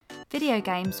Video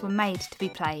games were made to be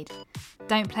played.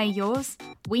 Don't play yours?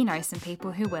 We know some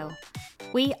people who will.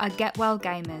 We are Get Well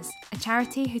Gamers, a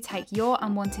charity who take your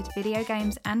unwanted video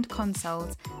games and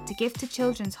consoles to give to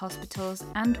children's hospitals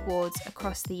and wards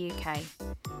across the UK.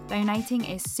 Donating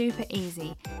is super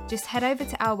easy. Just head over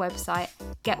to our website,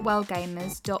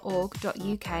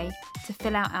 getwellgamers.org.uk, to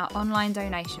fill out our online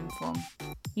donation form.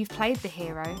 You've played the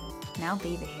hero, now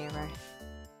be the hero.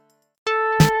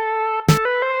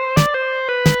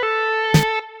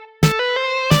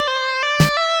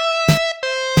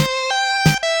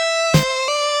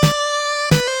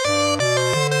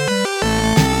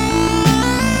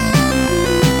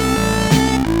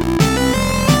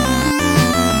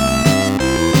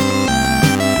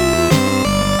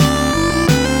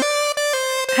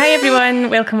 Hi everyone,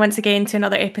 welcome once again to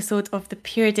another episode of the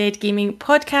Pure Dead Gaming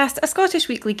Podcast, a Scottish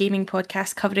weekly gaming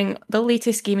podcast covering the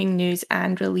latest gaming news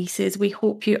and releases. We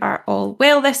hope you are all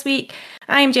well this week.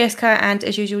 I'm Jessica and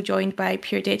as usual joined by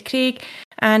Pure Dead Craig,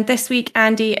 and this week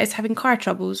Andy is having car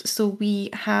troubles, so we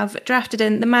have drafted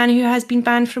in the man who has been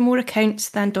banned from more accounts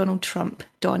than Donald Trump,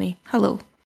 Donny. Hello.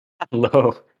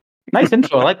 Hello. Nice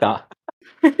intro, I like that.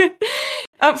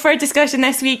 Up for discussion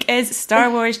this week is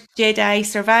Star Wars Jedi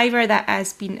Survivor that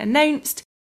has been announced.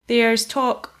 There's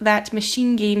talk that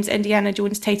Machine Games' Indiana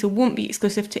Jones title won't be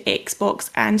exclusive to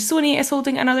Xbox, and Sony is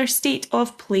holding another State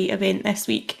of Play event this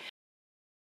week.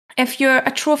 If you're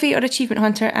a trophy or achievement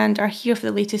hunter and are here for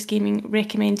the latest gaming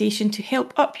recommendation to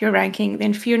help up your ranking,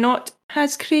 then fear not,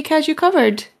 as Craig has you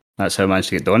covered. That's how I managed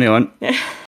to get Donny on.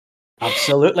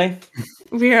 Absolutely.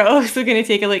 We're also going to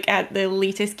take a look at the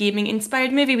latest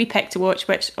gaming-inspired movie we picked to watch,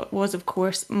 which was, of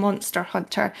course, Monster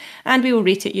Hunter, and we will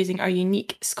rate it using our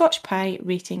unique Scotch Pie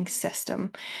rating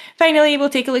system. Finally, we'll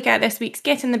take a look at this week's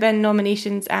Get in the Bin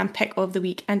nominations and pick of the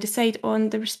week and decide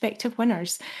on the respective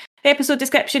winners. The episode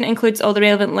description includes all the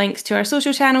relevant links to our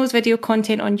social channels, video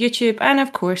content on YouTube, and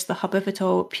of course the hub of it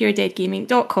all,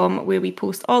 puredeadgaming.com, where we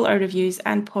post all our reviews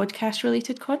and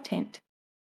podcast-related content.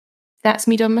 That's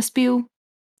me done my spiel.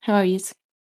 How are you?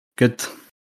 Good.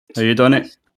 How you doing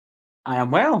it? I am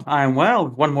well.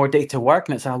 One more day to work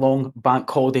and it's a long bank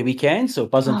holiday weekend, so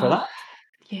buzzing for that.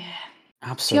 Yeah.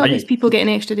 Absolutely. See all these people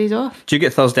getting extra days off. Do you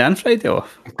get Thursday and Friday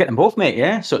off? I've got them both, mate,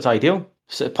 yeah, so it's ideal.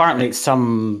 So apparently it's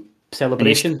some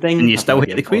celebration thing. And you still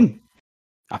hate the Queen?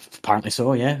 Apparently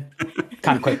so, yeah.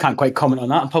 Can't quite comment on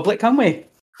that in public, can we?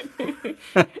 No,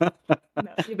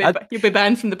 you'll be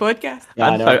banned from the podcast.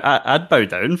 Yeah, I'd bow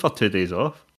down for 2 days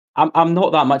off. I'm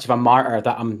not that much of a martyr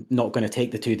that I'm not going to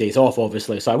take the 2 days off,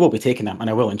 obviously, so I will be taking them and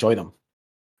I will enjoy them.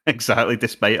 Exactly,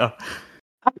 despite her.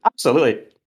 Absolutely.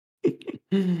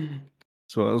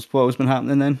 So what has been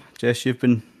happening then? Jess, you've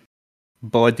been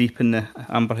body deep in the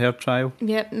Amber Heard trial?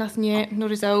 Yep, nothing yet, no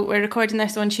result. We're recording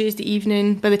this on Tuesday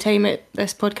evening. By the time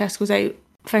this podcast goes out,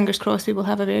 fingers crossed we will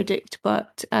have a verdict,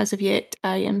 but as of yet,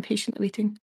 I am patiently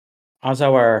waiting. As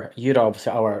you're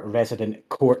obviously our resident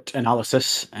court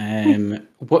analysis,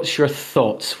 what's your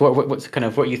thoughts? What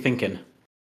are you thinking?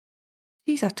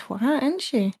 She's a twat, isn't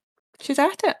she? She's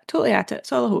at it, totally at it.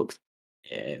 It's all a hoax.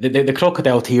 The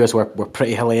crocodile tears were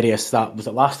pretty hilarious. That was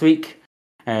it last week.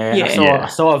 I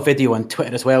saw a video on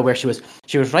Twitter as well where she was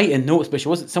writing notes, but she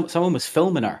wasn't. Someone was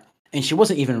filming her, and she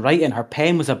wasn't even writing. Her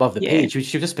pen was above the page. She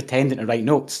was just pretending to write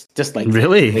notes, just like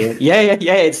really. Yeah.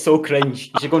 It's so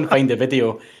cringe. You should go and find the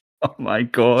video. Oh my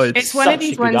god! It's one of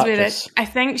these ones where I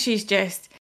think she's just,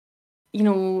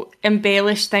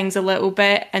 embellished things a little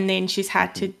bit, and then she's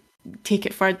had to take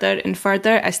it further and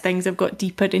further as things have got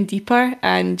deeper and deeper,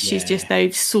 and she's just now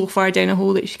so far down a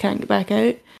hole that she can't get back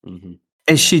out. Mm-hmm.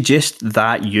 Is she just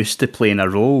that used to playing a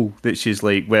role that she's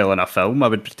like, well, in a film I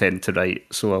would pretend to write,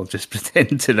 so I'll just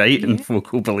pretend to write and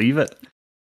folk will believe it?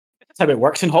 That's how it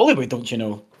works in Hollywood, don't you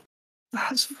know?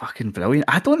 That's fucking brilliant.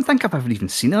 I don't think I've ever even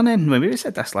seen her in. Maybe we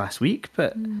said this last week,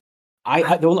 but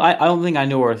I don't think I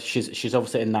know her. She's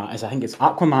obviously in that. I think it's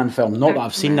Aquaman film. Not that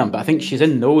I've seen them, but I think she's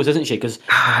in those, isn't she? Because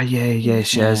yeah,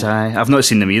 she is. I've not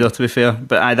seen them either, to be fair.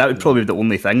 But that would probably be the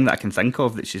only thing that I can think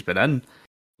of that she's been in.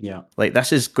 Yeah, like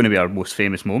this is going to be our most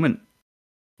famous moment.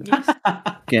 Yes.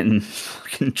 Getting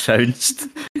fucking trounced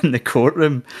in the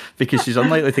courtroom because she's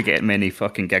unlikely to get many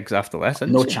fucking gigs after this.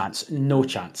 No chance.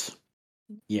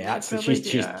 Yeah,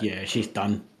 she's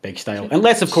done big style.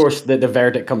 Unless, of course, the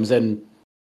verdict comes in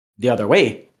the other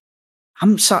way.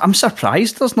 I'm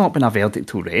surprised there's not been a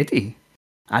verdict already.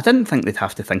 I didn't think they'd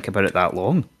have to think about it that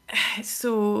long.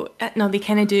 So, no, they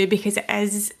kind of do, because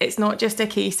it's not just a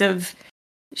case of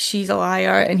she's a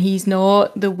liar and he's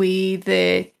not. The way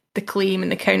the claim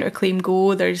and the counterclaim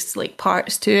go, there's like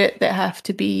parts to it that have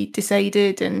to be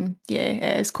decided, and it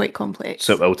is quite complex.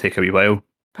 So it will take a wee while.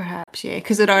 Perhaps, yeah,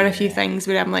 because there are a few things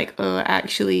where I'm like, oh,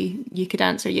 actually, you could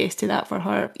answer yes to that for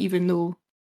her, even though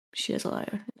she is a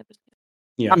liar.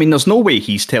 Yeah. I mean, there's no way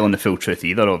he's telling the full truth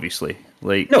either, obviously.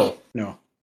 Like, no.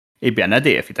 He'd be an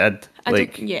idiot if he did.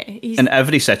 In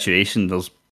every situation,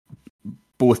 there's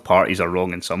both parties are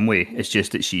wrong in some way. It's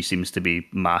just that she seems to be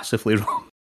massively wrong.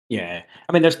 Yeah,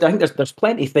 I mean, I think there's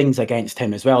plenty of things against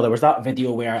him as well. There was that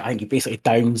video where I think he basically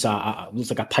downs looks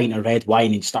like a pint of red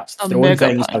wine and starts throwing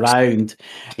things around,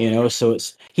 so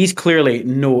he's clearly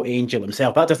no angel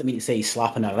himself. That doesn't mean to say he's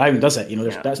slapping her around, does it?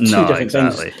 That's two different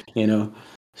things.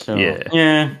 So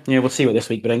yeah, we'll see what this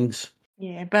week brings.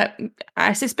 Yeah, but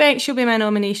I suspect she'll be my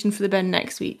nomination for the bin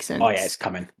next week. Since it's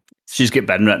coming. She's got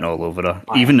bin written all over her.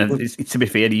 Even if, to be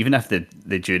fair, even if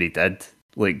the jury did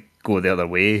go the other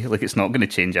way, it's not going to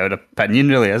change our opinion,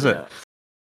 really, is it?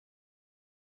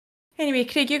 Anyway,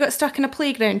 Craig, you got stuck in a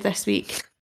playground this week.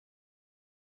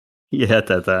 Yeah,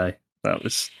 did I? That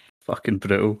was fucking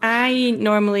brutal. I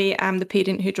normally am the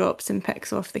parent who drops and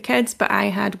picks off the kids, but I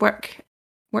had work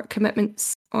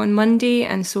commitments on Monday,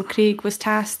 and so Craig was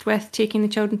tasked with taking the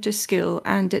children to school,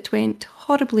 and it went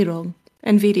horribly wrong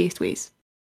in various ways.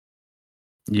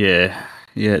 Yeah,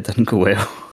 it didn't go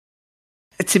well.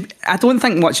 I don't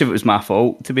think much of it was my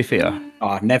fault, to be fair.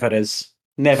 Oh, never is.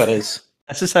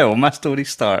 This is how all my stories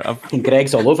start. And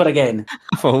Greg's all over again.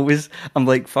 I'm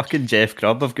like fucking Jeff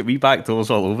Grubb. I've got wee back doors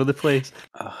all over the place.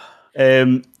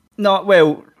 No,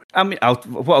 well, I mean,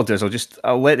 what I'll do is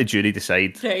I'll let the jury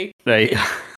decide. Right.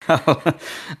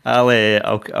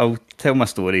 I'll tell my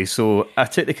story. So I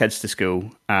took the kids to school,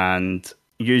 and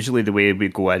usually the way we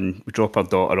go in, we drop our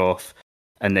daughter off,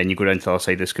 and then you go down to the other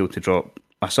side of the school to drop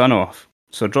my son off.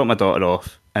 So I dropped my daughter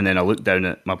off, and then I looked down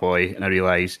at my boy, and I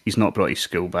realised he's not brought his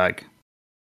school bag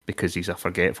because he's a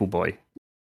forgetful boy.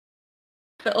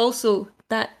 But also,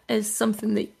 that is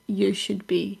something that you should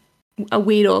be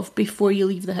aware of before you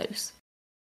leave the house.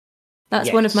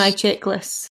 That's one of my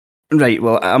checklists. Right,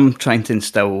 well, I'm trying to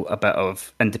instill a bit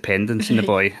of independence in the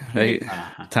boy, right?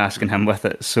 Tasking him with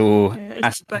it. So,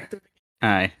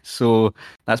 so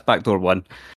that's backdoor one,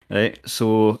 right?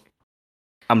 So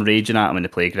I'm raging at him in the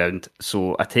playground.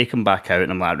 So I take him back out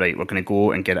and I'm like, right, we're going to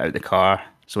go and get it out of the car.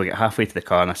 So we get halfway to the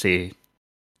car and I say,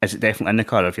 is it definitely in the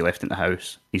car or have you left it in the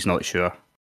house? He's not sure.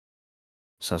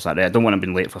 So I was like, right, I don't want him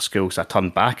being late for school. So I turn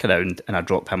back around and I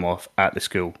drop him off at the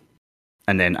school.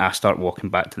 And then I start walking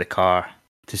back to the car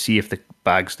to see if the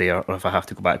bag's there or if I have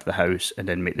to go back to the house and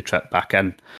then make the trip back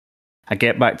in. I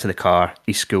get back to the car,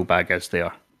 his school bag is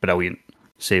there. Brilliant.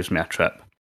 Saves me a trip.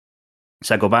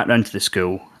 So I go back round to the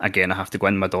school. Again, I have to go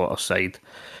in my daughter's side.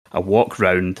 I walk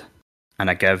round and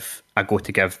I go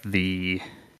to give the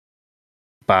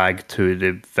bag to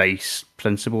the vice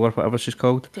principal or whatever she's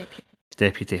called.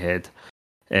 Deputy head.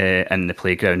 In the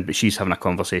playground, but she's having a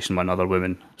conversation with another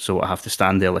woman, so I have to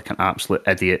stand there like an absolute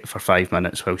idiot for 5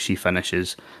 minutes while she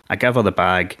finishes. I give her the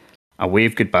bag, I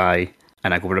wave goodbye,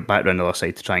 and I go back round the other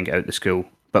side to try and get out the school.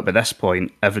 But by this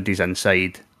point, everybody's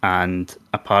inside, and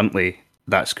apparently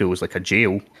that school is like a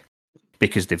jail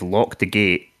because they've locked the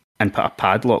gate and put a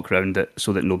padlock around it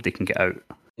so that nobody can get out.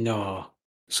 No.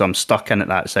 So I'm stuck in at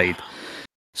that side.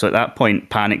 So at that point,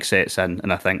 panic sets in,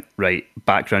 and I think, right,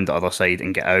 back round the other side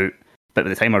and get out. But by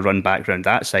the time I run back round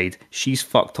that side, she's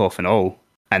fucked off and all,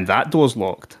 and that door's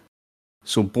locked.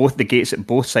 So both the gates at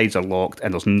both sides are locked,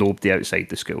 and there's nobody outside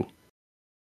the school.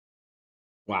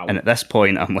 Wow. And at this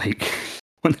point, I'm like,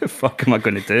 what the fuck am I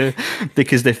going to do?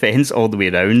 Because the fence all the way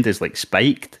around is like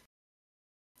spiked.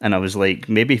 And I was like,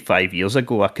 maybe 5 years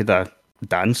ago I could have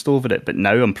danced over it, but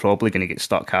now I'm probably going to get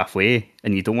stuck halfway,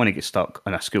 and you don't want to get stuck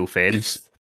on a school fence.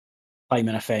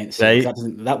 Climbing a fence, right?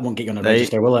 That won't get you on a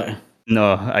register, will it?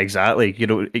 No, exactly.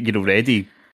 You're already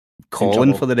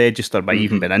calling for the register by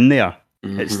even being in there.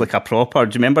 Mm-hmm. It's like a proper...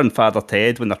 Do you remember in Father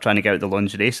Ted when they're trying to get out the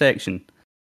lingerie section?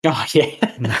 Oh, yeah.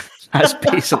 That's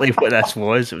basically what this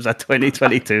was. It was a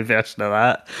 2022 version of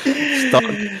that.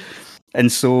 Stuck.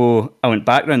 And so I went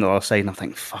back round the other side and I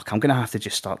think, fuck, I'm going to have to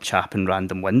just start chapping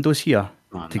random windows here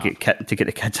to get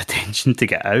the kids' attention to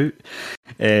get out.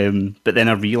 But then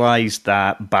I realised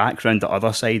that back round the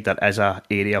other side there is a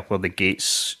area where the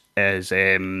gates...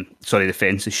 the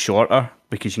fence is shorter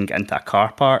because you can get into a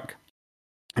car park.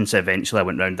 And so eventually I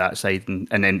went round that side and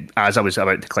then as I was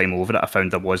about to climb over it, I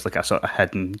found there was like a sort of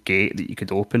hidden gate that you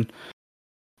could open.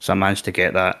 So I managed to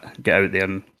get out there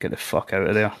and get the fuck out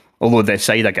of there. Although the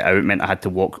side I get out meant I had to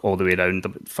walk all the way around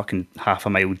a fucking half a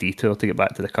mile detour to get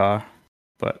back to the car.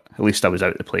 But at least I was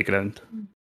out at the playground.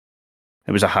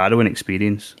 It was a harrowing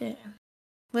experience. Yeah.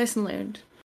 Lesson learned.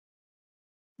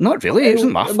 Not really, it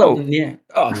wasn't my fault. Yeah.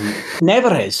 Oh,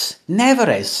 never is.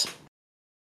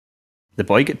 The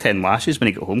boy got 10 lashes when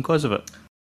he got home because of it.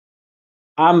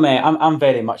 I'm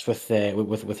very much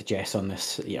with Jess on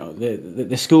this. You know,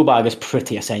 the school bag is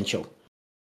pretty essential,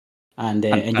 and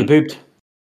you boobed.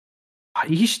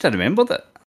 You should have remembered it.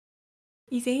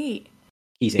 He's 8.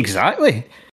 He's 8. Exactly.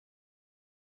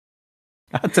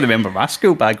 I had to remember my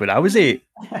school bag when I was 8.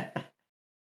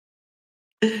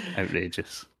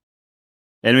 Outrageous.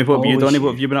 Anyway, what have you done?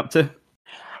 What have you been up to?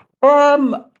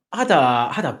 I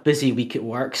had a busy week at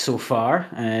work so far.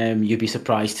 You'd be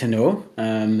surprised to know.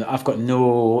 I've got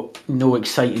no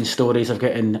exciting stories of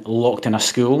getting locked in a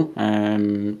school.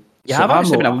 You have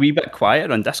actually been a wee bit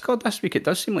quieter on Discord this week. It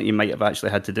does seem like you might have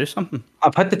actually had to do something.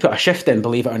 I've had to put a shift in,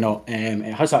 believe it or not.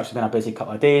 It has actually been a busy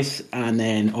couple of days, and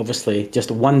then obviously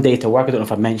just one day to work. I don't know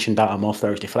if I mentioned that I'm off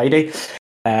Thursday, Friday.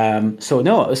 So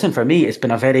no, listen, for me, it's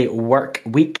been a very work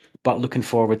week, but looking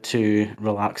forward to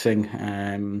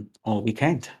relaxing all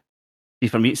weekend. See,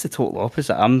 for me, it's the total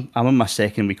opposite. I'm on my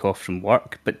second week off from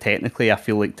work, but technically I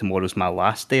feel like tomorrow's my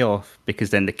last day off because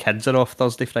then the kids are off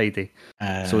Thursday, Friday.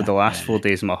 So the last 4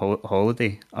 days of my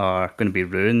holiday are going to be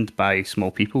ruined by small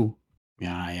people.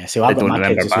 Yeah. So I've got my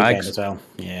kids this weekend as well.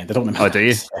 Yeah, they don't remember. Oh, do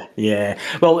you? Yeah.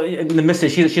 Well, the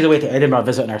missus, she's away to Edinburgh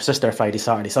visiting her sister Friday,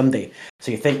 Saturday, Sunday.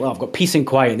 So you think, well, I've got peace and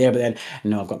quiet there, but then,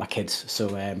 no, I've got my kids.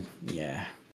 So, yeah.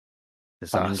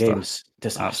 Disaster. Games.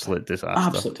 Disaster.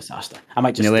 Absolute disaster. I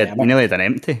might just... You nearly had an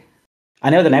empty.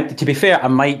 I nearly had an empty. To be fair, I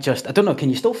might just... I don't know, can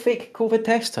you still fake COVID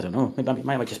tests? I don't know. Maybe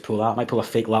I might just pull that. I might pull a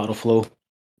fake lateral flow.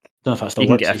 Don't know if that still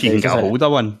works. If you can get a hold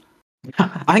of one.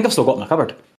 I think I've still got in my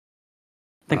cupboard.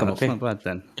 I think I'm okay. That's not bad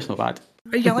then. It's not bad.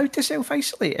 Are you allowed to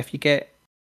self-isolate if you get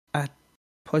a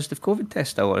positive COVID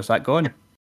test still, or is that gone?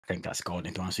 I think that's gone,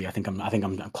 to be honest with you. I think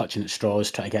I'm clutching at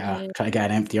straws, trying to get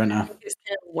an empty, aren't I? It's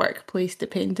kind of workplace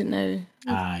dependent now.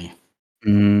 Aye.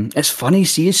 It's funny,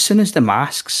 see, as soon as the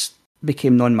masks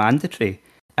became non-mandatory,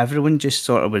 everyone just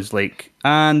sort of was like,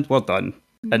 and we're done.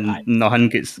 And nothing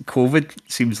gets... COVID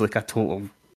seems like a total...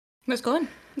 It's gone.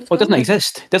 It doesn't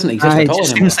exist. It doesn't exist at all anymore.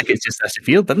 It seems like it's just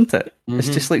disappeared, doesn't it? Mm-hmm. It's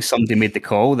just like somebody made the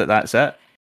call that's it.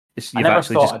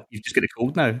 You've just got a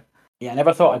cold now. Yeah, I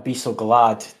never thought I'd be so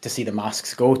glad to see the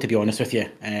masks go, to be honest with you.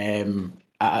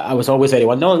 I was always very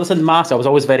masks. I was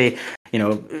always very,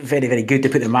 very, very good to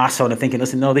put the masks on and thinking,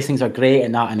 listen, no, these things are great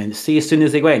and that. And then see, as soon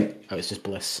as they went, it was just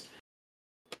bliss.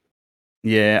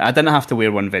 Yeah, I didn't have to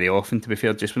wear one very often, to be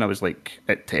fair, just when I was like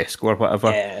at Tesco or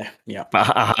whatever. Yeah.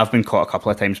 But I have been caught a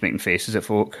couple of times making faces at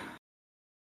folk.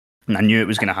 And I knew it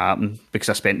was going to happen because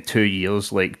I spent 2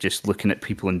 years like just looking at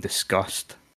people in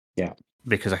disgust. Yeah.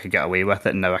 Because I could get away with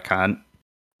it and now I can't.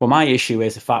 Well, my issue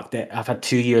is the fact that I've had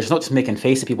 2 years, not just making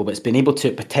faces at people, but it's been able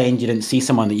to pretend you didn't see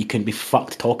someone that you couldn't be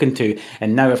fucked talking to.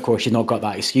 And now, of course, you've not got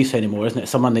that excuse anymore, isn't it?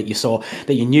 Someone that you saw,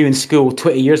 that you knew in school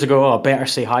 20 years ago, I better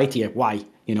say hi to you. Why?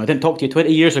 I didn't talk to you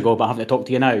 20 years ago, but I'm having to talk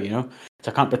to you now,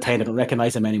 So I can't pretend I don't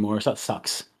recognise them anymore, so that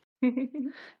sucks.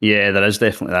 Yeah, there is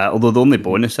definitely that. Although the only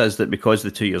bonus is that because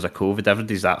of the 2 years of COVID,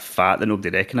 everybody's that fat that nobody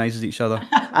recognises each other.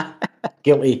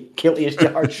 Guilty as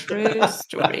charged. True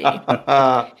story.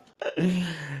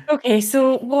 Okay,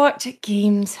 so what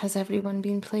games has everyone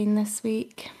been playing this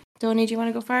week? Donnie, do you want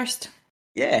to go first?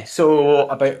 Yeah, so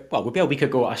maybe a week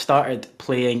ago, I started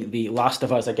playing The Last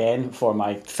of Us again for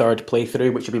my third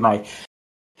playthrough, which will be my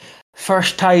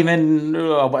first time in, did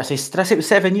I say it was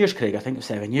 7 years, Craig? I think it was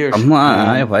 7 years.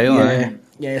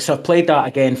 Yeah, so I've played that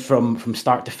again from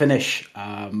start to finish,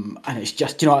 and it's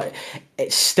just,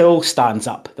 it still stands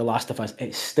up, The Last of Us.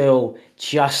 It's still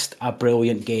just a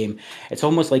brilliant game. It's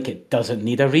almost like it doesn't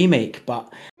need a remake,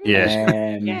 but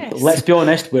yes. Let's be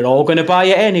honest, we're all going to buy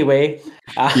it anyway.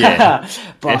 Yeah,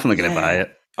 definitely going to buy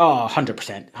it. Oh,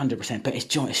 100%. But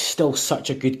it's still such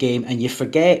a good game, and you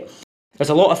forget... There's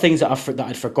a lot of things that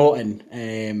I'd forgotten,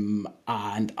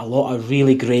 and a lot of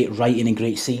really great writing and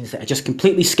great scenes that I just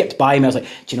completely skipped by me. I was like,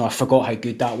 I forgot how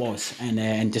good that was,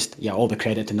 and just all the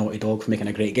credit to Naughty Dog for making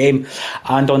a great game.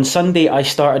 And on Sunday, I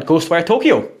started Ghostwire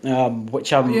Tokyo,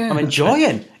 which I'm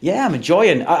enjoying. Yeah, I'm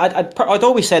enjoying. I'd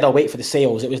always said I'll wait for the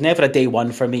sales. It was never a day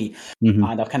one for me,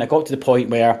 and I've kind of got to the point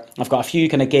where I've got a few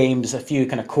kind of games, a few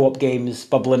kind of co-op games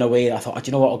bubbling away. I thought,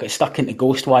 you know what, I'll get stuck into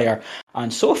Ghostwire,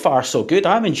 and so far so good.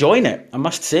 I'm enjoying it. I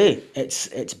must say,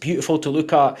 it's beautiful to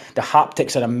look at. The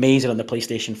haptics are amazing on the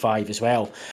PlayStation 5 as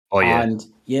well. Oh yeah, and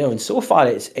and so far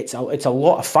it's a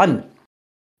lot of fun,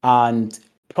 and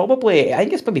I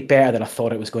think it's probably better than I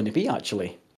thought it was going to be.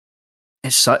 Actually,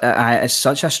 it's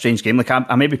such a strange game. Like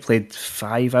I maybe played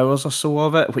 5 hours or so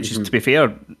of it, which is, to be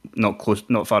fair, not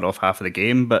far off half of the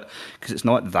game, but because it's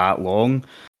not that long.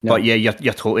 No. But yeah,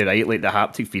 you're totally right. Like the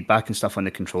haptic feedback and stuff on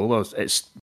the controllers,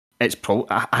 I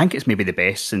think it's maybe the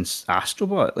best since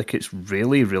Astrobot. Like it's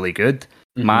really, really good.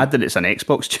 mad that it's an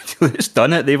Xbox studio that's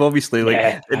done it. They've obviously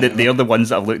they're the ones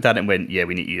that have looked at it and went, yeah,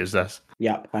 we need to use this.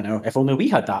 Yeah, I know. If only we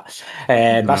had that.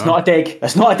 That's not a dig.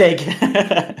 That's not a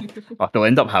dig. Oh, they'll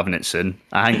end up having it soon.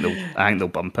 I think they'll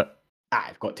bump it.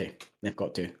 They've got to. They've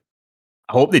got to.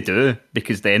 I hope they do,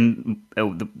 because then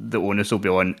the onus will be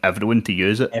on everyone to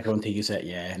use it. Everyone to use it,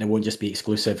 yeah, and it won't just be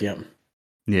exclusive. Yeah.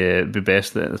 Yeah, it'd be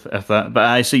best if that.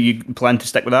 But so you plan to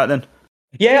stick with that then?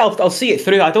 Yeah, I'll see it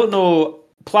through. I don't know.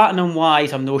 Platinum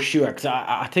wise, I'm no sure, because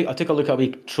I took a look at a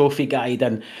wee trophy guide,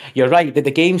 and you're right that the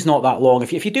game's not that long.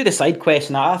 If you do the side quests,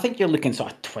 I think you're looking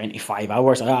sort of 25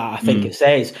 hours. I think it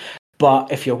says.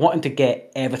 But if you're wanting to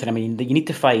get everything, I mean, you need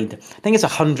to find, I think it's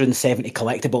 170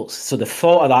 collectibles. So the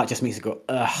thought of that just makes it go,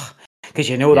 ugh, because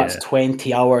that's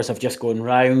 20 hours of just going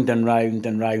round and round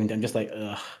and round. I'm just like,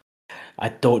 ugh, I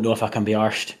don't know if I can be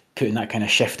arsed putting that kind of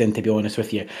shift in, to be honest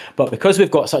with you. But because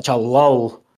we've got such a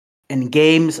lull in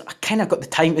games, I kind of got the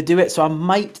time to do it, so I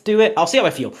might do it. I'll see how I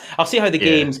feel. I'll see how the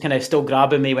game's kind of still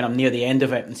grabbing me when I'm near the end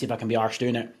of it, and see if I can be arsed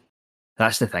doing it.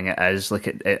 That's the thing. It is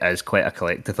it is quite a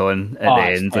collectathon at the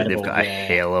end. Like, they've got a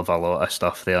hell of a lot of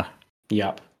stuff there.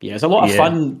 Yep. Yeah, there's a lot of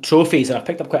fun trophies, and I've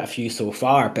picked up quite a few so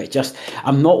far, but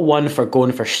I'm not one for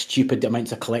going for stupid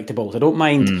amounts of collectibles. I don't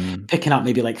mind picking up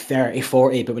maybe like 30,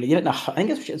 40, but when you're into, I think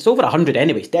it's over 100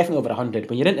 anyway. It's definitely over 100.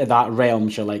 When you're into that realm,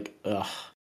 you're like, ugh,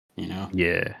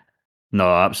 Yeah. No,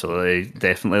 absolutely,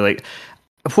 definitely. Like,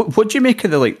 what do you make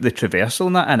of the traversal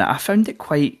and that? And I found it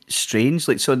quite strange.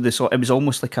 Like, so it was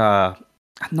almost like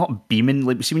not beaming.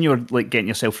 Like, see when you were like getting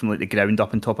yourself from like the ground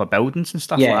up on top of buildings and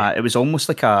stuff like that. It was almost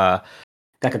like a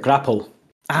grapple.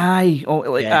 Aye,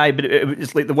 but it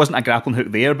was like there wasn't a grappling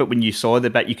hook there. But when you saw the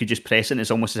bit, you could just press it, and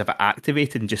it's almost as if it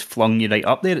activated and just flung you right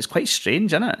up there. It's quite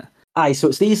strange, isn't it? Aye, so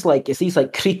it's these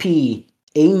creepy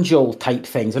angel type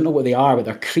things. I don't know what they are, but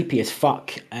they're creepy as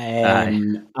fuck.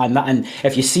 And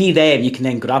if you see them, you can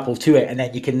then grapple to it, and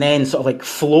then you can then sort of like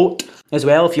float as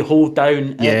well if you hold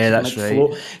down. That's right.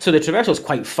 Float. So the traversal is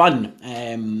quite fun.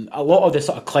 A lot of the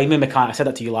sort of climbing mechanics, I said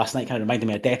that to you last night, kind of reminded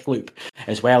me of Deathloop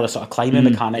as well, the sort of climbing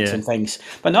mechanics and things.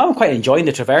 But no, I'm quite enjoying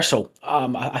the traversal.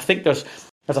 I think there's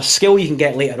a skill you can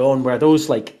get later on where those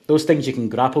things you can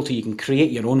grapple to, you can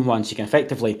create your own ones. You can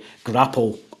effectively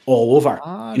grapple all over.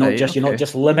 You're not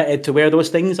just limited to where those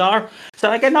things are.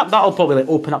 So again, that'll probably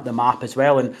open up the map as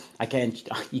well. And again,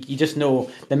 you just know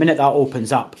the minute that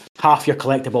opens up, half your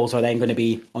collectibles are then going to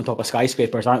be on top of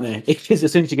skyscrapers, aren't they? Because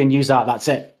as soon as you can use that, that's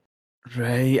it.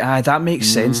 Right. That makes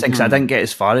sense, because I didn't get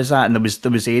as far as that, and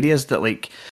there was areas that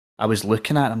like I was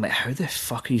looking at, and I'm like, how the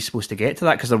fuck are you supposed to get to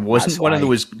that? Because there wasn't one of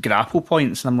those grapple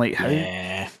points, and I'm like, how?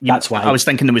 Yeah, that's why. I was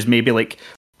thinking there was maybe like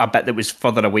a bit that was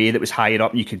further away, that was higher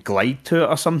up, and you could glide to it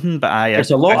or something. But there's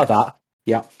a lot of that.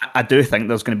 Yeah, I do think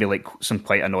there's going to be like some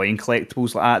quite annoying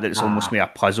collectibles like that. That it's almost like a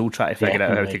puzzle trying to figure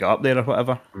out how to get up there or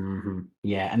whatever. Mm-hmm.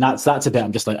 Yeah, and that's a bit.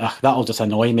 I'm just like, that'll just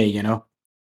annoy me,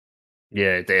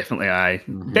 Yeah, definitely. Aye,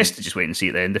 best to just wait and see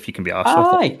at the end if you can be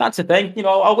arsed with it. That's the thing.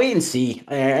 I'll wait and see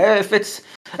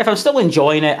if I'm still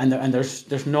enjoying it, and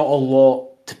there's not a lot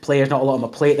to play, there's not a lot on my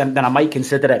plate, then I might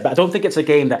consider it. But I don't think it's a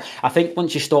game that I think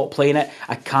once you stop playing it,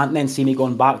 I can't then see me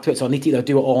going back to it. So I need to either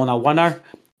do it all on a winner,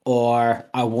 or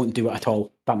I won't do it at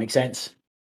all. That makes sense.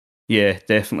 Yeah,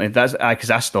 definitely. That's because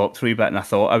I stopped for a wee bit, and I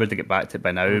thought I would get back to it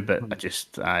by now, but there's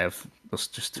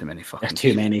just too many fucking. There's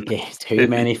too many games, too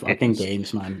many fucking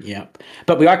games, man. Yep.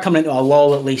 But we are coming into a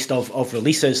lull at least of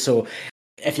releases, so.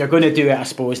 If you're going to do it, I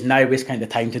suppose now is kind of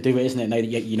the time to do it, isn't it? Now that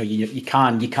you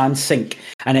can sink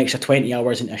an extra 20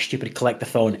 hours into a stupid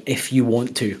collectathon if you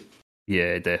want to.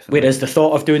 Yeah, definitely. Whereas the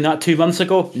thought of doing that 2 months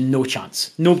ago, no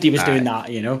chance. Nobody was doing that,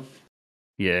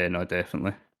 Yeah, no,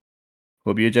 definitely.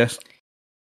 What about you, Jess?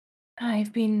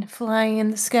 I've been flying in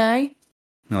the sky.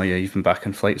 Oh yeah, you've been back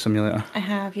in Flight Simulator. I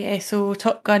have, yeah. So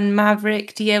Top Gun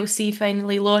Maverick DLC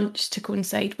finally launched to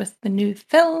coincide with the new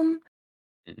film.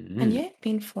 And yeah,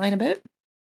 been flying about.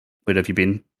 Where have you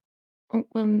been? Oh,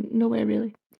 well, nowhere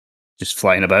really. Just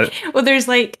flying about? Well, there's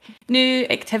like new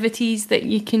activities that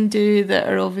you can do that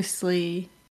are obviously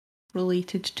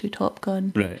related to Top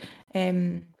Gun. Right.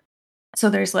 So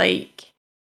there's like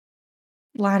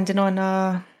landing on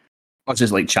a... Oh,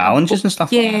 just like challenges and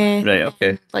stuff? Yeah. Right,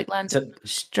 okay. Like landing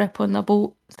strip on a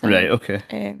boat thing. Right, okay.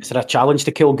 Is it a challenge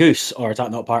to kill goose, or is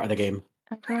that not part of the game?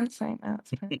 I can't say that.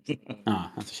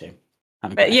 That's a shame.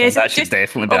 But yeah, that should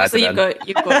definitely be added in.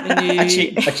 You've got the new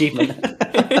achievement.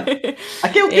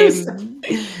 I killed goose.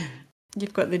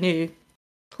 You've got the new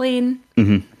plane.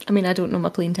 Mm-hmm. I mean, I don't know my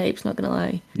plane types, not gonna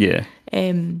lie. Yeah.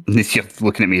 You're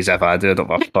looking at me as if I do. I don't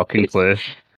have a fucking clue.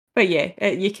 But yeah,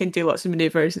 you can do lots of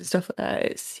manoeuvres and stuff like that.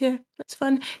 It's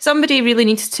fun. Somebody really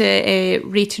needs to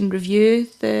rate and review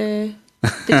the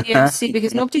the DLC,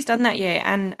 because nobody's done that yet,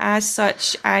 and as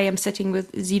such, I am sitting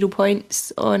with 0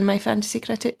 points on my Fantasy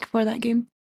Critic for that game.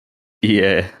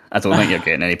 Yeah, I don't think you're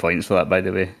getting any points for that, by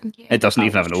the way. Yeah. It doesn't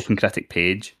even have an Open Critic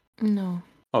page. No.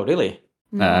 Oh, really?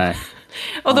 No.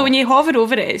 Although when you hover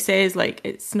over it, it says like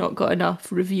it's not got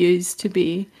enough reviews to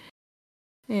be.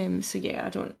 So yeah,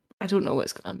 I don't know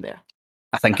what's going on there.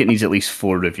 I think it needs at least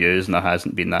 4 reviews, and there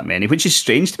hasn't been that many, which is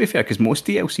strange to be fair, because most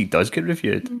DLC does get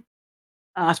reviewed.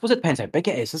 I suppose it depends how big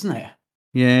it is, doesn't it?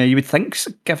 Yeah, you would think,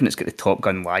 given it's got the Top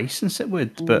Gun license, it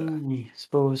would, but I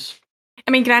suppose.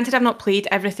 I mean, granted, I've not played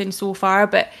everything so far,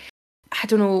 but I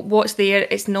don't know what's there.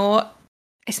 It's not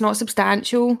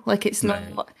substantial. Like, it's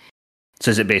not. So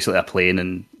is it basically a plane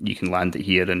and you can land it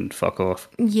here and fuck off?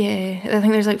 Yeah, I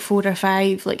think there's like 4 or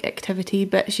 5 like activity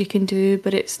bits you can do,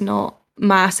 but it's not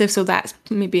massive. So that's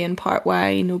maybe in part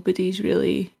why nobody's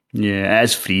really. Yeah, it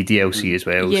is free DLC as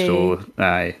well. Yeah. So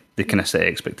they kind of set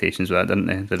expectations with that, didn't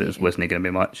they? That it wasn't going to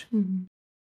be much. Mm-hmm.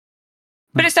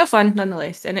 But it's still fun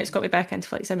nonetheless, and it's got me back into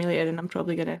Flight Simulator, and I'm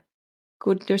probably going to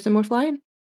go do some more flying.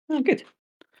 Oh, good.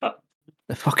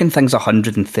 The fucking thing's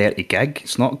 130 gig.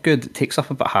 It's not good. It takes up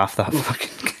about half that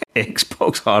fucking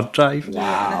Xbox hard drive.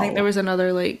 Wow. I think there was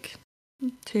another like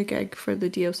 2 gig for the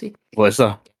DLC. Was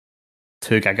there?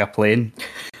 2 gig a plane?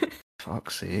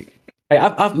 Fuck's sake.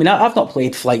 I've not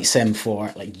played Flight Sim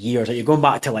for like years. Like, you're going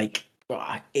back to like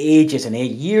ages and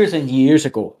years and years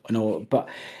ago. But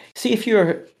see if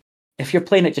you're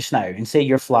playing it just now and say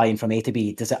you're flying from A to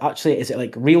B, is it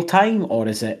like real time or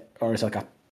is it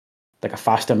like a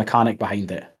faster mechanic behind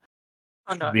it?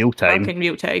 Oh, no, real time.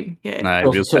 Real time, yeah.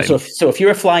 Real time. So if you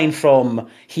were flying from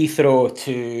Heathrow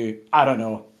to, I don't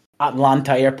know,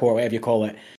 Atlanta Airport, whatever you call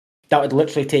it, that would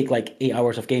literally take like 8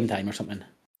 hours of game time or something.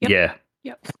 Yep. Yeah.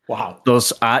 Yep. Wow.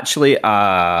 There's actually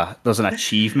there's an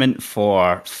achievement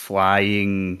for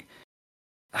flying.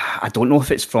 I don't know if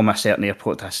it's from a certain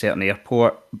airport to a certain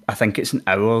airport. I think it's in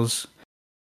hours.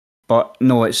 But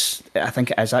no, I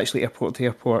think it is actually airport to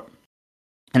airport.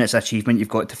 And it's an achievement you've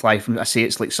got to fly from, I say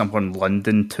it's like somewhere in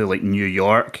London to like New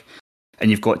York,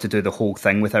 and you've got to do the whole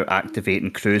thing without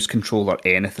activating cruise control or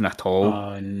anything at all.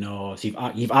 Oh no, so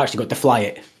you've actually got to fly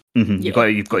it. Mm-hmm. Yeah,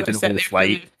 you've got to do the whole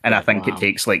flight, and I think it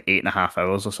takes like 8.5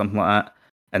 hours or something like that.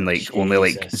 And like only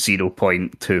like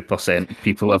 0.2%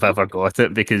 people have ever got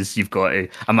it, because you've got to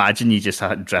imagine you just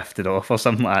had drifted off or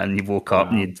something like that, and you woke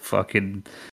up and you'd fucking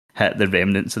hit the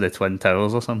remnants of the Twin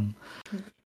Towers or something.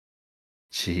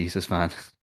 Jesus, man.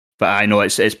 But I know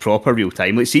it's proper real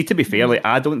time. Like, see, to be fair, like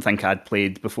I don't think I'd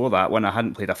played before that one. I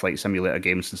hadn't played a Flight Simulator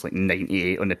game since like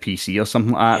 '98 on the PC or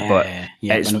something like that. But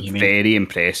it's very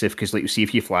impressive because, like, see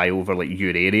if you fly over like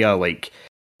your area, like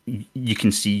you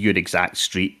can see your exact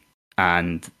street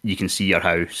and you can see your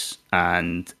house,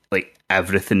 and like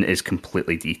everything is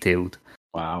completely detailed.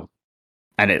 Wow!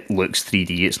 And it looks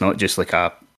 3D. It's not just like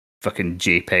a fucking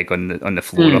JPEG on the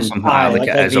floor or something like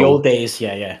it is the old days.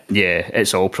 Yeah,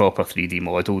 it's all proper 3D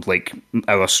modelled. Like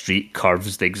our street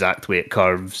curves the exact way it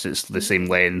curves. It's the same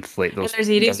length. Like there's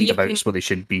areas where they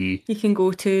should be. You can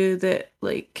go to the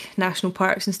like national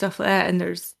parks and stuff like that, and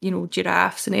there's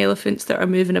giraffes and elephants that are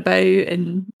moving about,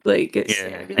 and like it's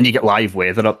really and you get live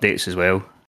weather updates as well.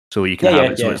 So you can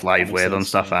have it so it's live weather and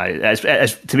stuff.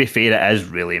 It's, to be fair, it is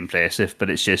really impressive, but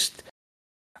it's just,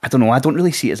 I don't know, I don't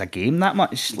really see it as a game that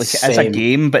much. Like, it is a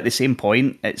game, but at the same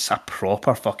point, it's a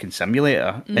proper fucking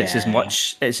simulator. Yeah. It's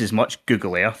as much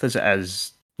Google Earth as it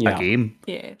is a game.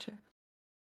 Yeah, true.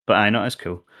 But I know it's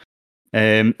cool.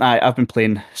 I've been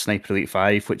playing Sniper Elite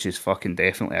 5, which is fucking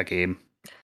definitely a game,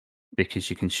 because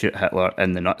you can shoot Hitler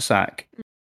in the nutsack,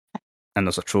 and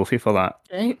there's a trophy for that.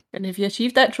 Right, and have you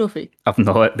achieved that trophy? I've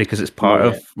not, because it's part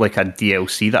of like a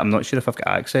DLC that I'm not sure if I've got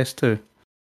access to.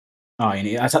 Oh,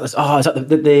 is that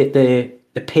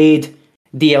the paid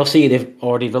DLC they've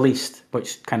already released,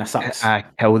 which kind of sucks.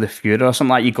 Kill the Fuhrer or something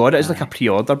like that. You got it as like a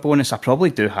pre-order bonus. I probably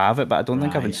do have it, but I don't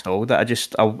think I've installed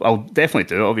it. I'll definitely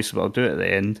do it, obviously, but I'll do it at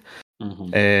the end.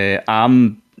 Mm-hmm.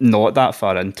 I'm not that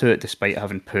far into it, despite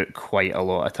having put quite a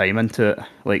lot of time into it.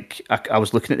 Like, I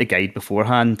was looking at the guide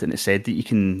beforehand, and it said that you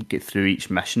can get through each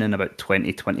mission in about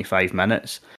 20-25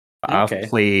 minutes. But I've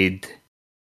played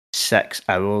 6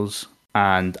 hours,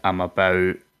 and I'm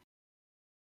about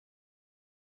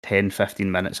 10-15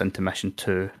 minutes into mission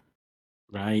 2.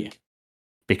 Right.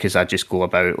 Because I just go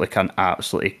about like an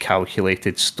absolutely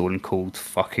calculated, stone cold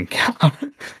fucking killer.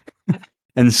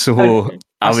 And so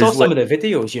I saw some of the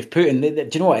videos you've put in. Do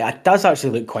you know what? It does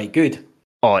actually look quite good.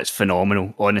 Oh, it's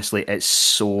phenomenal. Honestly, it's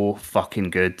so fucking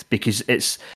good, because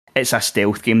it's a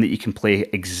stealth game that you can play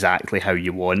exactly how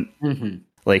you want. Mm-hmm.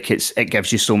 Like it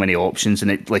gives you so many options,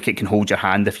 and it can hold your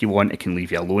hand if you want. It can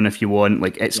leave you alone if you want.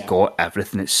 Like it's got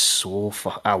everything. It's so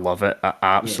I love it. I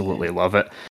absolutely love it.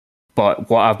 But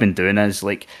what I've been doing is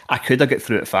like I could have got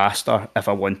through it faster if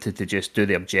I wanted to just do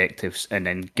the objectives and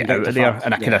then get out of there,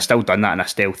 and I could have still done that in a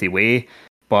stealthy way.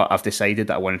 But I've decided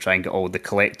that I want to try and get all the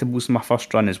collectibles in my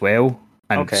first run as well.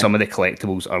 And some of the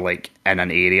collectibles are like in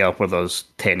an area where there's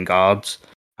 10 guards.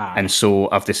 And so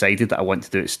I've decided that I want to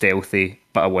do it stealthy,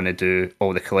 but I want to do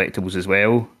all the collectibles as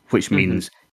well, which means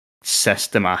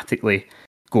systematically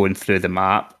going through the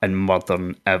map and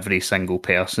murdering every single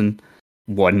person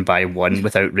one by one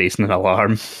without raising an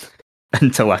alarm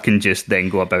until I can just then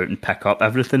go about and pick up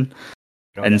everything.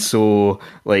 And so,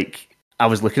 like, I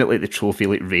was looking at like the trophy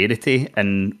like rarity,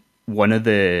 and one of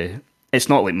the, it's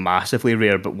not like massively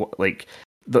rare, but like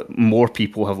more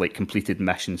people have like completed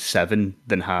mission 7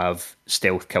 than have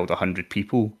stealth killed 100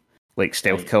 people. Like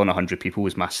stealth killing 100 people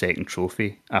was my second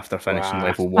trophy after finishing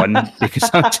level 1 because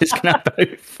I'm just gonna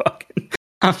about fucking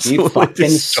absolutely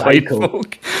destroy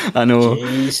folk. I know.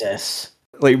 Jesus.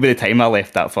 Like by the time I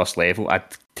left that first level, I'd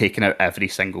taken out every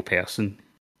single person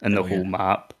in the whole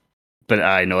map. But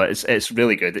I know it's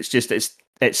really good. It's just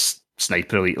it's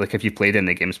Sniper Elite. Like if you played in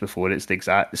the games before, it's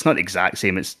not the exact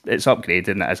same. It's upgraded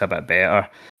and it is a bit better.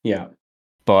 Yeah.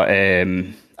 But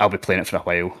I'll be playing it for a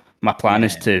while. My plan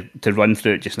is to run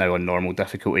through it just now on normal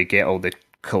difficulty, get all the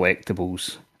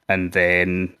collectibles, and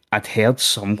then I'd heard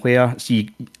somewhere. See,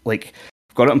 like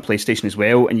I've got it on PlayStation as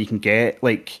well, and you can get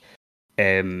like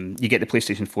you get the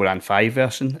PlayStation 4 and 5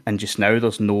 version, and just now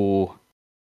there's no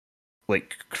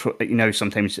like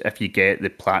sometimes if you get the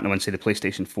platinum and say the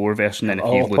PlayStation 4 version, and if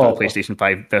you load up the PlayStation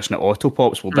 5 version, it auto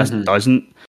pops. Well, this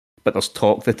doesn't, but there's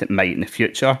talk that it might in the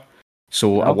future.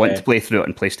 So I want to play through it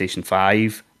on PlayStation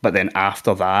 5, but then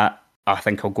after that, I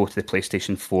think I'll go to the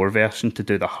PlayStation 4 version to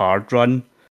do the hard run,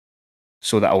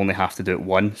 so that I only have to do it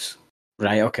once.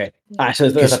 Right. Okay. So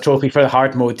there's a trophy for the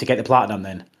hard mode to get the platinum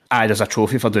then. There's a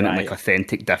trophy for doing it like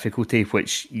authentic difficulty,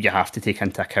 which you have to take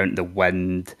into account the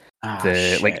wind.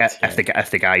 If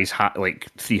the guy's like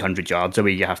 300 yards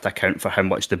away, you have to account for how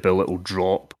much the bullet will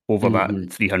drop over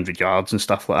that 300 yards and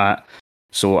stuff like that.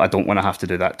 So I don't want to have to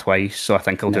do that twice. So I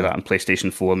think I'll do that on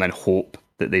PlayStation 4 and then hope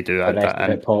that they do add that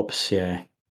in. It pops,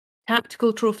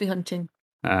 Tactical trophy hunting.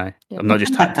 Aye. I'm not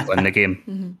just tactical in the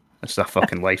game. It's a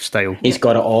fucking lifestyle. He's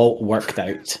got it all worked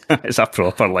out. It's a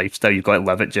proper lifestyle. You've got to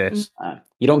live it, Jess.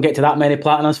 You don't get to that many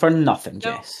platinums for nothing,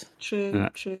 Jess. True.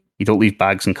 You don't leave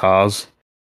bags in cars.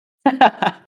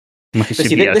 This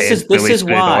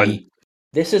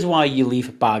is why you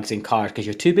leave bags in cars, because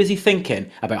you're too busy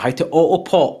thinking about how to auto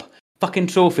pop fucking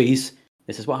trophies.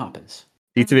 This is what happens.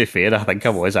 See, to be fair, I think I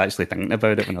was actually thinking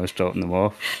about it when I was dropping them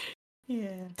off. Yeah.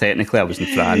 Technically, I was in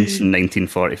France in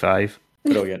 1945.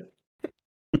 Brilliant.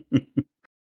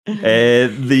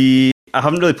 I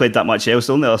haven't really played that much else.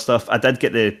 The only other stuff, I did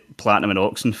get the Platinum and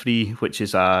Oxenfree, which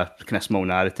is a kind of small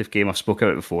narrative game. I've spoken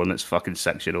about it before, and it's fucking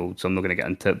 6-year-old, so I'm not going to get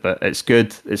into it, but it's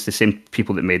good. It's the same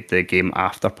people that made the game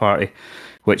After Party,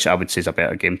 which I would say is a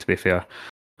better game, to be fair.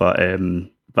 But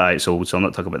it's old, so I'm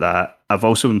not talking about that. I've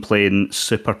also been playing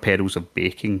Super Perils of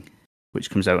Baking, which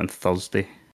comes out on Thursday,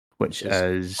 which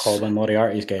is Colin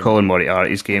Moriarty's game. Colin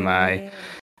Moriarty's game, aye.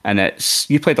 And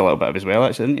you played a little bit of it as well,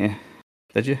 actually, didn't you?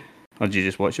 Did you? Or did you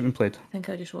just watch it being played? I think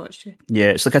I just watched it. Yeah,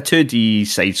 it's like a 2D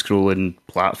side-scrolling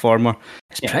platformer.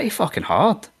 It's pretty fucking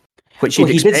hard. Which he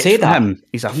did say that. Him.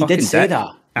 He's a fucking dick. He did say that.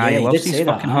 He loves these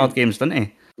fucking hard games, doesn't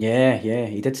he? Yeah,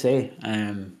 he did say.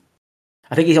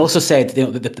 I think he also said the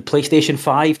PlayStation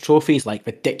 5 trophy is like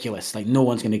ridiculous. Like no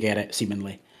one's going to get it,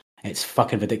 seemingly. It's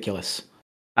fucking ridiculous.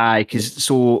 Aye, because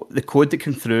so the code that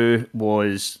came through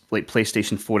was like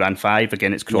PlayStation 4 and 5.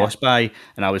 Again, it's cross-buy,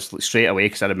 and I was like, straight away,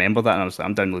 because I remember that, and I was like,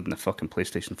 I'm downloading the fucking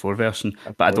PlayStation 4 version.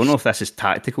 But I don't know if this is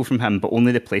tactical from him, but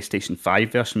only the PlayStation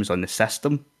 5 version was on the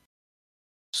system.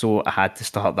 So I had to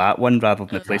start that one rather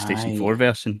than the PlayStation 4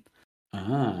 version.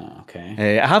 Ah,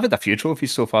 okay. I have had a few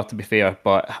trophies so far, to be fair,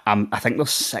 but I think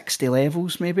there's 60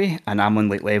 levels maybe, and I'm on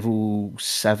like level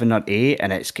 7 or 8,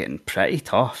 and it's getting pretty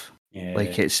tough. Yeah.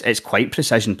 Like it's quite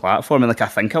precision platforming. Like I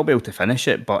think I'll be able to finish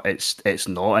it, but it's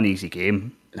not an easy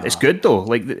game. No. It's good though.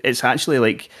 Like it's actually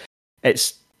like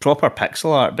it's proper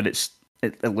pixel art, but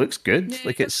it looks good. Yeah,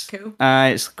 like it's cool.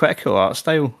 It's quite a cool art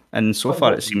style, and so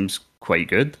far it seems quite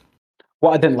good.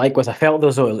 What I didn't like was I felt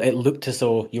as though it looked as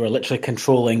though you were literally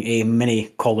controlling a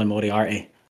mini Colin Moriarty.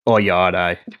 Oh yeah,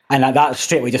 aye. And that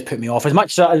straight away just put me off. As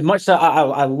much as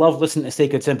I love listening to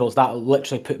Sacred Symbols, that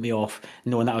literally put me off,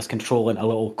 knowing that I was controlling a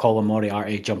little Colin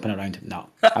Moriarty jumping around. No,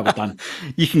 I was done.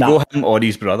 You can go him or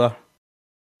his brother.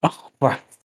 Oh, right.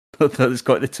 It's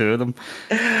got the two of them.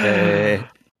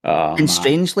 Oh, And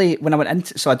strangely, when I went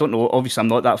into, so I don't know, obviously I'm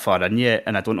not that far in yet,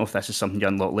 and I don't know if this is something you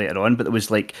unlock later on, but there was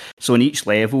like, so in each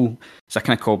level, it's a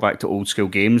kind of callback to old school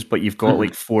games, but you've got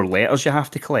like 4 letters you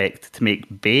have to collect to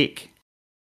make bake.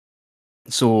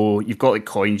 So you've got like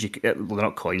coins, well, they're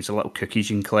not coins, they're little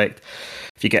cookies you can collect.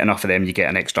 If you get enough of them, you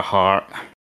get an extra heart.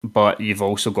 But you've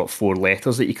also got 4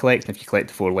 letters that you collect, and if you collect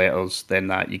the 4 letters, then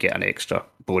that you get an extra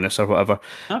bonus or whatever.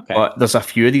 Okay. But there's a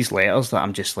few of these letters that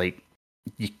I'm just like,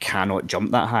 you cannot jump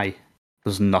that high.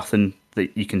 There's nothing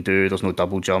that you can do. There's no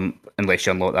double jump unless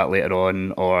you unlock that later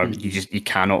on, or you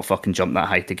cannot fucking jump that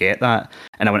high to get that.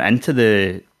 And I went into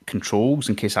the controls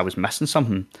in case I was missing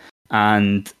something,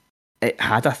 and it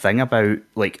had a thing about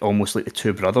like almost like the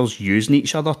 2 brothers using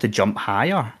each other to jump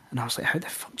higher, and I was like, how the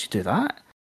fuck do you do that?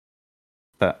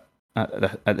 But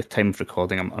at the time of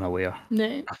recording, I'm unaware.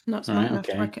 No, not smart enough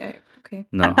to work it out. Okay.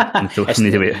 No, until I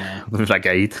need to wait for a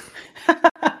guide.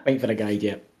 Wait for a guide,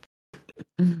 yeah.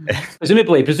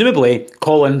 Presumably,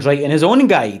 Colin's writing his own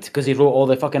guide because he wrote all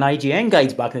the fucking IGN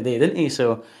guides back in the day, didn't he?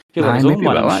 So he'll have his own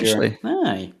one, I'm sure. Actually.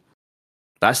 Aye.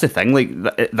 That's the thing. Like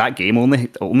that game,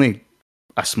 only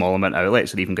a small amount of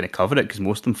outlets are even going to cover it because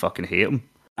most of them fucking hate them.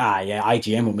 Yeah,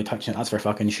 IGN won't be touching it. That's for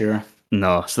fucking sure.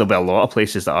 No, so there'll be a lot of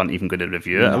places that aren't even going to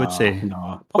review it. I would say,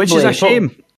 no, which is a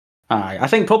shame. I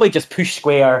think probably just Push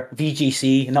Square,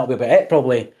 VGC, and that'll be about it.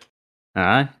 Probably.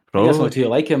 Aye, Probably. That's probably. not too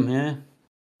like him, yeah.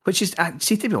 Which is,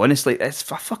 see, to be honest, like it's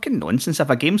fucking nonsense. If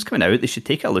a game's coming out, they should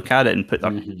take a look at it and put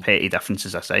their petty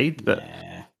differences aside. But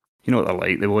you know what they're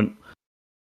like; they won't.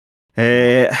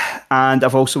 And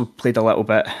I've also played a little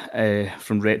bit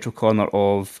from Retro Corner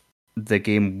of the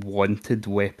game Wanted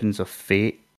Weapons of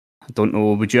Fate. I don't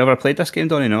know. Would you ever played this game,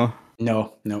 Donnie? No.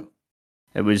 No.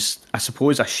 It was, I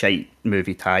suppose, a shite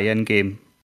movie tie-in game,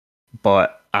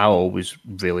 but I always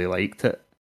really liked it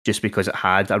just because it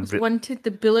had a Wanted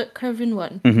the bullet curving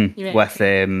one. With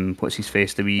what's his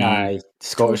face, the wee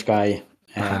Scottish guy.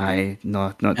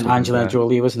 not and Angelina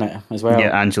Jolie, wasn't it, as well?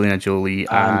 Yeah, Angelina Jolie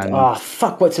and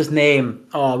what's his name?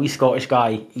 Wee Scottish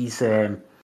guy. He's in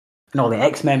all the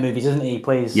X-Men movies, isn't he? He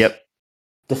plays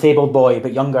disabled boy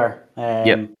but younger.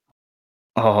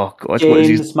 Oh God, James what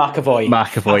is his McAvoy.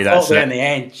 McAvoy, that's it. In the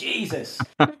end, Jesus.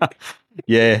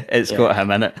 Yeah, it's got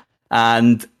him in it,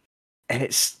 and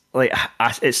it's like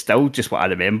it's still just what I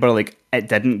remember. Like, it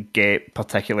didn't get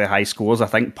particularly high scores. I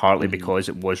think partly because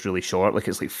it was really short. Like,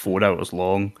 it's like 4 hours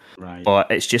long. Right. But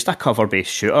it's just a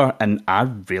cover-based shooter, and I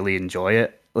really enjoy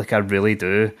it. Like, I really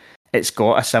do. It's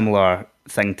got a similar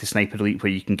thing to Sniper Elite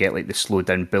where you can get like the slowed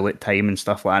down bullet time and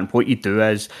stuff like that. And what you do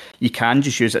is you can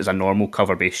just use it as a normal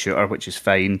cover-based shooter, which is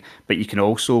fine. But you can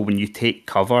also, when you take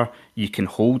cover, you can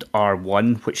hold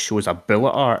R1, which shows a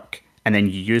bullet arc, and then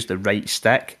you use the right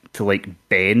stick to like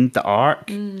bend the arc.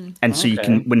 And so you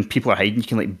can, when people are hiding, you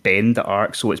can like bend the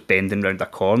arc so it's bending around a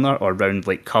corner or around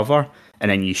like cover, and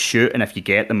then you shoot, and if you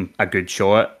get them a good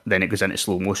shot, then it goes into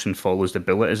slow motion, follows the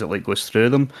bullet as it like goes through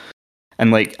them. And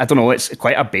like, I don't know, it's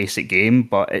quite a basic game,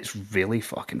 but it's really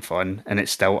fucking fun, and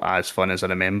it's still as fun as I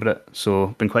remember it. So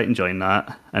been quite enjoying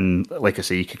that. And like I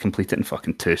say, you could complete it in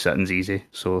fucking 2 sittings easy.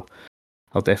 So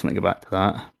I'll definitely go back to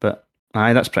that. But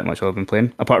aye, that's pretty much all I've been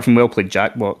playing. Apart from played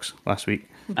Jackbox last week.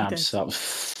 That was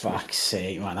fuck's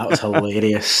sake, man. That was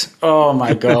hilarious. Oh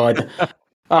my God.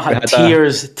 I had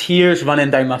tears running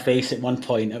down my face at one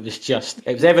point. It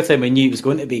was everything we knew it was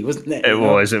going to be, wasn't it? It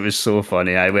was so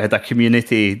funny. We had a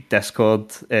community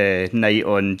Discord night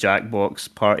on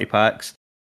Jackbox party packs,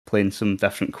 playing some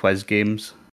different quiz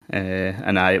games.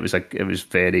 And it was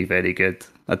very, very good.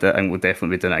 I think we'll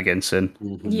definitely be doing it again soon.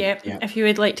 Yep. If you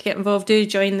would like to get involved, do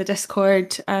join the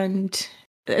Discord. And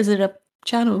is it a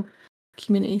channel?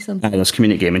 Community something? There's a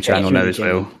community gaming channel now as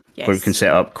well. Yes. Where we can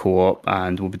set up co-op,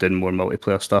 and we'll be doing more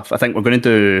multiplayer stuff. I think we're going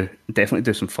to definitely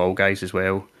do some Fall Guys as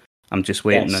well. I'm just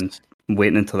waiting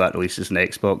until that releases on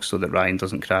Xbox so that Ryan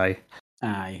doesn't cry.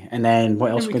 Aye, and then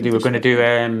what else we're going to do? We're going to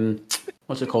do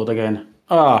what's it called again?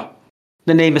 The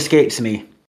name escapes me.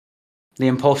 The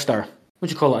Imposter. What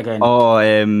do you call it again?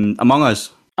 Among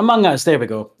Us. Among Us. There we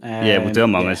go. We'll do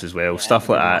Among Us as well. Stuff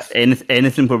like that.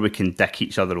 Anything where we can dick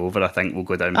each other over, I think will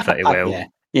go down pretty well.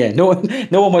 Yeah, no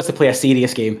one wants to play a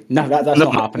serious game. No, that's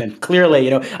not happening.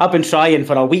 Clearly, I've been trying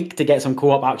for a week to get some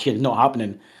co-op action. It's not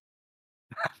happening.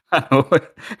 I know.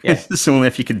 Yeah. It's only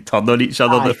if you can turn on each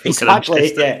other.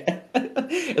 Exactly, yeah.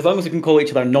 As long as we can call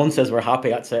each other nonsense, we're happy,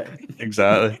 that's it.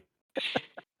 Exactly.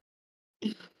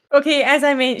 Okay, as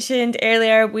I mentioned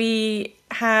earlier, we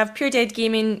have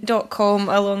puredeadgaming.com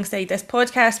alongside this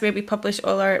podcast where we publish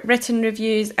all our written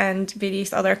reviews and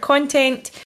various other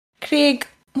content. Craig,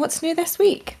 what's new this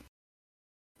week?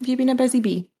 Have you been a busy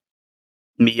bee?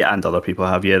 Me and other people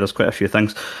have, yeah. There's quite a few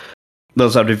things.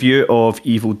 There's a review of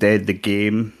Evil Dead the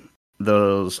game.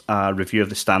 There's a review of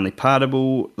the Stanley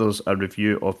Parable. There's a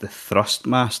review of the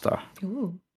Thrustmaster.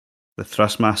 Ooh. The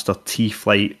Thrustmaster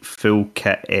T-Flight Full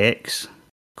Kit X.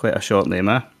 Quite a short name,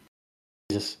 eh?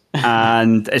 Jesus.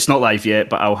 And it's not live yet,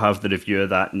 but I'll have the review of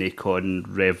that Nikon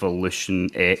Revolution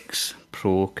X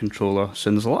Pro controller.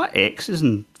 So there's a lot of X's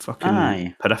and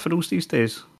fucking peripherals these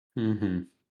days. Mm-hmm.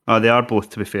 Oh, they are both,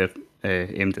 to be fair,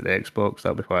 aimed at the Xbox.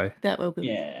 That'll be why. That will be.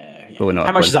 Yeah. Not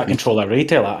how much does that controller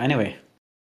retail at anyway?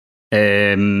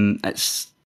 It's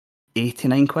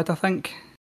 89 quid, I think.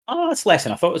 Oh, that's less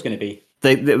than I thought it was going to be.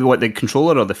 The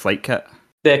controller or the flight kit?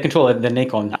 The controller, the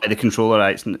Nikon. The controller,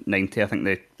 it's 90. I think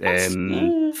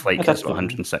the flight kit's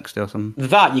 160 or something.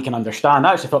 That you can understand.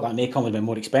 I actually thought that Nikon would have been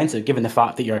more expensive, given the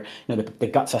fact that the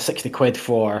guts are 60 quid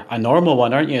for a normal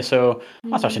one, aren't you? So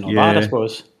that's actually not bad, I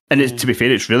suppose. And to be fair,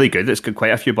 it's really good. It's got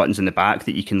quite a few buttons in the back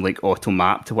that you can like auto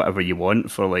map to whatever you want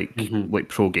for like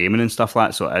pro gaming and stuff like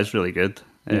that. So it is really good.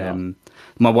 Yeah.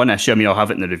 My one issue, I mean, I'll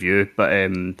have it in the review, but I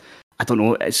don't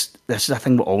know. This is a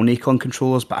thing with all Nikon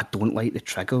controllers, but I don't like the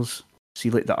triggers. See,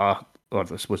 like I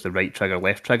suppose the right trigger,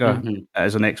 left trigger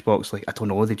as an Xbox. Like I don't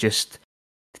know, they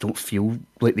don't feel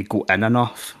like they go in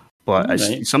enough. But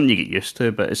it's something you get used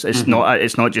to. But it's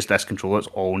not just this controller. It's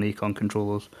all Nikon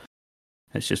controllers.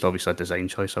 It's just obviously a design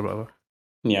choice or whatever.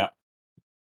 Yeah.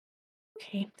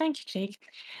 Okay, thank you, Craig.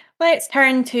 Let's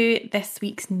turn to this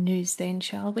week's news then,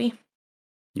 shall we?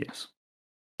 Yes.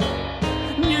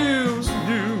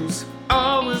 News.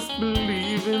 Always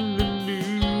believe in the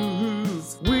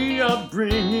news. We are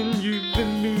bringing you the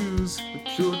news. The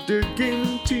Pure Dead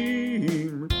Gaming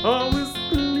team. Always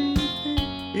believe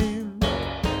in.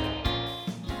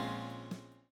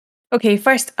 Okay,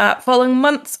 first up, following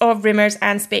months of rumours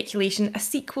and speculation, a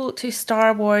sequel to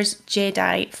Star Wars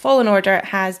Jedi Fallen Order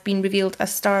has been revealed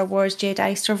as Star Wars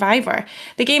Jedi Survivor.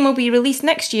 The game will be released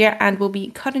next year and will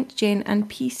be current gen and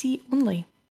PC only.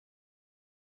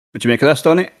 What do you make of this,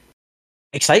 Donny?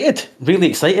 Excited, really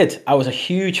excited. I was a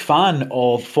huge fan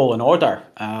of Fallen Order.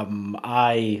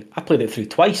 I played it through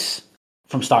twice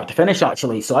from start to finish,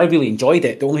 actually, so I really enjoyed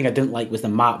it. The only thing I didn't like was the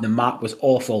map. The map was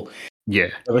awful. Yeah,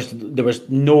 there was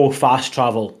no fast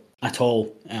travel at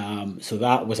all, so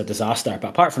that was a disaster. But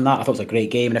apart from that, I thought it was a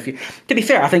great game. And to be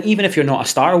fair, I think even if you're not a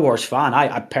Star Wars fan,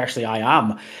 I personally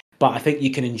am, but I think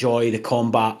you can enjoy the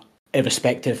combat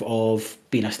irrespective of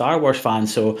being a Star Wars fan.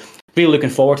 So really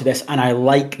looking forward to this, and I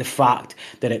like the fact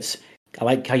that I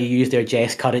like how you use their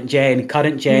Jess current gen and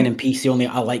PC only.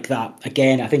 I like that.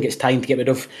 Again, I think it's time to get rid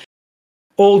of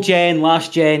old gen,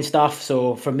 last gen stuff.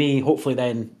 So for me, hopefully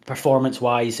then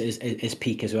performance-wise is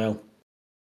peak as well.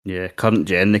 Yeah, current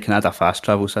gen, they can add a fast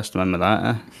travel system in with that.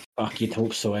 Eh? Fuck, you'd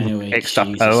hope so anyway. Extra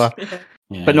power.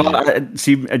 Yeah, but no,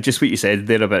 see, just what you said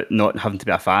there about not having to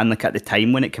be a fan. Like at the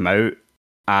time when it came out,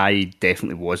 I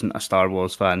definitely wasn't a Star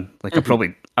Wars fan. Like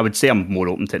I would say I'm more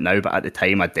open to it now, but at the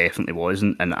time I definitely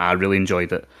wasn't, and I really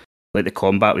enjoyed it. Like the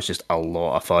combat was just a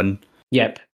lot of fun.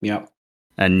 Yep.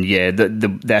 And yeah,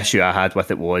 the issue I had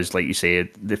with it was, like you said,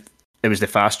 it was the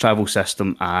fast travel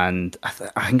system, and I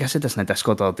think I said this in a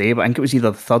Discord the other day, but I think it was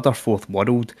either the third or fourth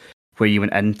world where you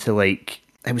went into it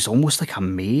was almost like a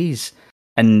maze,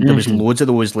 and there was loads of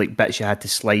those like bits you had to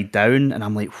slide down, and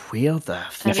I'm like, where the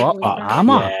fuck am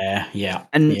I? Yeah.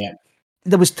 And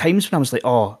there was times when I was like,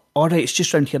 oh, all right, it's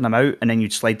just round here and I'm out, and then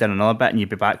you'd slide down another bit and you'd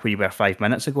be back where you were 5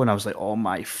 minutes ago, and I was like, oh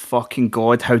my fucking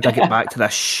god, how did I get back to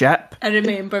this ship? I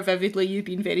remember vividly you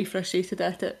being very frustrated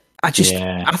at it. I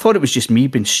thought it was just me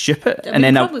being stupid. I mean, and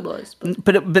then it probably was.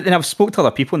 But then I've spoke to other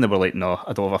people and they were like, no,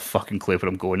 I don't have a fucking clue where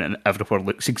I'm going, and everywhere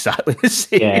looks exactly the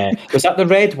same. Yeah. Was that the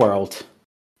Red World?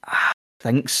 I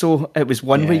think so. It was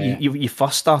one where you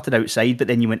first started outside, but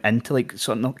then you went into like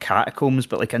sort of not catacombs,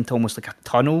 but like into almost like a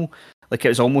tunnel. Like it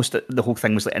was almost the whole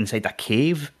thing was like inside a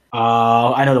cave.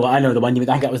 I know the one. I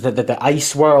think that was the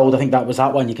ice world. I think that was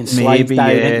that one. You can slide down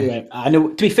into it. I know.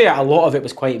 To be fair, a lot of it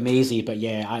was quite mazy, but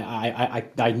yeah,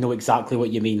 I know exactly what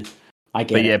you mean. I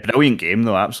get it. But yeah, brilliant game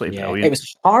though. Absolutely brilliant. It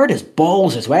was hard as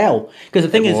balls as well, because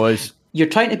the thing is, you're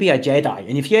trying to be a Jedi,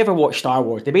 and if you ever watch Star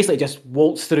Wars, they basically just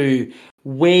waltz through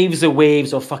waves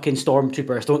of fucking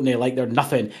stormtroopers, don't they? Like they're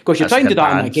nothing. Because you're trying to do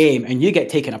that in a game, and you get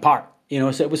taken apart. You know,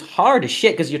 so it was hard as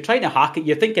shit because you're trying to hack it.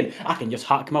 You're thinking, I can just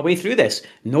hack my way through this.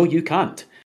 No, you can't.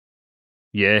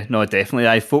 Yeah, no, definitely.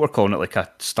 I thought we were calling it like a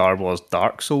Star Wars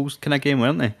Dark Souls kind of game,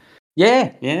 weren't they?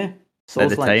 Yeah. Souls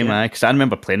at the time, because I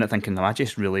remember playing it thinking, am I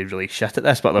just really, really shit at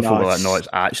this? But I thought, no, it's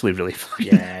actually really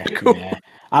fucking cool. Yeah.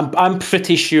 I'm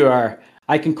pretty sure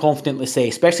I can confidently say,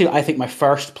 especially I think my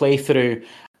first playthrough,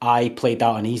 I played that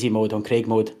on easy mode, on Craig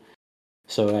mode.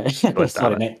 So,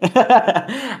 sorry, mate.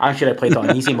 I'm sure I played it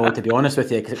on easy mode, to be honest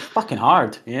with you, because it's fucking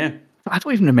hard. Yeah. I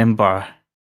don't even remember.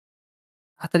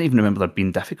 I didn't even remember there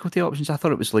being difficulty options. I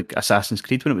thought it was like Assassin's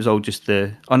Creed when it was all just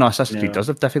the... Oh no, Assassin's Creed does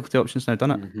have difficulty options now,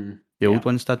 doesn't it? Mm-hmm. The old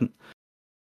ones didn't.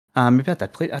 Maybe I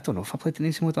did play... I don't know if I played in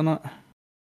easy mode or not.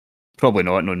 Probably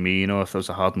not, knowing me, if there was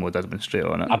a hard mode, I'd have been straight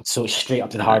on it. Absolutely, straight up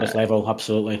to the hardest level,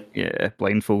 absolutely. Yeah,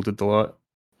 blindfolded a lot.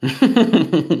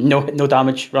 No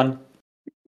damage, run.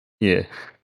 Yeah.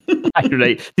 You're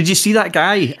right. Did you see that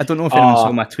guy? I don't know if anyone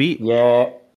saw my tweet.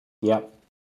 Yeah, yep.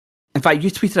 In fact,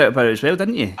 you tweeted out about it as well,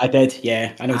 didn't you? I did,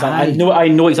 yeah. I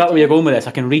know exactly where you're going with this.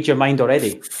 I can read your mind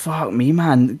already. Fuck me,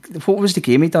 man. What was the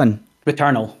game he done?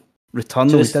 Returnal.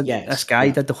 So this guy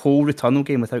did the whole Returnal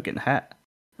game without getting hit.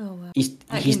 Oh, well.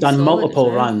 He's done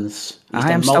multiple runs.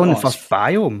 I'm still in the first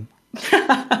biome.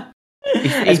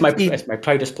 It's my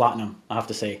proudest platinum, I have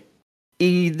to say.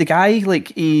 The guy,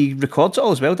 he records it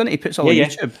all as well, doesn't he? He puts it all on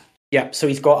YouTube. Yeah, so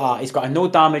he's got a no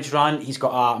damage run, he's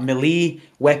got a melee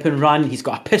weapon run, he's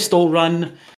got a pistol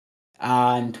run,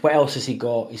 and what else has he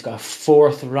got? He's got a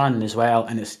fourth run as well,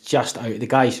 and it's just out. The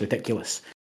guy's ridiculous.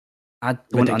 I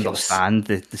don't understand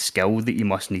the skill that you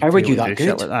must need. How to are you that good?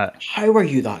 Shit like that. How are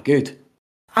you that good?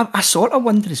 I sort of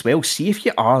wonder as well, see if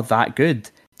you are that good,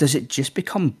 does it just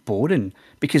become boring?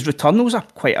 Because Returnal's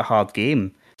quite a hard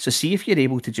game, so see if you're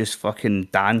able to just fucking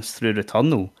dance through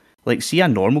Returnal. Like, see a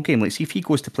normal game, see if he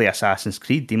goes to play Assassin's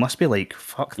Creed, he must be like,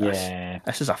 fuck this. Yeah.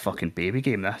 This is a fucking baby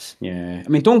game, this. Yeah. I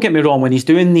mean, don't get me wrong, when he's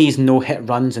doing these no-hit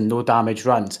runs and no-damage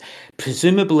runs,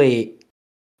 presumably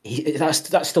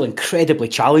that's still incredibly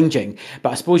challenging. But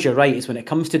I suppose you're right, it's when it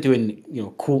comes to doing,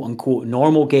 quote-unquote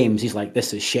normal games, he's like,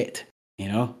 this is shit.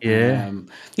 Yeah.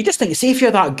 You just think, see if you're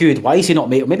that good, why is he not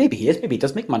making? Maybe he is. Maybe he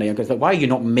does make money. Because why are you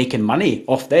not making money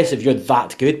off this if you're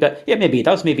that good? But yeah, maybe he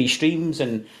does. Maybe he streams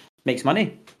and makes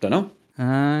money. Don't know.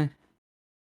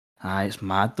 Aye, it's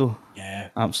mad though. Yeah,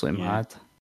 absolutely mad.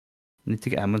 I need to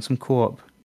get him on some co-op.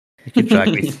 He could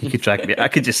drag me. I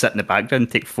could just sit in the background,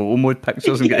 and take photo mode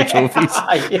pictures, and get the trophies.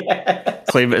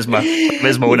 Claim it as my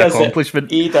own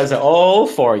accomplishment. He does it all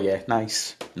for you.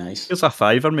 Nice. Here's a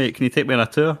 $5, mate. Can you take me on a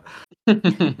tour? Very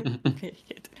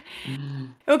good.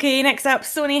 Okay, next up,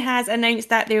 Sony has announced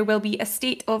that there will be a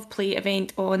State of Play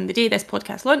event on the day this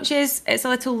podcast launches. It's a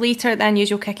little later than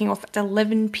usual, kicking off at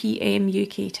 11 PM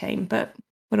UK time, but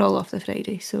we're all off the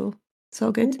Friday, so it's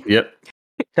all good. Yep.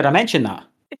 Did I mention that?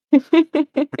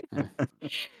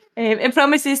 It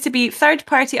promises to be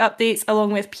third-party updates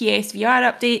along with PSVR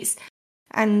updates.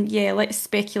 And yeah, let's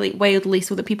speculate wildly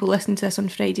so that people listening to this on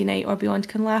Friday night or beyond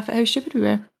can laugh at how stupid we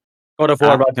were. God of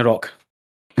War Ragnarok.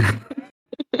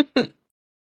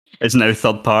 It's now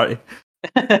third party.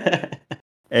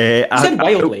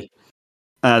 Wildly.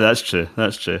 That's true.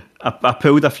 I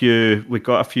pulled a few. We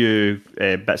got a few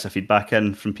bits of feedback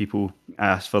in from people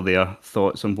asked for their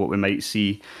thoughts on what we might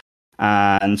see.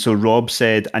 And so Rob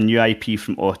said a new IP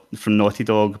from Naughty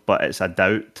Dog, but it's a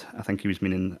doubt. I think he was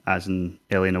meaning as in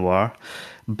L.A. Noire.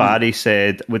 Barry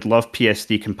said, would love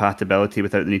PS3 compatibility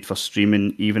without the need for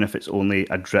streaming, even if it's only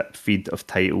a drip feed of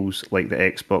titles like the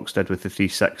Xbox did with the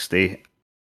 360.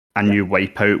 A new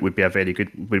Wipeout would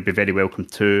be very welcome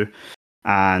too.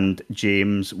 And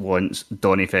James wants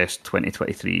Donny Fest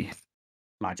 2023.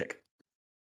 Magic.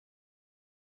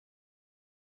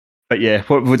 But yeah,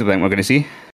 what do you think we're going to see?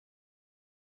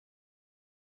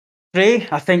 Prey,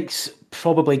 I think's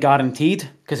probably guaranteed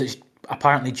because it's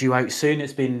apparently due out soon.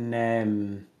 It's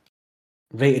been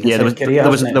rated. Yeah, there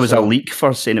was a leak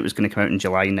for saying it was going to come out on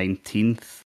July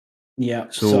 19th. Yeah,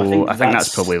 so I think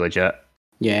that's probably legit.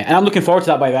 Yeah, and I'm looking forward to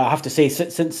that. By the way, I have to say,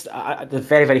 since the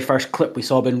very, very first clip we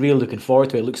saw, I've been really looking forward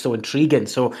to it. It looks so intriguing.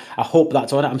 So I hope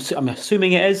that's on it. I'm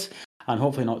assuming it is, and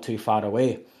hopefully not too far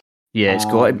away. Yeah, it's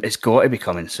got to be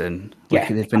coming soon. Like,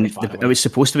 yeah, it was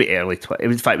supposed to be early.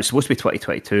 In fact, it was supposed to be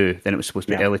 2022. Then it was supposed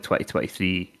to be early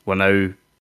 2023. We're now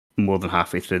more than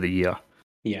halfway through the year.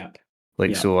 Yeah.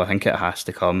 So I think it has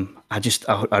to come. I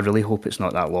really hope it's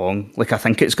not that long. Like, I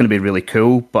think it's going to be really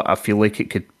cool, but I feel like it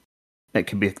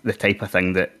could be the type of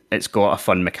thing that it's got a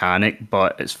fun mechanic,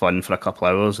 but it's fun for a couple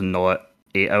hours and not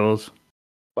 8 hours.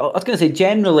 Well, I was going to say,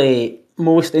 generally,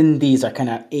 most indies are kind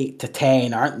of 8 to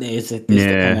 10, aren't they? Is the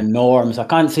kind of norms. I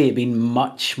can't see it being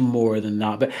much more than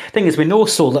that. But the thing is, we know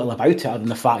so little about it other than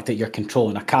the fact that you're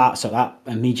controlling a cat, so that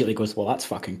immediately goes, well, that's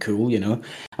fucking cool,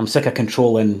 I'm sick of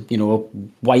controlling,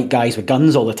 white guys with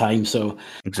guns all the time, so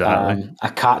exactly.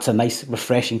 A cat's a nice,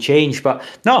 refreshing change. But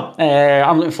no,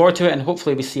 I'm looking forward to it, and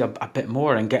hopefully we see a bit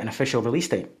more and get an official release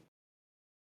date.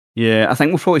 Yeah, I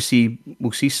think we'll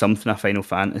see something of Final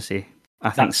Fantasy. I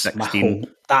think that's 16.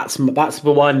 That's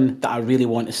the one that I really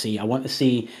want to see. I want to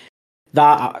see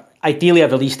that. ideally a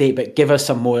release date, but give us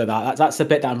some more of that. That's the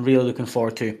bit that I'm really looking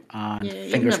forward to. And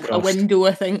fingers crossed. A window,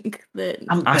 I think.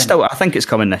 I think it's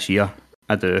coming this year.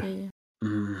 I do. Yeah.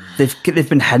 They've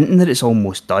been hinting that it's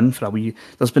almost done for a wee.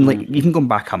 There's been even going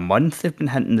back a month. They've been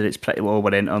hinting that it's pretty well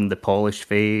we're entering the polish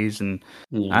phase, and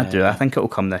I think it'll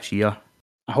come this year.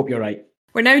 I hope you're right.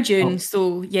 We're now June,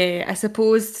 so yeah, I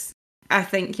suppose I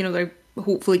think they're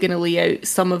hopefully going to lay out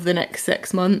some of the next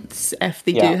 6 months if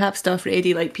they do have stuff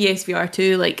ready, like PSVR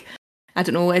 2. Like, I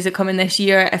don't know, is it coming this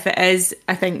year? If it is,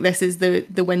 I think this is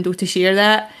the window to share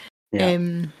that. Yeah.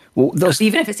 Well,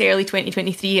 even if it's early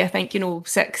 2023, I think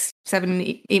 6,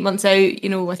 7, 8 months out.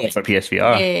 For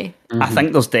PSVR, yeah. I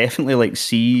think there's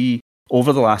definitely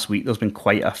over the last week, there's been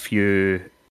quite a few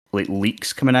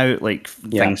leaks coming out,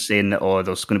 things saying that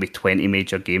there's going to be 20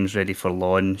 major games ready for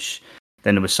launch.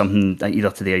 Then there was something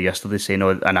either today or yesterday saying,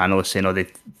 an analyst saying,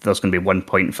 there's going to be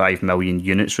 1.5 million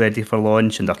units ready for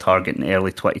launch, and they're targeting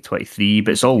early 2023.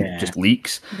 But it's all just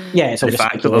leaks. Yeah, it's all the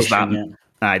fact that there's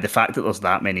the fact that there's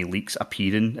that many leaks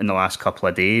appearing in the last couple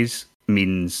of days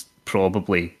means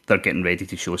probably they're getting ready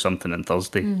to show something on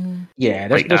Thursday. Mm-hmm. Yeah,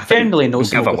 there's generally no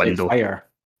smoke without fire.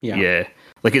 Yeah.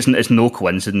 It's no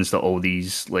coincidence that all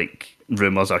these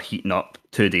rumours are heating up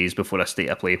 2 days before a state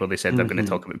of play where they said they're going to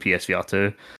talk about PSVR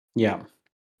 2. Yeah.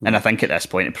 And I think at this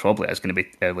point it probably is going to be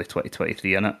early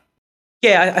 2023, isn't it?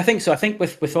 Yeah, I think so. I think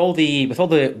with all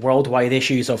the worldwide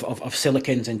issues of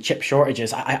silicons and chip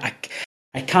shortages, I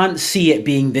can't see it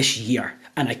being this year,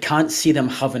 and I can't see them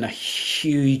having a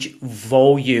huge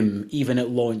volume even at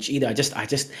launch either. I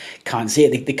just can't see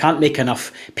it. They can't make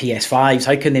enough PS5s.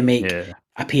 How can they make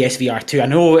a PSVR 2?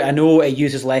 I know it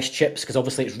uses less chips because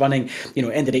obviously it's running.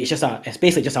 End of the day, it's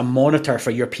basically just a monitor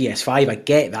for your PS5. I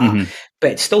get that,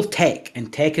 but it's still tech,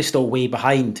 and tech is still way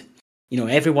behind.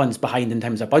 Everyone's behind in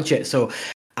terms of budget. So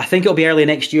I think it'll be early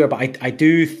next year, but I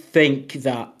do think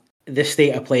that this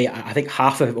state of play, I think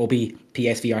half of it will be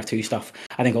PSVR 2 stuff.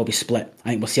 I think it'll be split. I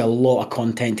think we'll see a lot of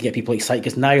content to get people excited,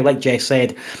 because now, like Jess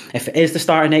said, if it is the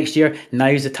start of next year,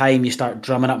 now's the time you start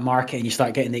drumming up market and you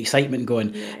start getting the excitement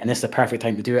going, and this is the perfect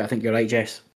time to do it. I think you're right,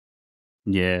 Jess.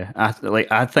 Yeah,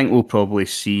 I think we'll probably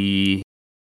see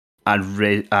a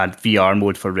VR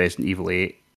mode for Resident Evil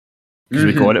 8. Because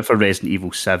we got it for Resident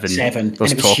Evil 7. And it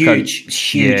was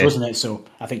huge, wasn't it? So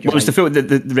I think you're right.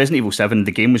 The Resident Evil 7,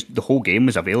 the whole game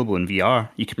was available in VR.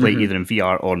 You could play it either in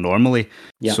VR or normally.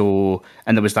 Yeah. So,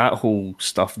 and there was that whole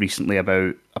stuff recently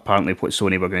about apparently what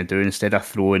Sony were going to do. Instead of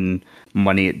throwing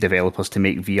money at developers to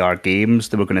make VR games,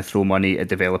 they were going to throw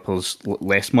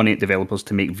less money at developers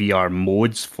to make VR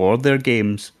modes for their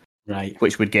games. Right.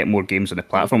 Which would get more games on the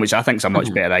platform, which I think is a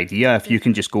much better idea. If you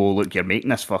can just go, look, you're making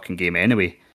this fucking game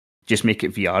anyway, just make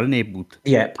it VR enabled.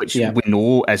 Yeah. Which we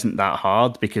know isn't that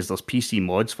hard, because there's PC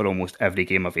mods for almost every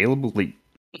game available.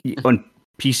 On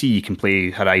PC, you can play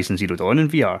Horizon Zero Dawn in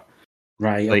VR.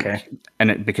 Right, okay.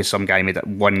 And because one guy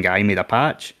made a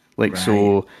patch.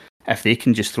 So if they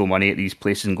can just throw money at these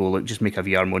places and go, look, just make a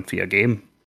VR mode for your game.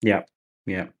 Yeah.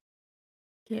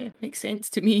 Yeah, makes sense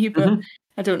to me, but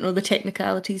I don't know the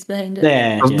technicalities behind it.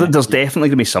 There's definitely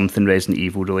going to be something Resident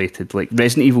Evil related. Like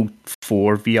Resident Evil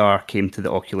 4 VR came to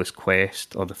the Oculus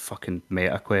Quest, or the fucking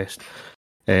Meta Quest.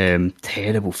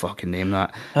 Terrible fucking name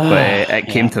that. But it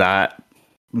came to that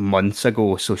months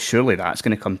ago, so surely that's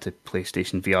going to come to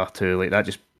PlayStation VR 2.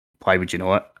 Why would you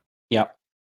know it? Yeah,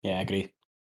 I agree.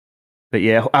 But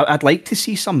yeah, I'd like to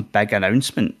see some big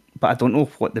announcement, but I don't know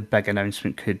what the big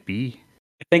announcement could be.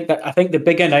 I think the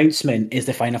big announcement is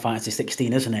the Final Fantasy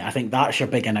 16, isn't it? I think that's your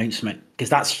big announcement, because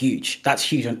that's huge. That's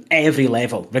huge on every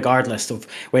level, regardless of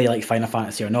whether you like Final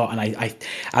Fantasy or not. And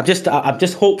I'm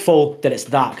just hopeful that it's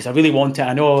that, because I really want it.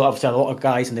 I know obviously a lot of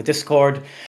guys in the Discord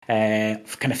kind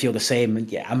of feel the same,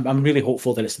 and yeah, I'm really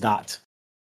hopeful that it's that.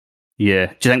 Yeah.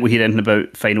 Do you think we'll hear anything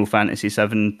about Final Fantasy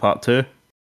 7 Part 2?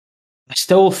 I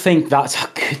still think that's a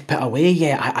good bit away.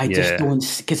 Yeah, I just don't,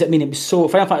 because it was so.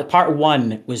 Final Fantasy Part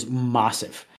 1 was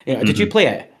massive. Did you play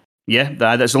it? Yeah,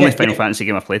 that's the only Final Fantasy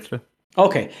game I played through.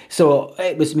 Okay, so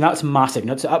that's massive.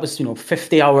 That was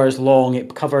 50 hours long.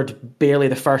 It covered barely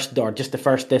the first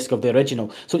disc of the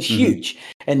original, so it's huge.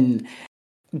 And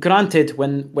granted,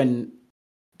 when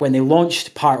they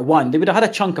launched Part 1, they would have had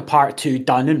a chunk of Part 2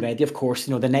 done and ready, of course,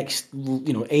 the next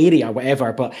area or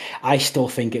whatever. But I still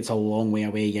think it's a long way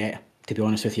away yet. To be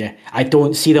honest with you, I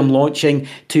don't see them launching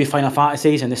 2 Final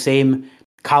Fantasies in the same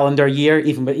calendar year,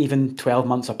 even 12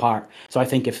 months apart. So I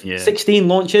think if 16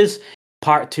 launches,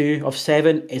 Part 2 of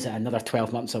 7 is another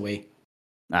 12 months away.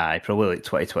 Probably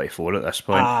 2024 at this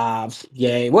point.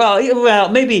 Yeah. Well,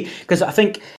 maybe, because I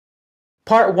think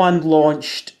Part 1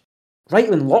 launched right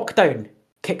when lockdown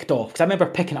kicked off. Because I remember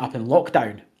picking it up in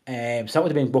lockdown. So that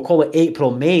would have been, we'll call it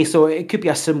April, May. So it could be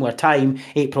a similar time,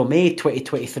 April, May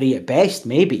 2023 at best,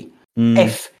 maybe.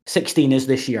 If 16 is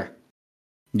this year.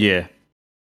 Yeah.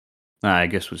 I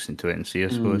guess we'll listen to it and see, I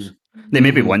suppose. They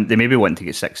maybe want to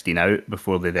get 16 out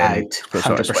before they then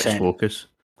sort of switch focus.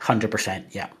 100%,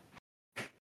 yeah.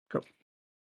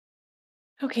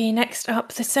 Okay, next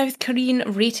up, the South Korean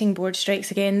rating board strikes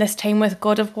again, this time with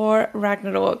God of War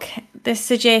Ragnarok. This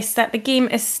suggests that the game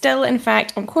is still, in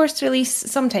fact, on course to release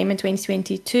sometime in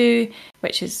 2022,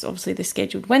 which is obviously the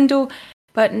scheduled window,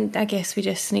 but I guess we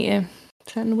just need to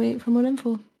sit and wait for more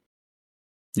info.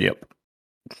 Yep.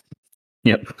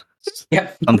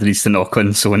 Somebody needs to knock on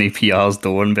Sony PR's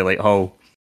door and be like, oh,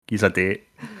 he's a date.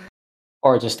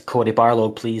 Or just, Cory Barlow,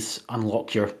 please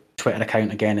unlock your Twitter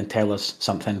account again and tell us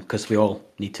something, because we all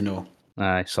need to know.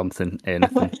 Something,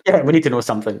 anything. Yeah, we need to know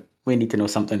something.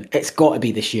 It's got to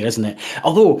be this year, isn't it?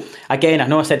 Although, again, I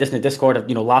know I said this in the Discord,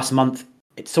 last month,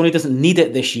 Sony doesn't need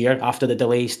it this year after the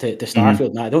delays to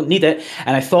Starfield. Now, I don't need it,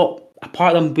 and I thought a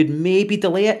part of them would maybe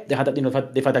delay it. They had,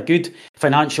 they've had a good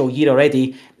financial year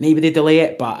already. Maybe they delay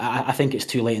it, but I think it's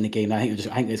too late in the game. I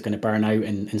think it's going to burn out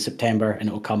in September, and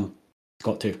it'll come. It's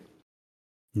got to.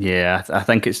 Yeah, I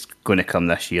think it's going to come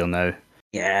this year now.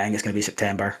 Yeah, I think it's going to be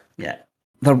September. Yeah.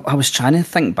 I was trying to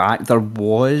think back.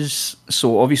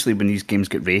 So obviously when these games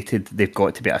get rated, they've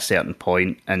got to be at a certain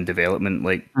point in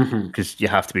development, because you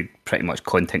have to be pretty much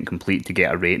content complete to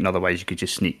get a rating. Otherwise, you could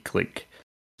just sneak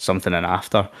something in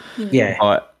after. Yeah.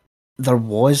 But there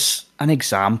was an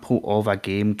example of a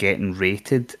game getting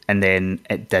rated and then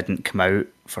it didn't come out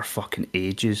for fucking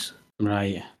ages.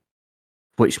 Right.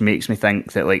 Which makes me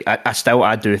think that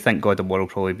I do think God of War will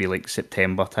probably be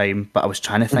September time, but I was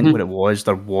trying to think what it was.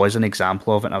 There was an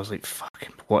example of it and I was like,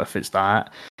 fucking, what if it's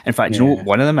that? In fact, you know what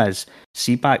one of them is?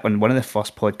 See, back on one of the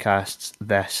first podcasts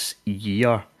this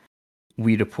year,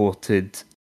 we reported,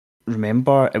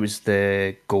 remember, it was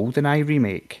the GoldenEye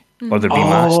remake or the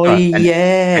remaster. Oh,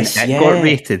 yes. And it got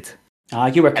rated.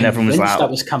 You were convinced that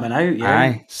was coming out, yeah.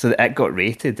 Aye, so it got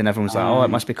rated, and everyone was like, "Oh, it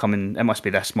must be coming. It must be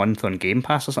this month on Game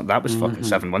Pass or something." That was fucking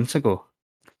 7 months ago.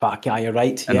 Fuck, yeah, you're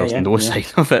right. And there's no sign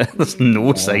of it. There's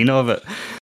no sign of it.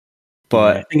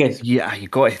 But you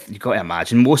got to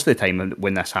imagine most of the time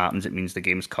when this happens, it means the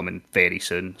game's coming very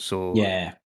soon. So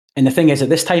yeah. And the thing is, at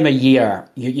this time of year,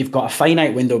 you've got a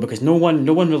finite window because no one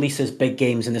releases big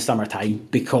games in the summertime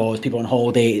because people on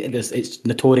holiday. It's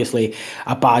notoriously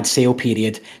a bad sale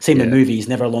period. Same with movies,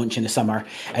 never launch in the summer.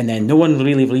 And then no one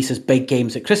really releases big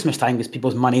games at Christmas time because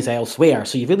people's money's elsewhere.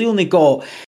 So you've really only got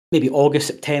maybe August,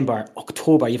 September,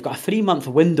 October. You've got a 3-month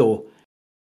window,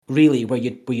 really, where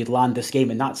you'd land this game,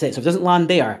 and that's it. So if it doesn't land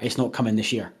there, it's not coming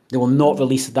this year. They will not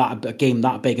release a game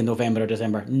that big in November or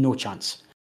December. No chance.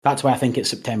 That's why I think it's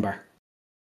September.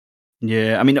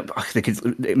 Yeah, I mean, they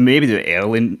could maybe do it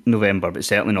early in November, but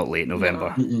certainly not late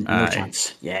November. No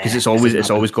chance. Yeah, because it's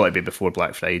always got to be before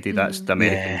Black Friday. That's the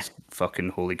Americans' fucking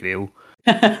holy grail.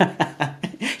 Yeah,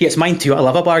 it's mine too. I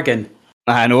love a bargain.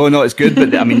 I know, no, it's good,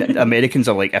 but I mean, Americans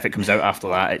are like, if it comes out after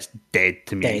that, it's dead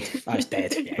to me. Dead. That's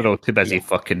dead. Yeah. They're all too busy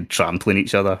fucking trampling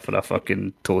each other for a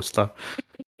fucking toaster.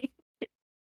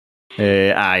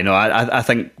 I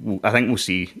think we'll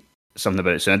see something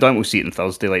about it soon. I don't think we'll see it on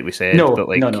Thursday, like we said. No, but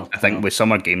no. I think with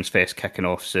Summer Games Fest kicking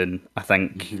off soon, I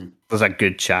think there's a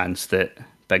good chance that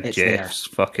Big Jeff's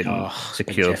fucking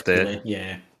secured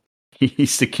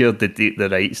he's secured the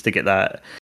rights to get that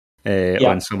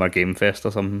on Summer Game Fest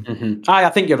or something. I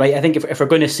think you're right. I think if we're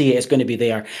going to see it, it's going to be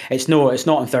there. It's not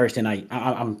on Thursday night.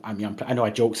 I know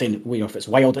I joke saying, if it's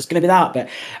Wild, it's going to be that, but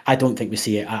I don't think we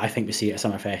see it. I think we see it at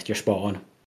Summerfest. You're spot on.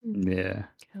 Yeah.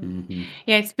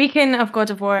 Yeah, speaking of God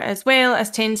of War as well,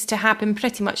 as tends to happen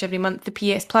pretty much every month, the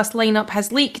PS Plus lineup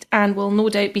has leaked and will no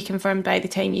doubt be confirmed by the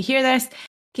time you hear this.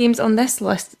 Games on this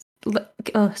list, the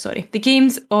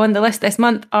games on the list this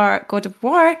month are God of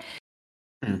War.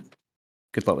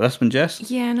 Good luck with this one,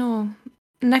 Jess. Yeah, no.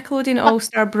 Nickelodeon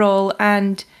All-Star Brawl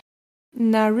and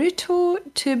Naruto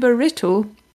to Boruto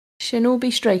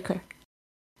Shinobi Striker.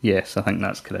 Yes, I think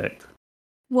that's correct.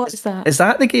 What's that? Is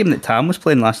that the game that Tam was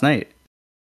playing last night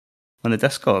on the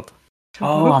Discord?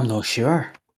 Oh, I'm not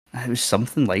sure. It was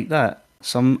something like that.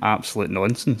 Some absolute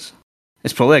nonsense.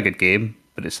 It's probably a good game,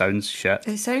 but it sounds shit.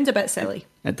 It sounds a bit silly.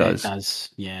 It does. It does,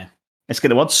 yeah. It's got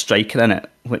the word striker in it,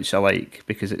 which I like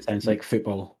because it sounds like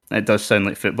football. It does sound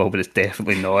like football, but it's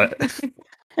definitely not.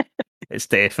 It's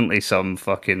definitely some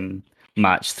fucking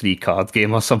match 3 card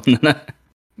game or something in it.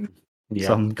 Yeah.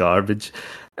 Some garbage.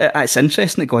 It's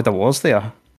interesting that God of War's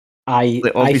there. I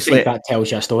think that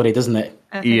tells you a story, doesn't it?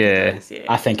 I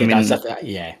think it does.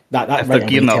 Yeah. If they're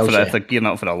gearing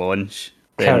up for a launch,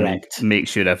 then correct. Make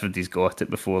sure everybody's got it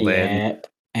before then.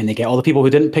 and they get all the people who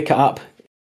didn't pick it up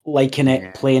liking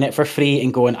it, playing it for free,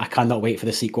 and going, I cannot wait for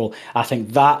the sequel. I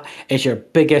think that is your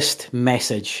biggest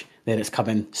message that it's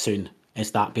coming soon,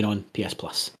 is that being on PS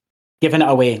Plus. Giving it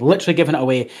away, literally giving it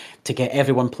away to get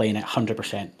everyone playing it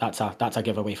 100%. That's a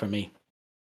giveaway for me.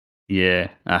 Yeah,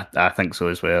 I think so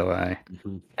as well. It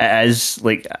is,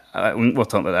 like, we were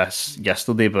talking about this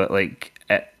yesterday, but like,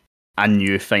 I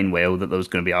knew fine well that there was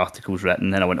going to be articles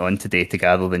written, and I went on today to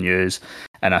gather the news,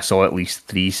 and I saw at least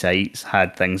 3 sites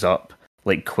had things up,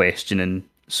 like questioning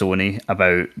Sony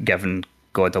about giving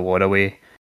God of War away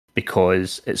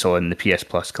because it's on the PS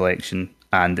Plus collection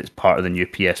and it's part of the new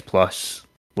PS Plus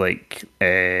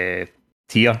tier.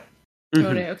 Oh,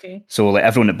 right, okay. So like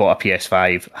everyone that bought a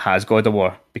PS5 has God of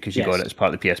War because you got it as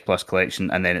part of the PS Plus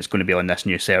collection, and then it's going to be on this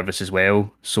new service as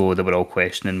well. So they were all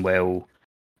questioning, well,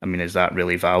 I mean, is that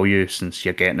really value since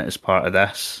you're getting it as part of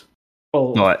this?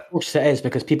 Well, of course it is,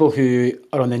 because people who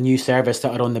are on the new service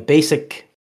that are on the basic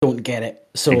don't get it.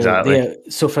 So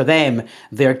so for them,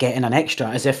 they're getting an extra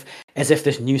as if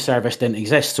this new service didn't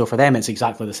exist. So for them, it's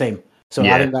exactly the same. So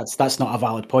I think that's not a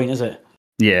valid point, is it?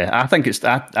 Yeah, I think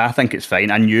it's fine.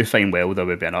 I knew fine well there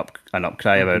would be an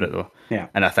upcry about it though. Yeah.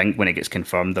 And I think when it gets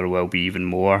confirmed, there will be even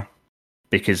more,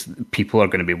 because people are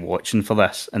going to be watching for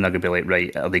this, and they're going to be like,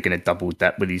 right, are they going to double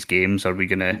dip with these games? Are we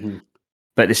going to?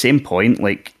 But at the same point,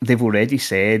 like, they've already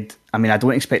said, I mean, I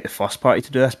don't expect the first party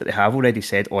to do this, but they have already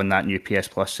said on that new PS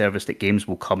Plus service that games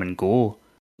will come and go.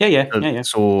 Yeah.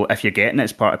 So if you're getting it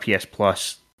as part of PS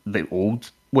Plus the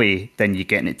old way, then you're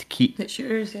getting it to keep. It's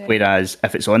yours, yeah. Whereas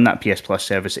if it's on that PS Plus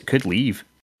service, it could leave.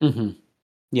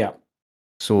 Yeah.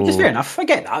 So, which is fair enough. I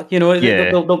get that. You know,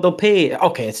 they'll pay.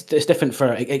 Okay, it's different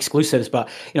for exclusives, but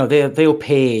you know, they'll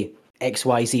pay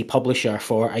XYZ publisher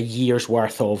for a year's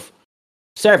worth of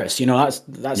service. You know,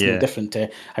 that's no different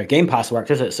to how Game Pass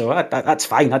works, is it? So that's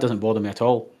fine. That doesn't bother me at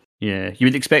all. Yeah, you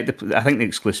would expect I think the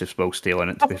exclusives will stay on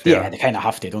it, to be fair. Yeah, they kind of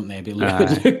have to, don't they? It would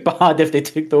look bad if they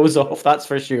took those off. That's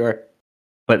for sure.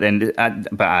 But then,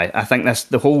 I think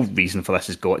the whole reason for this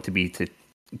has got to be to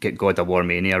get God of War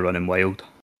Mania running wild.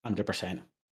 100%.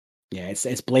 Yeah,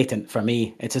 it's blatant for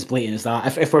me. It's as blatant as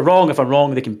that. If we're wrong,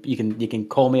 you can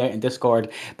call me out in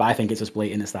Discord. But I think it's as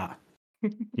blatant as that.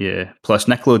 Yeah. Plus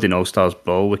Nickelodeon All Stars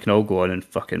Brawl, we can all go on and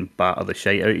fucking batter the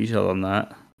shite out of each other on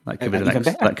that. That could be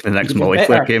the next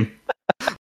multiplayer game.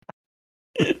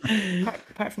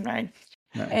 Apart from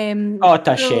Ryan. What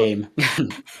a shame.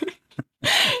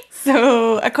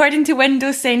 So, according to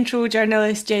Windows Central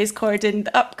journalist Jez Corden,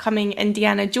 the upcoming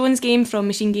Indiana Jones game from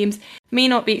Machine Games may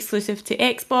not be exclusive to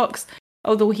Xbox,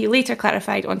 although he later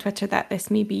clarified on Twitter that this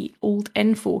may be old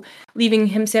info, leaving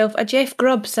himself a Jeff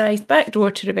Grubb-sized backdoor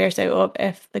to reverse out of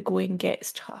if the going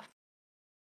gets tough.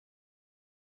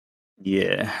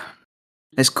 Yeah.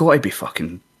 It's got to be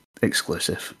fucking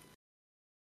exclusive.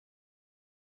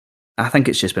 I think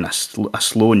it's just been a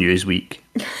slow news week.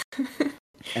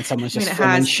 And someone's just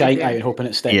flinging shite out and hoping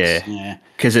it sticks. Yeah.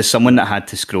 Because as someone that had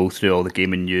to scroll through all the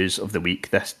gaming news of the week,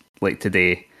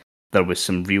 today, there was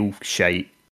some real shite,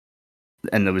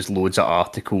 and there was loads of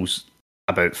articles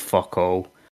about fuck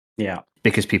all. Yeah.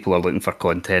 Because people are looking for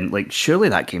content. Like, surely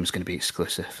that game's going to be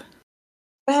exclusive.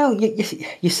 Well,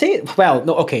 you say it. Well,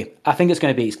 no, okay. I think it's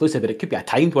going to be exclusive, but it could be a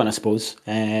timed one, I suppose.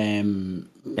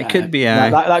 It could be.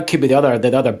 That could be the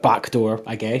other backdoor,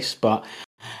 I guess. But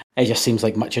it just seems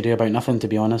like much ado about nothing, to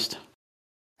be honest.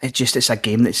 It's a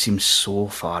game that seems so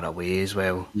far away as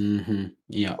well. Mm-hmm.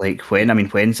 Yeah. Like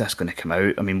when's this going to come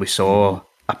out? I mean, we saw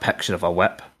a picture of a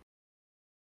whip,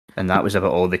 and that was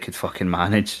about all they could fucking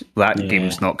manage. That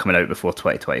game's not coming out before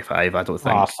 2025, I don't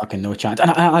think. Oh, fucking no chance.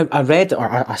 And I read, or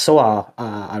I saw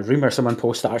a rumour someone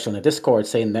posted actually on the Discord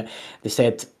saying that they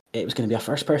said it was going to be a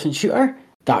first-person shooter.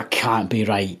 That can't be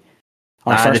right.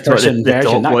 Or first-person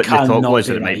version. The talk was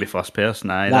that it might be first-person.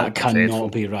 That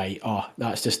cannot be right. Oh,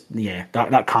 that's just,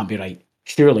 that can't be right.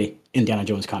 Surely Indiana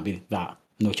Jones can't be that.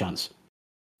 No chance.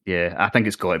 Yeah, I think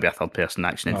it's got to be a third-person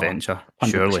action adventure.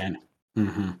 100%. Surely.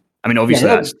 Mm-hmm. I mean, obviously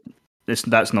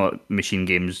that's not Machine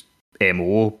Games'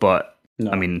 MO, but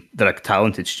I mean, they're a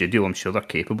talented studio. I'm sure they're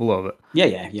capable of it.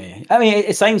 Yeah. I mean,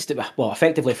 it sounds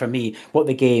effectively for me, what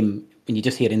the game, when you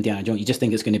just hear Indiana Jones, you just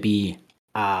think it's going to be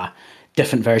a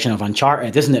different version of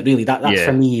Uncharted, isn't it? Really, that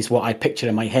for me is what I picture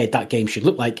in my head. That game should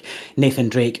look like Nathan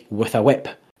Drake with a whip.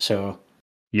 So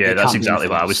yeah, that's exactly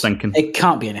what I was thinking. It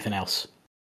can't be anything else.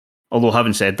 Although,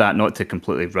 having said that, not to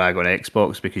completely rag on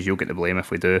Xbox because you'll get the blame if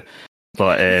we do.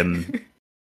 But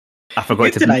I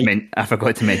forgot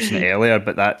to mention it earlier.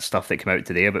 But that stuff that came out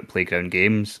today about Playground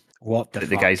Games,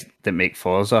 the guys that make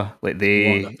Forza, like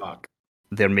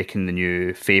they're making the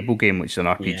new Fable game, which is an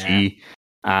RPG,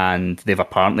 and they've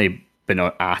apparently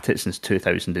been at it since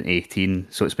 2018,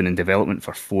 so it's been in development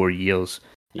for 4 years.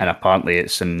 And apparently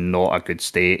it's in not a good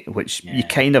state, which you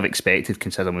kind of expected,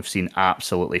 considering we've seen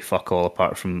absolutely fuck all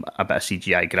apart from a bit of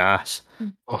CGI grass.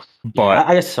 But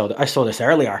I saw this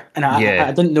earlier, and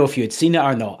I didn't know if you had seen it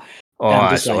or not.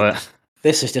 I saw it.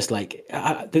 This is just like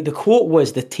the quote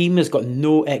was, "The team has got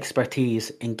no expertise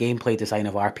in gameplay design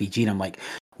of RPG," and I'm like,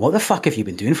 "What the fuck have you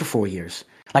been doing for 4 years?"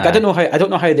 Like I don't know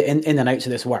how the in and outs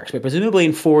of this works, but presumably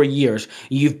in 4 years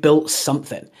you've built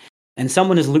something, and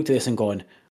someone has looked at this and gone,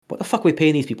 "What the fuck are we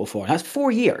paying these people for?" And that's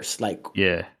 4 years. Like,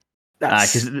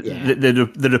 because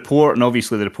the report, and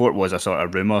obviously the report was a sort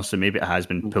of rumor, so maybe it has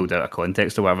been pulled out of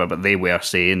context or whatever. But they were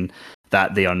saying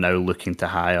that they are now looking to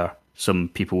hire some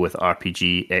people with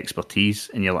RPG expertise,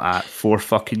 and you're like, 4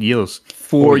 fucking years.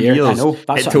 4 years. I know.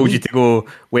 That's it told you to go,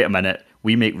 wait a minute,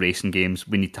 we make racing games,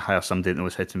 we need to hire somebody that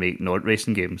knows how to make not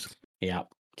racing games. Yeah.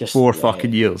 Just 4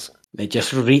 fucking years. It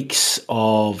just reeks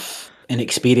of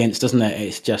inexperience, doesn't it?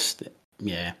 It's just,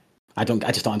 I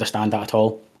just don't understand that at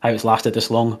all, how it's lasted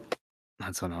this long. I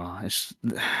don't know.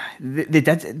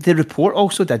 The report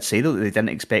also did say that they didn't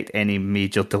expect any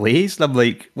major delays. And I'm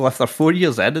like, well, if they're 4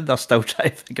 years in and they're still trying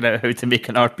to figure out how to make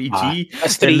an RPG,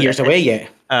 that's 3 years away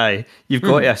yet. Aye, you've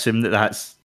got to assume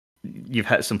that you've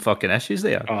hit some fucking issues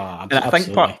there. And I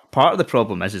think part of the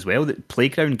problem is as well that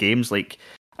Playground games, like,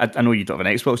 I know you don't have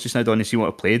an Xbox just now, Donnie, so you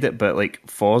won't have played it, but like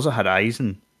Forza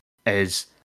Horizon is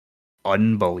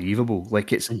unbelievable.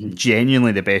 Like, it's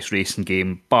genuinely the best racing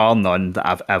game, bar none, that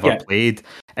I've ever played.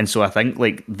 And so I think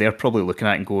like they're probably looking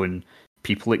at it and going,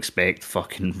 people expect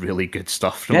fucking really good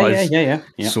stuff from us. Yeah.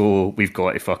 So we've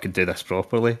got to fucking do this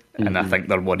properly. And I think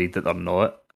they're worried that they're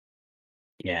not.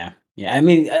 Yeah. I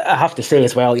mean, I have to say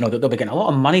as well, you know, that they'll be getting a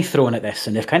lot of money thrown at this,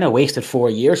 and they've kind of wasted 4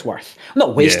 years worth.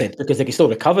 Not wasted, because they can still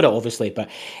recover it, obviously, but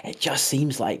it just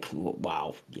seems like,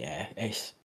 wow,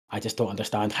 I just don't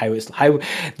understand how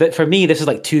that for me, this is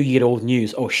like 2-year-old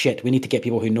news. Oh shit, we need to get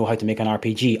people who know how to make an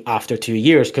RPG after 2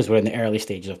 years because we're in the early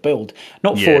stages of build,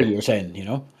 not 4 years in, you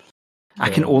know? I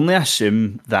can only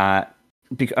assume that,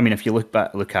 I mean, if you look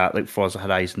at like Forza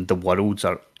Horizon, the worlds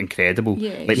are incredible.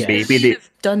 Like maybe they've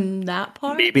done that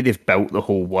part. Maybe they've built the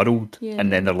whole world,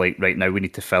 and then they're like, right now we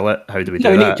need to fill it. How do we do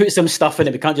that? We need to put some stuff in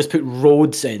it. We can't just put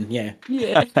roads in. Yeah.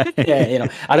 You know,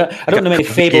 I don't know many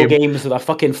Fable games with a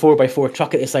fucking 4x4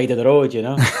 truck at the side of the road. You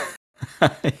know.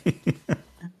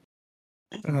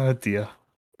 Oh dear.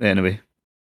 Anyway.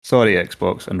 Sorry,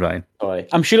 Xbox and Ryan. Sorry.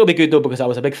 I'm sure it'll be good though, because I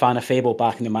was a big fan of Fable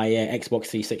back in my Xbox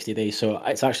 360 days. So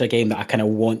it's actually a game that I kind of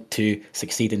want to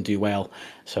succeed and do well.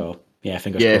 So fingers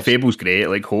crossed. Yeah, Fable's great.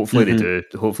 Like hopefully they do.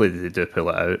 Hopefully they do pull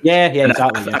it out. Yeah, and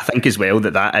exactly. I think as well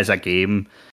that is a game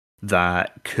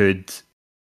that could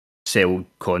sell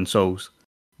consoles,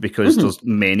 because there's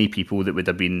many people that would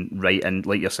have been right in,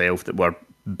 like yourself, that were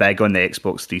big on the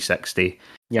Xbox 360,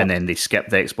 and then they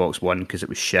skipped the Xbox One because it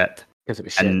was shit.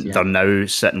 They're now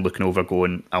sitting looking over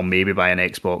going, I'll maybe buy an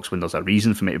Xbox when there's a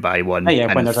reason for me to buy one.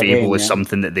 And Fable is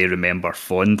something that they remember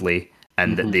fondly,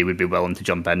 and that they would be willing to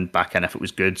jump back in if it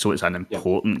was good. So it's an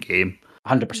important game.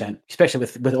 100%, especially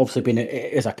with obviously being it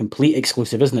is a complete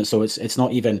exclusive, isn't it? So it's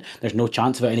not even, there's no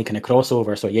chance of any kind of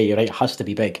crossover. So you're right, it has to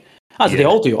be big, as they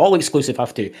all do. All exclusive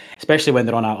have to, especially when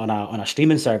they're on a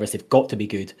streaming service. They've got to be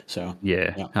good. So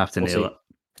have to nail it.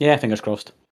 Yeah, fingers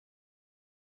crossed.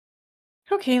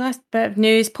 Okay, last bit of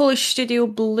news. Polish studio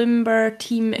Bloober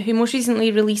Team, who most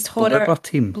recently released horror...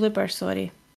 Bloober,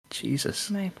 sorry. Jesus.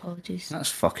 My apologies.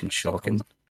 That's fucking shocking.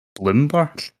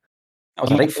 Bloober? That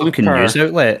was a right fucking news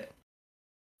outlet.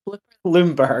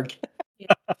 Bloomberg.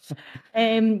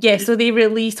 So they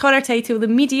released horror title The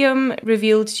Medium,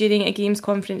 revealed during a games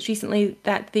conference recently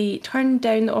that they turned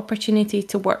down the opportunity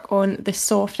to work on the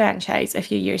Saw franchise a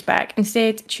few years back,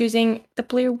 instead choosing the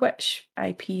Blair Witch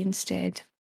IP instead.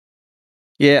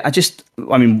 Yeah,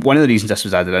 I mean, one of the reasons this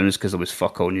was added in was because there was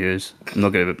fuck all news. I'm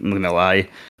not gonna lie,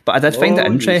 but I did find it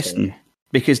interesting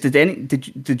because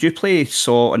did you play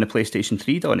Saw on the PlayStation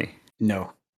 3, Donnie?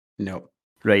 No.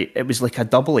 Right, it was like a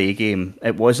AA game.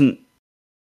 It wasn't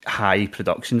high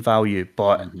production value,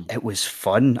 but it was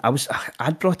fun.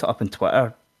 I'd brought it up on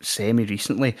Twitter semi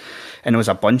recently, and there was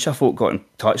a bunch of folk got in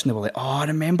touch and they were like, "Oh, I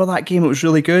remember that game. It was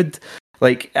really good."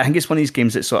 Like, I think it's one of these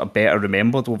games that's sort of better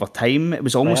remembered over time. It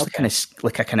was almost a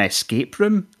kind of escape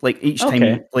room. Like each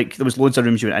time, like there was loads of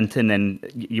rooms you went into, and then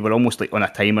you were almost like on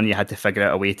a timer, and you had to figure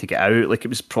out a way to get out. Like it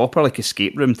was proper like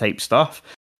escape room type stuff.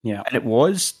 Yeah, and it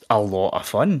was a lot of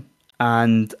fun.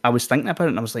 And I was thinking about it,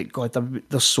 and I was like, God,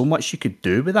 there's so much you could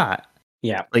do with that.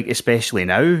 Yeah, like especially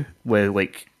now, where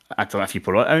like I don't know if you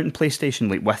put it out in PlayStation,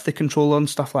 like with the controller and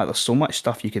stuff like that. There's so much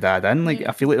stuff you could add in. Like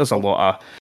I feel like there's a lot of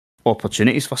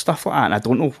opportunities for stuff like that, and I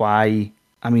don't know why.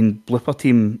 I mean, Blooper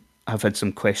Team have had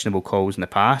some questionable calls in the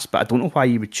past, but I don't know why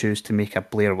you would choose to make a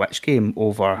Blair Witch game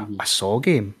over a Saw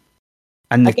game.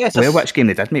 And the Blair Witch game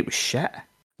they did make was shit.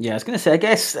 Yeah, I was going to say, I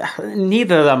guess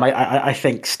neither of them I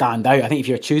think stand out. I think if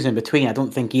you're choosing between, I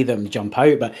don't think either of them jump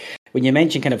out. But when you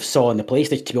mention kind of Saw on the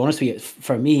PlayStation, to be honest with you,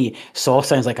 for me, Saw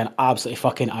sounds like an absolutely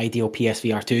fucking ideal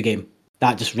PSVR 2 game.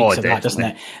 That just reeks of that, doesn't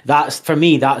it? That's, for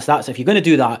me, that's if you're going to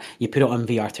do that, you put it on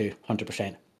VR2,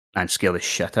 100%. And scare the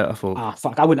shit out of folk. Ah,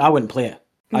 fuck, I wouldn't play it.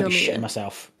 I'd be shitting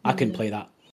myself. I couldn't play that.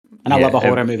 And I love a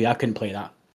horror movie, I couldn't play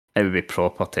that. It would be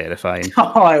proper terrifying.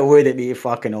 Oh, it would. It'd be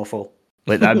fucking awful.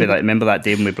 Like that'd be like, remember that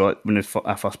day when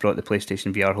I first brought the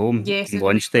PlayStation VR home? Yes. On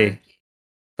launch day.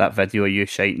 That video of you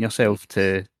shiting yourself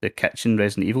to the kitchen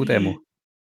Resident Evil demo.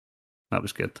 That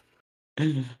was good.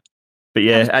 But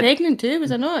yeah, I was pregnant too,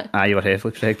 was I not? You were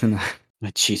heavily pregnant.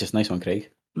 Jesus, nice one, Craig.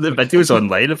 The video's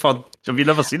online. Have you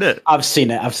never seen it? I've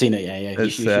seen it. Yeah. You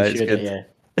should, good.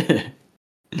 Yeah.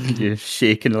 You're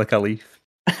shaking like a leaf.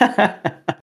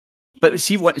 But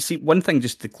see, one thing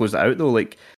just to close it out though,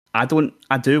 like I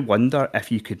do wonder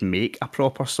if you could make a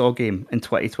proper Saw game in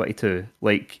 2022,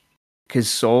 like because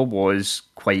Saw was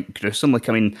quite gruesome. Like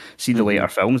I mean, see the later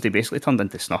films, they basically turned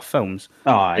into snuff films.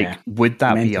 Oh, like yeah. Would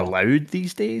that be allowed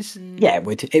these days? Yeah, it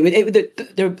would. It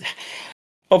would.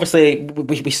 Obviously,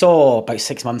 we saw about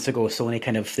 6 months ago, Sony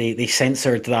kind of they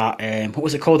censored that. What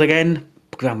was it called again?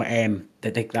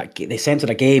 They censored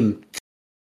a game.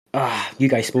 You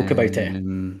guys spoke about it.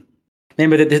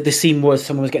 Remember the scene was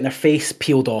someone was getting their face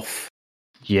peeled off.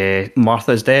 Yeah,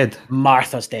 Martha's Dead.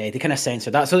 They kind of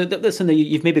censored that. So listen,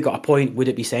 you've maybe got a point. Would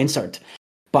it be censored?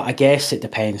 But I guess it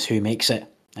depends who makes it.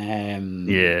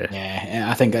 Yeah.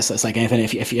 I think it's like anything.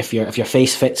 If your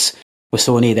face fits with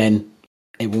Sony, then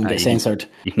it won't get censored.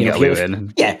 You can get away with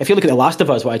it. Yeah, if you look at The Last of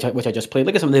Us, which I just played,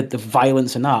 look at some of the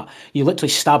violence in that. You literally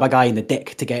stab a guy in the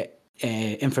dick to get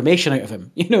information out of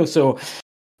him. So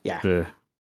yeah. True.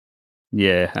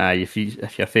 Yeah, if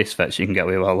your face fits, you can get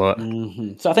away with a lot.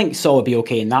 Mm-hmm. So I think Saw would be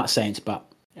okay in that sense, but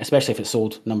especially if it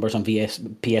sold numbers on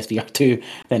PSVR 2,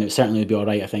 then it certainly would be all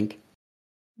right, I think.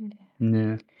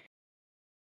 Yeah.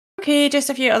 Okay, just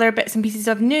a few other bits and pieces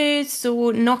of news.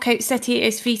 So Knockout City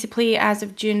is free to play as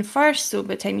of June 1st, so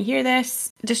by the time you hear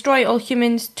this. Destroy All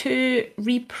Humans 2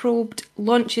 Reprobed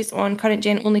launches on current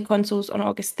gen only consoles on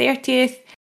August 30th,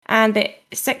 and the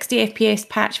 60 FPS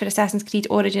patch for Assassin's Creed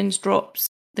Origins drops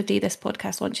the day this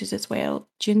podcast launches as well,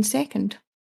 June 2nd.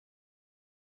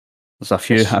 There's a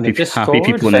few happy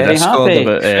people in the Discord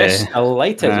about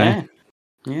delighted,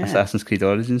 yeah. Assassin's Creed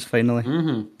Origins finally.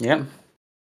 Mm-hmm. Yep.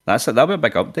 That'll be a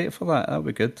big update for that. That'll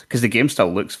be good because the game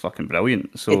still looks fucking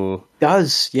brilliant. So it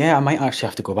does, yeah. I might actually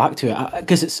have to go back to it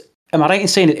because it's. Am I right in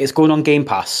saying it's going on Game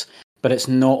Pass, but it's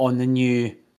not on the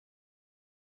new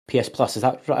PS Plus? Is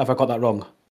that have I got that wrong?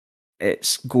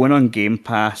 It's going on Game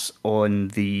Pass on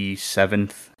the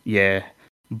 7th, yeah.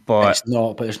 But it's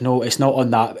not. But it's not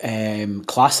on that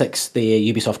Classics,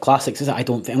 the Ubisoft Classics, is it? I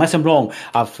don't think, unless I'm wrong.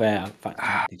 I've to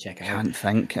check it out. I can't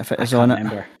think if it is on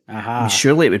it. I mean,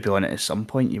 surely it would be on it at some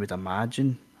point. You would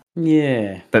imagine.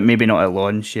 Yeah, but maybe not at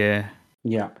launch. Yeah.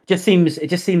 Yeah. It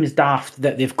just seems daft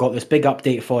that they've got this big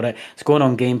update for it. It's going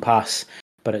on Game Pass,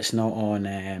 but it's not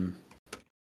on.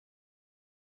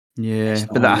 Yeah,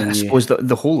 but I suppose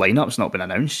the whole lineup's not been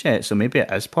announced yet, so maybe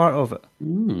it is part of it.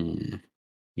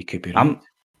 You could be right.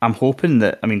 I'm hoping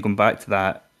that, I mean, going back to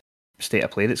that State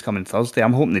of Play that's coming Thursday,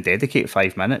 I'm hoping they dedicate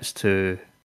 5 minutes to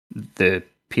the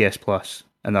PS Plus,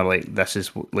 and they're like, this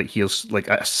is like, here's like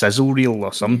a sizzle reel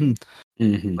or something,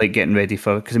 like getting ready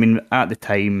for, because I mean, at the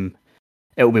time,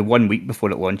 it'll be 1 week before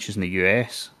it launches in the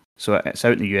US, so it's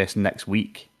out in the US next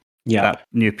week. Yeah, that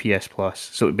new PS Plus,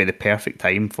 so it would be the perfect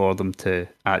time for them to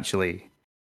actually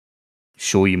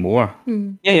show you more.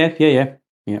 Yeah.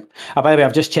 By the way,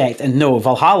 I've just checked, and no,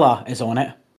 Valhalla is on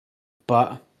it,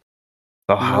 but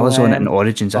Valhalla's on it in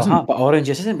Origins, isn't? But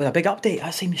Origins isn't with a big update.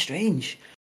 That seems strange,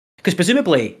 because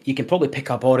presumably you can probably pick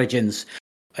up Origins,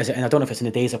 and I don't know if it's in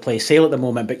the Days of Play sale at the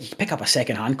moment, but you can pick up a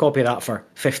second-hand copy of that for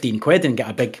 £15 and get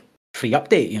a big free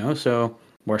update. So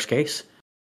worst case.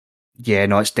 Yeah,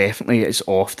 no, it's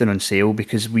often on sale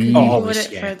because we.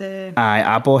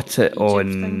 I bought it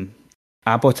on.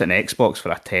 I bought it on Xbox for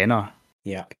 $10.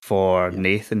 Yeah. For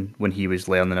Nathan when he was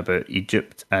learning about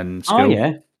Egypt and school.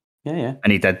 Oh yeah.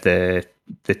 And he did the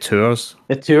tours.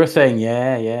 The tour thing,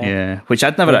 yeah. Yeah, which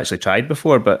I'd never actually tried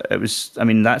before, but it was. I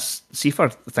mean, for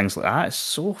things like that, it's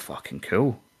so fucking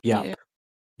cool. Yeah.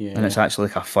 And it's actually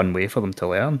like a fun way for them to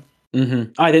learn.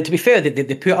 To be fair,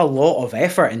 they put a lot of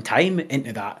effort and time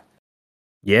into that.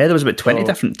 Yeah, there was about 20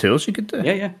 different tours you could do.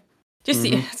 Yeah.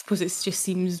 I suppose it just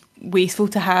seems wasteful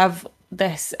to have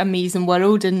this amazing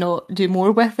world and not do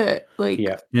more with it. Like,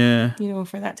 Yeah. you know,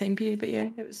 for that time period. But yeah,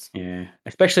 it was. Yeah,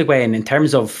 especially when in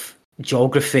terms of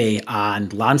geography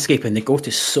and landscaping, they go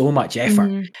to so much effort.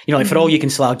 You know, like for all you can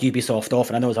slag Ubisoft off,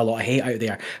 and I know there's a lot of hate out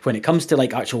there, when it comes to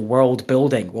like actual world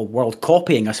building, well, world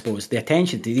copying, I suppose, the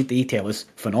attention to detail is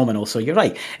phenomenal. So you're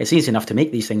right, it's easy enough to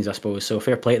make these things, I suppose. So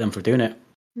fair play to them for doing it.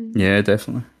 Yeah,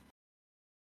 definitely.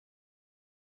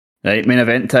 Right, main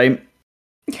event time.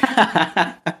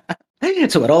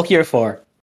 That's what we're all here for.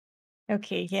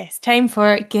 Okay, yes, time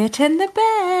for Get in the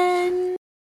Bin.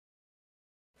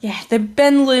 Yeah, the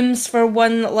bin looms for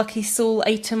one lucky soul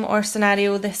item or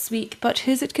scenario this week, but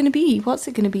who's it going to be? What's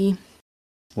it going to be?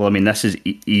 Well, I mean, this is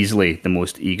easily the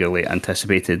most eagerly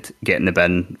anticipated Get in the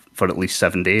Bin for at least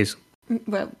 7 days.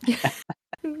 Well,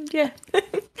 yeah.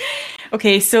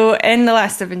 Okay, so in the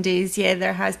last 7 days,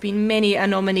 there has been many a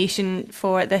nomination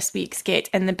for this week's Get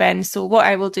in the Bin. So what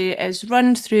I will do is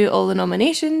run through all the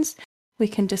nominations, we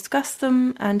can discuss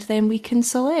them, and then we can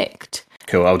select.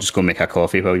 Cool, I'll just go make a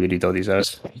coffee while you read all these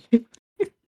out.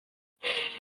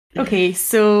 Okay,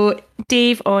 so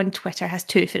Dave on Twitter has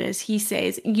two for us. He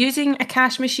says, using a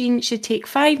cash machine should take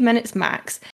 5 minutes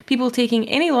max. People taking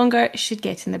any longer should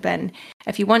get in the bin.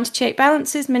 If you want to check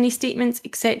balances, mini statements,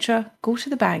 etc., go to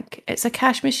the bank. It's a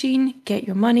cash machine, get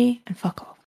your money and fuck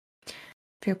off.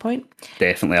 Fair point?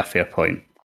 Definitely a fair point.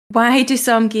 Why do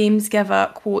some games give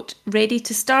a, quote, ready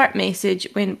to start message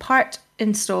when part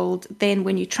installed, then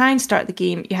when you try and start the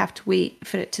game, you have to wait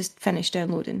for it to finish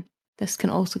downloading? This can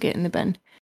also get in the bin.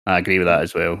 I agree with that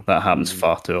as well. That happens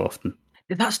far too often.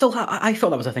 Did that still I thought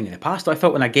that was a thing in the past. I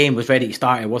thought when a game was ready to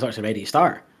start, it was actually ready to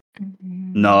start.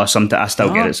 No, I still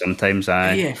get it sometimes.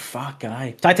 Yeah, fuck,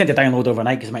 aye. So I tend to download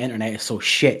overnight because my internet is so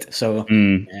shit. So,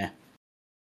 yeah.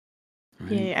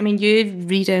 Right. Yeah, I mean, you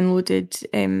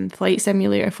re-downloaded Flight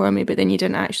Simulator for me, but then you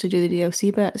didn't actually do the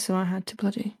DLC bit, so I had to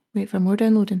bloody wait for more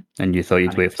downloading. And you thought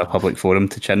you'd wait for a public forum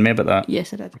to chin me about that?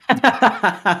 Yes, I did.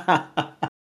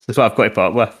 That's what I've got to put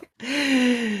up with.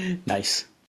 Nice.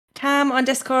 Cam on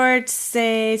Discord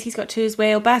says he's got 2 as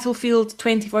well. Battlefield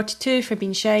 2042 for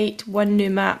being shite. 1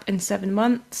 new map in 7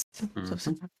 months. So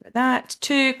something about that.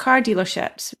 2 car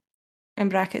dealerships, in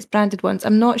brackets, branded ones.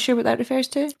 I'm not sure what that refers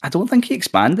to. I don't think he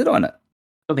expanded on it.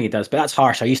 I don't think he does, but that's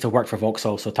harsh. I used to work for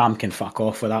Vauxhall, so Tam can fuck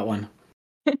off with that one.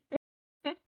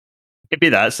 Maybe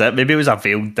that's it. Maybe it was a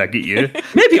veiled dig at you.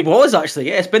 Maybe it was, actually.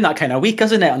 Yeah, it's been that kind of week,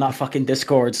 hasn't it, on that fucking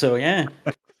Discord, so yeah.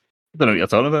 I don't know what you're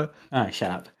talking about. Ah, shut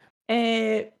up.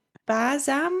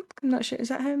 Bazam? I'm not sure. Is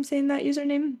that how I'm saying that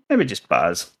username? Maybe just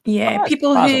Baz. Yeah, Baz,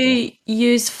 people Baz, who okay.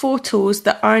 use photos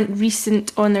that aren't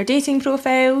recent on their dating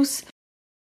profiles.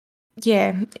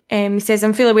 Yeah, he says,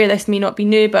 I'm fully aware this may not be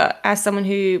new, but as someone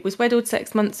who was widowed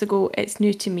 6 months ago, it's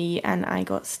new to me and I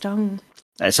got stung.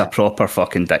 It's a proper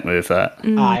fucking dick move, that.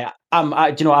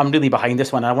 I'm really behind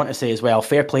this one. I want to say as well,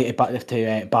 fair play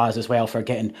to Baz as well for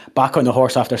getting back on the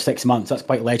horse after 6 months. That's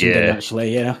quite legendary,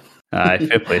 actually. Yeah. Aye,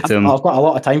 fair play to him. I've got a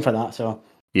lot of time for that, so.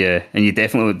 Yeah, and you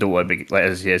definitely don't want to be like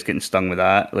as he is getting stung with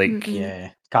that. Like,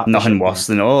 yeah, nothing worse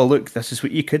than, oh look, this is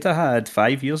what you could have had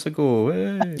 5 years ago.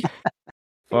 Hey.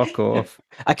 Fuck off.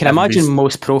 I can imagine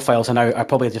most profiles are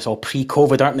probably just all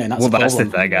pre-COVID, aren't they? And that's the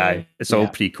thing, guy. It's all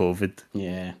pre-COVID.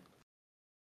 Yeah.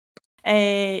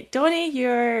 Donnie,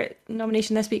 your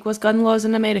nomination this week was gun laws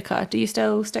in America. Do you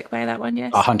still stick by that one?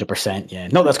 Yes, 100%. Yeah,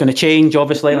 not that's going to change,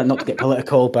 obviously. Not to get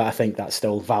political, but I think that's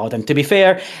still valid. And to be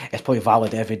fair, it's probably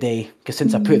valid every day because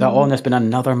since I put that on, there's been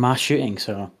another mass shooting.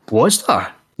 So was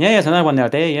there? Yeah, there's another one the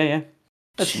other day. Yeah.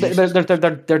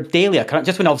 They're daily occurrence.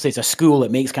 Just when obviously it's a school,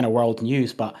 it makes kind of world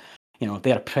news, but you know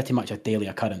they're pretty much a daily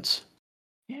occurrence.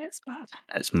 Yeah, it's bad.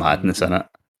 It's madness, isn't it?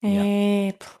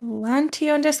 Plenty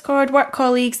on Discord. Work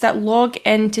colleagues that log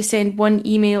in to send one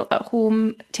email at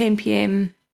home, 10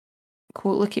 p.m.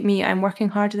 Quote, look at me, I'm working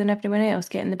harder than everyone else,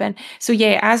 get in the bin. So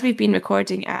yeah, as we've been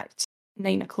recording at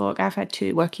 9 o'clock, I've had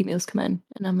 2 work emails come in,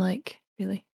 and I'm like,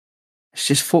 really? It's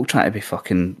just folk trying to be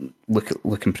fucking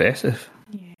look impressive.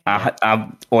 Yeah.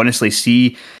 I honestly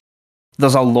see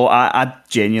there's a lot. I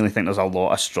genuinely think there's a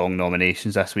lot of strong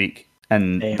nominations this week,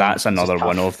 and that's another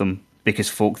one of them. Because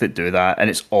folk that do that, and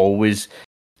it's always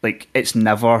like, it's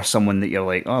never someone that you're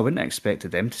like, oh, I wouldn't have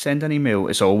expected them to send an email.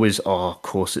 It's always, oh, of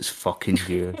course it's fucking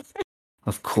you.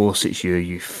 Of course it's you,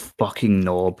 you fucking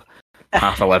knob.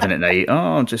 11:30 at night.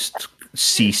 Oh, just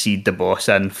CC'd the boss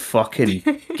in. Fucking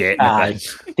get it.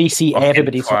 DC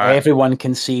everybody so everyone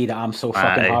can see that I'm so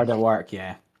fucking hard at work,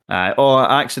 yeah. Oh,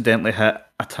 I accidentally hit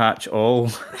attach all.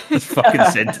 Fucking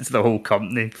sent it to the whole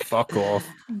company. Fuck off.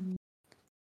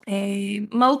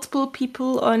 Multiple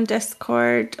people on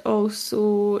Discord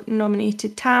also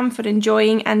nominated Tam for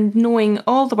enjoying and knowing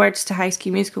all the words to High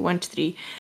School Musical 1 to 3.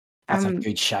 That's a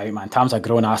good shout, man. Tam's a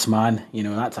grown-ass man. You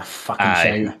know, that's a fucking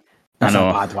shout. That's a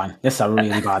bad one. This is a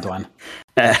really bad one.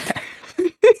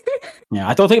 Yeah,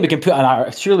 I don't think we can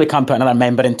surely we can't put another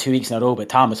member in 2 weeks in a row, but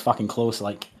Tam was fucking close,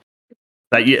 like.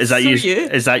 Is that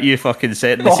you fucking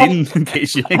setting the scene? In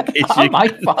case you my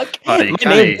fuck. My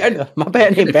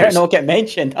better name better not get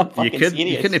mentioned. I'm fucking serious.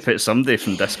 You couldn't put somebody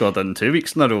from Discord in 2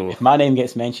 weeks in a row. If my name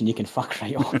gets mentioned, you can fuck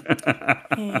right off.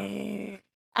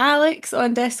 Alex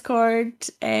on Discord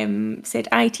said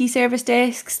IT service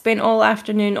desk, spent all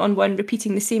afternoon on one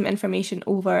repeating the same information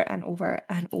over and over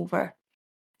and over.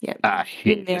 Yeah, I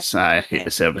hate the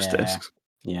service desks.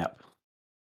 Yeah.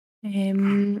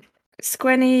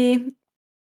 Squinny,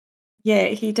 yeah,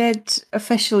 he did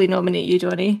officially nominate you,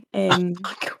 Donny.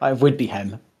 I would be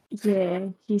him. Yeah,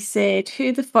 he said,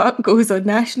 "Who the fuck goes on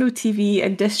national TV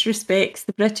and disrespects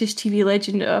the British TV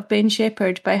legend of Ben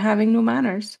Shepherd by having no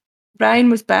manners?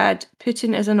 Brian was bad,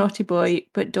 Putin is a naughty boy,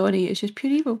 but Donny is just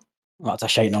pure evil." Well, that's a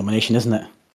shite nomination, isn't it?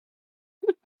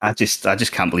 I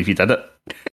just can't believe he did it.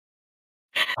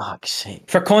 Fuck's sake.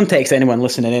 For context, anyone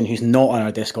listening in who's not on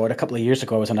our Discord, a couple of years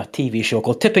ago I was on a TV show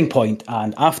called Tipping Point,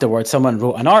 and afterwards someone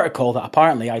wrote an article that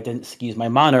apparently I didn't excuse my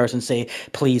manners and say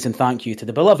please and thank you to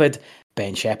the beloved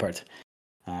Ben Shepherd.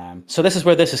 So this is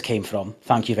where this came from.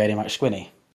 Thank you very much, Squinny.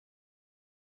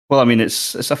 Well, I mean,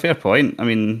 it's a fair point. I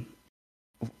mean,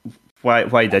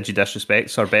 why did you disrespect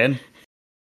Sir Ben?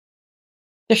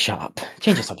 Just shut up.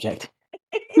 Change the subject.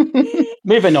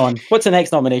 Moving on. What's the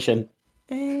next nomination?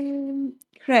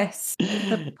 Chris,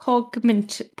 the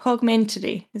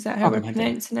Pogmentary. Is that how we're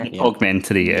pronouncing it?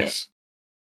 Pogmentary, yes.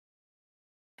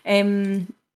 A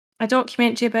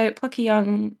documentary about plucky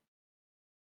young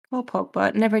Paul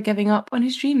Pogba never giving up on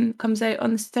his dream comes out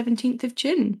on the 17th of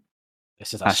June.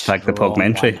 This is hashtag the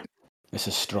Pogmentary. One. This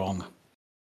is strong.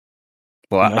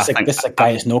 Well, this is a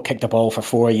guy that's no kicked the ball for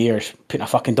 4 years, putting a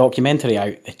fucking documentary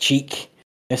out. The cheek.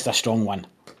 This is a strong one.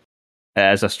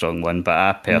 It is a strong one, but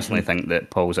I personally think that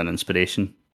Paul's an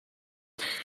inspiration.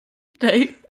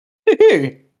 Right.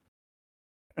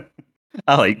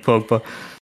 I like Pogba.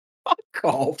 Fuck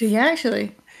off. Do you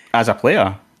actually? As a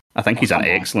player, I think he's an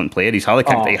excellent player. He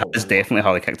has definitely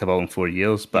hardly kicked the ball in 4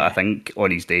 years, but I think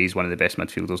on his day he's one of the best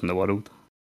midfielders in the world.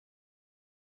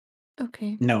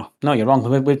 Okay. No, you're wrong.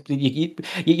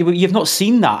 You've not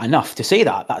seen that enough to say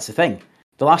that. That's the thing.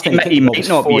 The last time he kicked the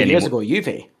ball was 4 years ago at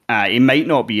Juve. He might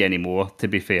not be anymore, to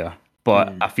be fair,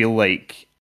 but I feel like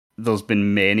there's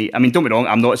been many. I mean, don't be wrong,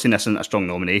 I'm not saying this isn't a strong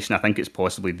nomination. I think it's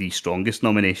possibly the strongest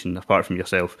nomination, apart from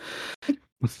yourself.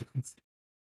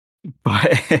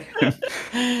 but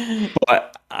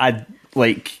I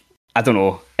don't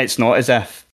know. It's not as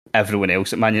if everyone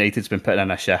else at Man United's been putting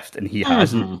in a shift and he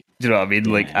hasn't. Do you know what I mean?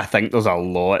 Yeah. Like, I think there's a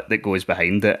lot that goes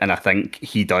behind it, and I think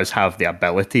he does have the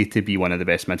ability to be one of the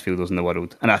best midfielders in the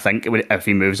world. And I think if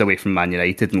he moves away from Man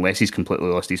United, unless he's completely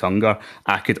lost his hunger,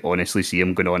 I could honestly see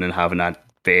him going on and having a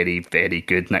very, very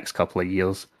good next couple of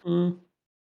years.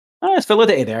 There's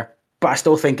validity there, but I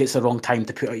still think it's the wrong time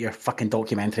to put out your fucking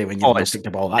documentary when you don't pick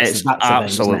the ball. That's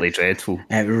absolutely dreadful.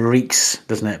 It reeks,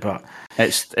 doesn't it? But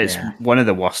it's one of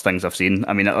the worst things I've seen.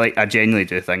 I mean, I genuinely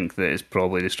do think that it's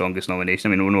probably the strongest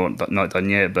nomination. I mean, we're not done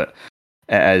yet, but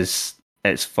it's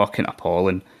fucking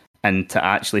appalling. And to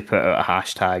actually put out a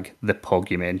hashtag, the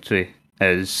Pogumentary,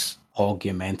 is...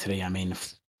 Pogumentary,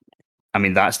 I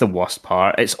mean, that's the worst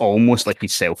part. It's almost like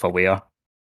he's self-aware.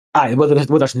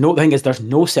 There's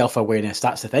no self-awareness.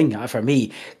 That's the thing. For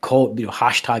me,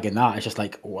 hashtagging that is just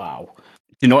like, wow. Do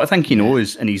you not think he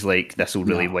knows? And he's like, this will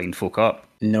really wind folk up.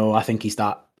 No, I think he's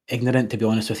that ignorant, to be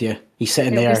honest with you. He's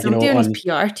sitting there, somebody on his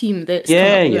PR team that's do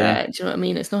you know what I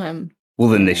mean? It's not him. Well,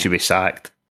 then they should be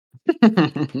sacked.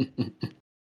 Because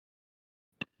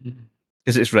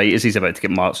it's right as he's about to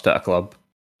get marched at a club.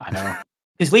 I know.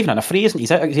 He's leaving on a free, isn't he?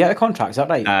 Is he out of contract? Is that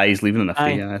right? He's leaving on a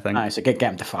free, I think. So get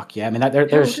him to fuck, yeah. I mean,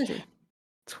 there's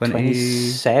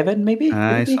 27, maybe?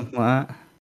 Something like that.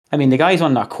 I mean, the guy's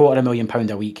on £250,000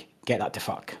 a week. Get that to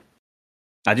fuck.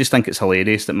 I just think it's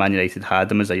hilarious that Man United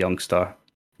had him as a youngster,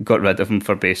 got rid of him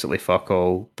for basically fuck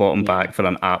all, bought him back for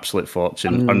an absolute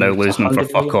fortune, are now losing him for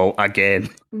fuck all again.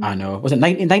 I know. Was it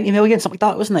 90 million? Something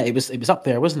like that, wasn't it? It was up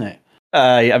there, wasn't it?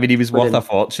 I mean, he was worth a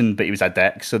fortune, but he was a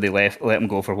dick, so they let him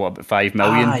go for about $5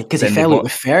 million. Because he fell out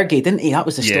with Fergie, didn't he? That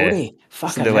was the story.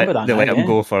 Fuck, so I remember that. They let him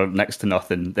go for next to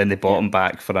nothing. Then they bought him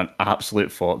back for an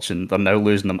absolute fortune. They're now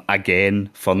losing him again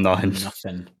for nothing.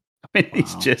 I mean,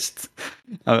 he's just...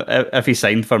 if he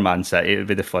signed for Man City, it would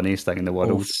be the funniest thing in the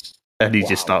world. And he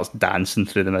just starts dancing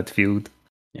through the midfield.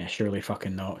 Yeah, surely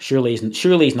fucking not. Surely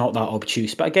he's not that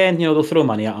obtuse. But again, they'll throw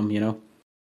money at him.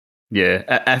 Yeah,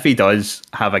 if he does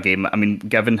have a game, I mean,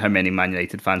 given how many Man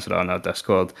United fans are on our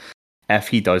Discord, if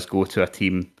he does go to a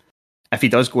team, if he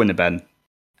does go in the bin,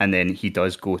 and then he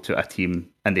does go to a team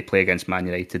and they play against Man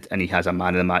United and he has a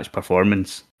man of the match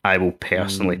performance, I will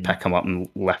personally pick him up and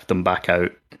lift him back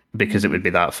out because it would be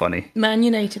that funny. Man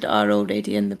United are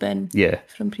already in the bin. Yeah,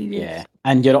 from previous. Yeah,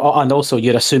 and also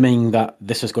you're assuming that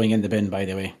this is going in the bin, by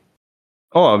the way.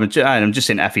 Oh, I'm just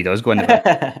saying if he does go in the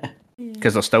bin.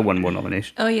 Because there's still one more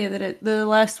nomination. Oh yeah, the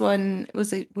last one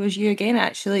was you again,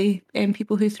 actually.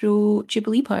 People who throw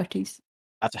Jubilee parties.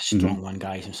 That's a strong one,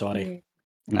 guys. I'm sorry.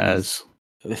 As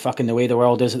the way the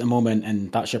world is at the moment,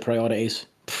 and that's your priorities.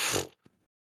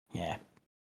 Yeah,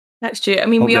 that's true. I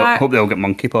mean, hope they all get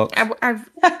monkeypox.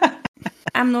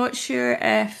 I'm not sure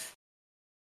if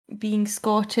being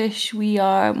Scottish, we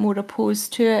are more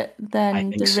opposed to it than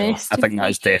the rest. I think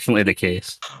that's definitely the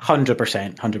case.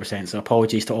 100%. So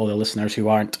apologies to all the listeners who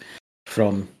aren't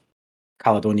from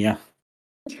Caledonia.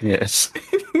 Yes.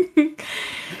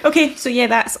 Okay, so yeah,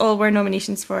 that's all our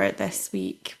nominations for this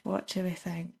week. What do we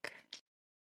think?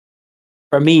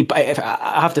 For me, if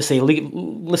I have to say,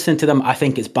 listen to them. I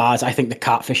think it's bad. I think the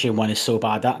catfishing one is so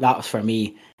bad. That for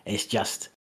me is just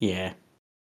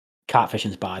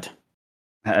catfishing's bad.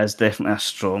 It is definitely a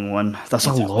strong one. There's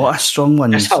a lot of strong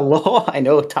ones. There's a lot. I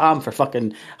know. Tam for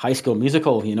fucking High School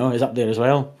Musical, is up there as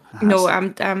well. No,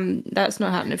 that's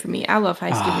not happening for me. I love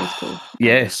High School Musical.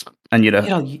 Yes, and you're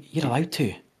allowed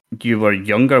to. You were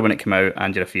younger when it came out,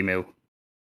 and you're a female.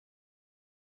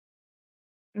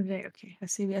 Right. Okay. I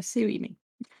see what you mean.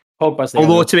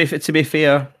 Although to be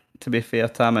fair,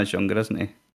 Tam is younger, isn't he?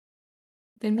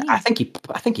 Than me. I think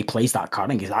he plays that card. I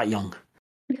think he's that young.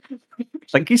 I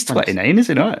think he's 29, is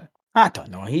he not? I don't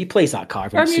know. He plays that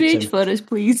card. Turn your age for us,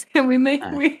 please. We may.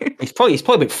 He's probably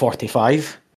about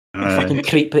 45. Fucking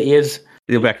creep that he is.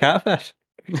 He'll be a catfish.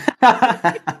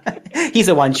 He's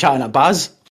the one chatting at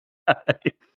Baz.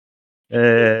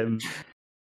 Yeah,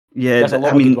 there's a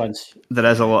lot of good ones. There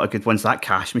is a lot of good ones. That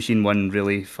cash machine one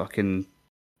really fucking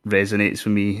resonates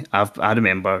with me. I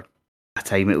remember a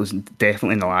time, it was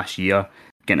definitely in the last year,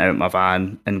 getting out of my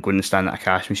van and going to stand at a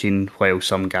cash machine while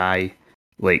some guy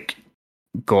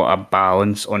got a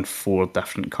balance on 4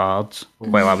 different cards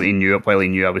while he knew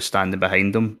I was standing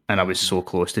behind him, and I was so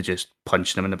close to just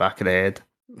punching him in the back of the head.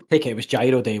 I think it was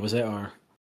Gyro Day, was it? Or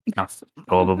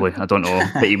probably, I don't know,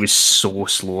 but he was so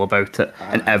slow about it,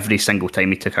 and every single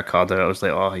time he took a card out, I was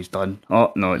like, oh, he's done.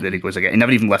 Oh no, there he goes again. He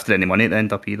never even lifted any money at the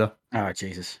end up either. Oh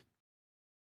Jesus.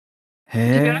 To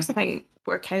be honest, I think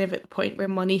we're kind of at the point where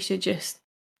money should just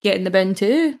get in the bin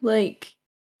too.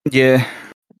 Yeah,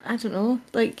 I don't know.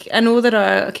 I know there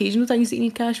are occasional things that you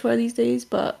need cash for these days,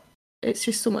 but it's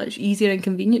just so much easier and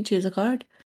convenient to use a card.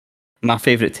 My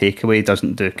favourite takeaway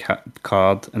doesn't do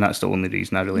card, and that's the only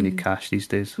reason I really need cash these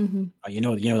days. Mm-hmm.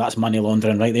 Oh, that's money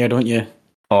laundering right there, don't you?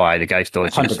 Oh, aye, the guy's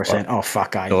dodgy. 100%. Oh,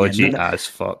 fuck, aye. Dodgy as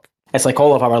fuck. It's like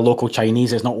all of our local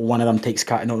Chinese. There's not one of them takes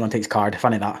card. No one takes card.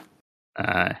 Funny that.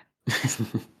 Aye.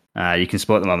 You can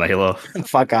spot them a mile off.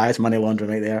 Fuck, aye, it's money laundering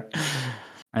right there.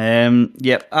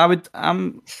 Yep.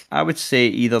 I would say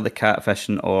either the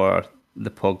catfishing or the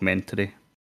pogmentary.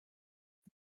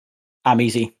 I'm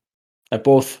easy. They're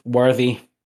both worthy.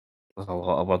 There's a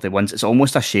lot of worthy ones. It's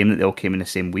almost a shame that they all came in the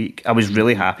same week. I was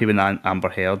really happy when that Amber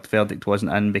Heard verdict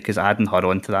wasn't in, because adding her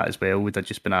onto that as well would have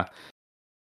just been it'd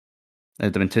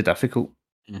have been too difficult.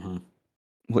 Mm-hmm.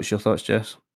 What's your thoughts,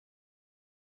 Jess?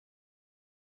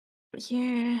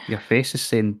 Yeah. Your face is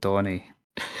saying Donnie.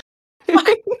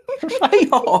 Right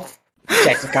off,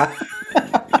 Jessica.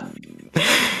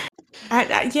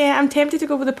 I'm tempted to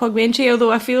go with the pogmentary,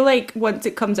 although I feel like once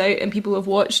it comes out and people have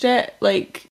watched it,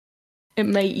 it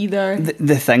might either...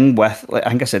 The thing with, I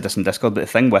think I said this in Discord, but the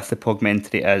thing with the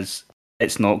pogmentary is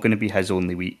it's not going to be his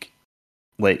only week.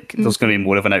 There's going to be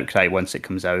more of an outcry once it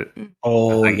comes out.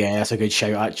 Oh, yeah, that's a good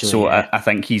shout, actually. So yeah. I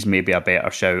think he's maybe a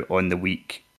better shout on the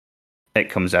week it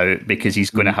comes out, because he's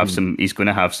going to have some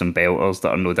belters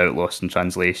that are no doubt lost in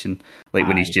translation,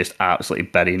 when he's just absolutely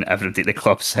burying everybody at the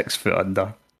club 6 foot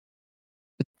under.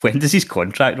 When does his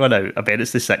contract run out? I bet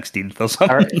it's the 16th or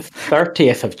something.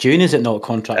 30th of June, is it not?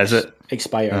 Contracts is it?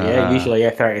 Expire, yeah, usually,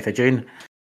 30th of June.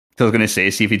 I was going to say,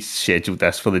 see if he'd scheduled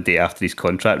this for the day after his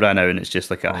contract ran out, and it's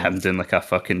just him doing a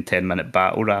fucking 10-minute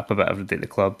battle rap about everybody at the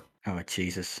club. Oh,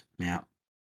 Jesus. Yeah.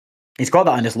 He's got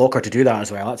that in his locker to do that as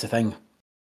well, that's the thing.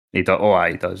 He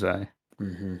does, he does, aye.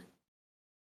 Mm-hmm.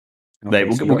 Okay,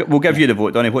 right, we'll give you the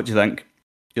vote, Donnie. What do you think?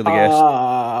 You're the guest.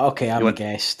 Okay, I'm the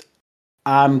guest.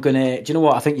 I'm gonna. Do you know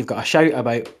what? I think you've got a shout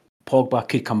about Pogba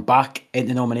could come back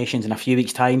into nominations in a few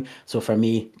weeks' time. So for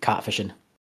me, catfishing.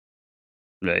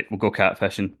 Right, we'll go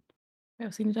catfishing.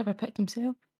 Well, he'd ever picked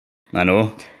himself. I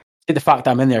know. The fact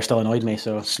that I'm in there still annoyed me.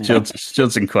 So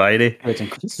Stuart's inquiry. Right,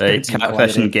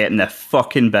 catfishing getting the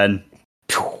fucking bin.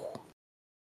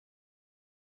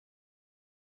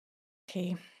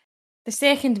 Okay. The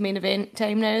second main event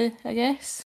time now, I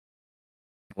guess.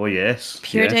 Oh, yes.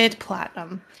 Pure Dead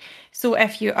Platinum. So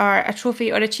if you are a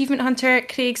trophy or achievement hunter,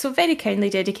 Craig so very kindly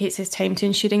dedicates his time to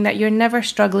ensuring that you're never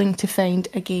struggling to find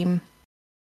a game.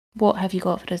 What have you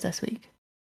got for us this week?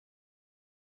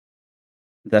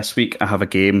 This week I have a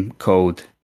game called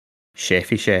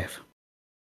Chefy Chef,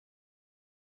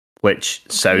 which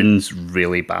sounds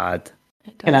really bad.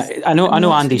 And I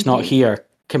know Andy's not here.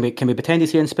 Can we pretend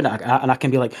he's here and spin it? And I can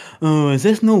be like, oh, is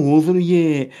this not over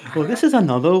yet? Oh, this is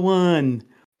another one.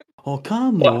 Oh,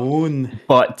 come on.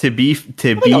 But to be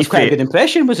that was quite a good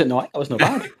impression, was it not? That was not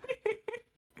bad.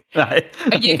 Are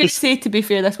you going to say, to be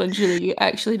fair, this one's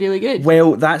actually really good?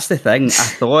 Well, that's the thing. I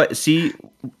thought,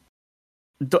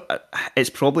 it's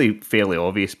probably fairly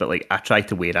obvious, but like I tried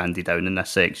to wear Andy down in this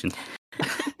section.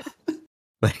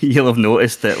 You'll have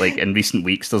noticed that like in recent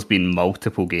weeks there's been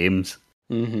multiple games.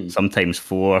 Mm-hmm. Sometimes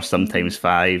 4, sometimes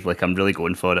 5. Like I'm really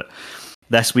going for it.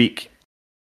 This week,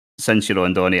 since you're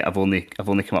on, Donnie, I've only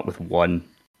come up with one.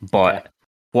 But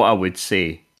what I would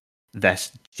say,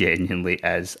 this genuinely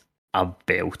is a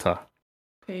belter.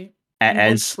 Okay.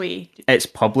 It's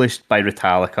published by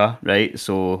Retallica, right?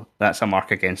 So that's a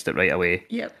mark against it right away.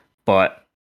 Yep. But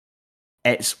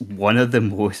it's one of the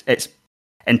most. It's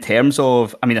in terms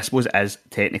of. I mean, I suppose it is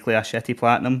technically a shitty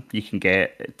platinum. You can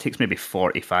get. It takes maybe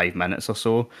 45 minutes or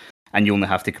so, and you only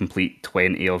have to complete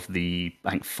 20 of the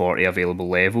 40 available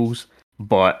levels.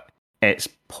 But it's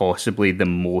possibly the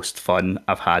most fun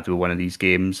I've had with one of these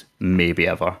games, maybe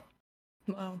ever.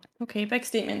 Wow. Okay, big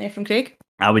statement there from Craig.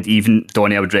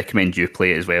 Donnie, I would recommend you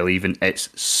play it as well. Even it's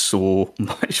so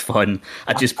much fun.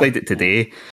 I just played it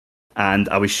today, and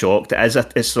I was shocked.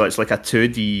 It's like a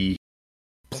 2D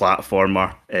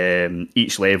platformer.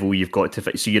 Each level you've got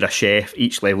to. So you're a chef.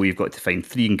 Each level you've got to find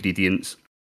 3 ingredients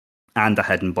and a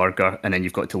hidden burger, and then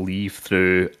you've got to leave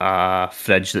through a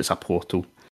fridge that's a portal.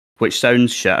 Which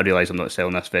sounds shit. I realise I'm not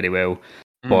selling this very well,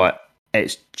 but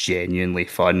it's genuinely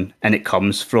fun, and it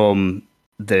comes from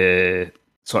the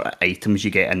sort of items you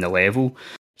get in the level.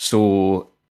 So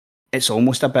it's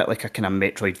almost a bit like a kind of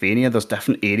Metroidvania. There's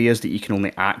different areas that you can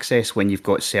only access when you've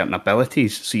got certain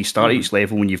abilities. So you start each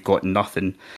level when you've got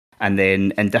nothing, and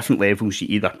then in different levels you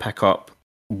either pick up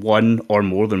one or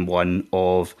more than one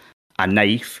of a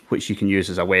knife, which you can use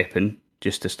as a weapon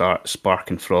just to start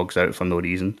sparking frogs out for no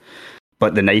reason.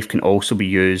 But the knife can also be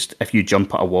used if you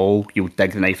jump at a wall. You'll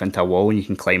dig the knife into a wall and you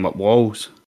can climb up walls.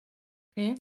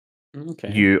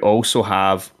 Okay. You also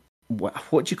have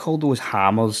what do you call those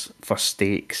hammers for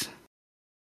steaks?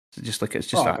 It's just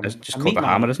called a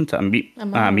hammer, isn't it? A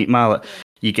meat mallet.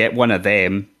 You get one of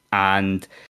them, and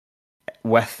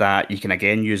with that you can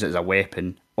again use it as a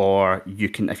weapon, or you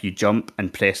can, if you jump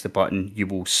and press the button, you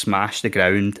will smash the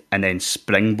ground and then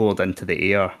springboard into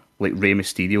the air like Rey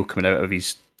Mysterio coming out of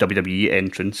his WWE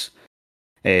entrance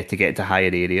to get to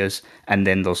higher areas. And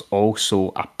then there's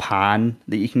also a pan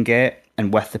that you can get,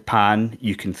 and with the pan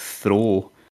you can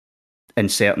throw in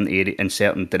certain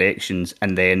directions,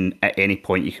 and then at any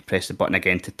point you can press the button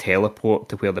again to teleport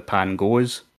to where the pan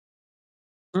goes.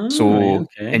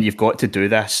 And you've got to do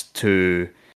this to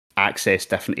access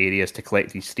different areas to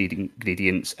collect these 3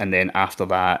 ingredients, and then after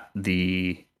that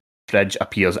the fridge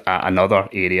appears at another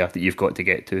area that you've got to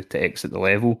get to exit the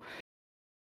level.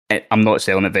 I'm not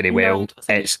selling it very well.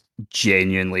 It's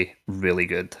genuinely really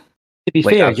good. To be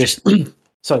fair,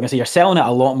 so I'm going to say you're selling it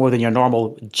a lot more than your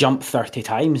normal jump 30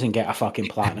 times and get a fucking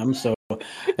platinum. So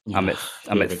I'm at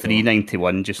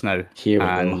 391 just now,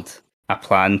 and go. I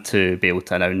plan to be able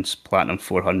to announce platinum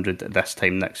 400 at this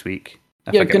time next week.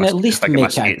 You're going to at least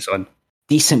make a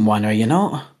decent one, are you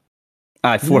not?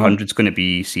 400 is going to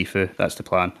be Sifu. That's the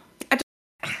plan.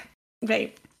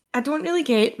 Right. I don't really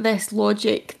get this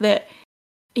logic that,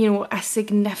 a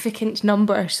significant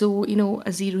number, so,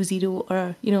 a 00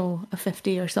 or, a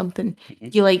 50 or something,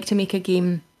 you like to make a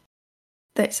game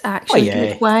that's actually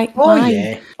good. Why?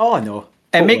 Yeah. Oh, no.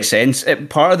 It makes sense.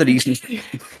 Part of the reason...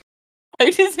 How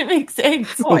does it make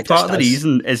sense? Part of the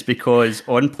reason is because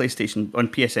on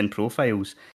PSN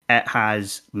profiles, it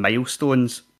has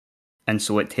milestones, and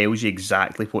so it tells you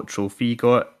exactly what trophy you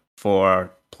got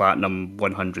for platinum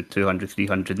 100, 200,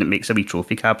 300, and it makes a wee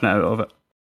trophy cabinet out of it.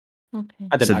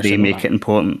 Okay. So they make it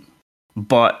important.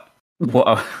 But what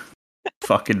a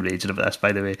fucking raging of this,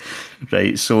 by the way.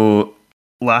 Right, so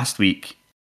last week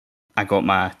I got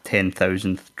my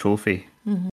 10,000th trophy.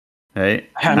 Mhm. Right?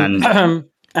 And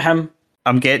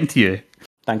I'm getting to you.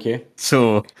 Thank you.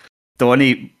 So,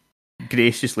 Donnie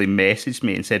graciously messaged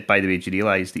me and said, by the way, do you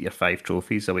realise that you're 5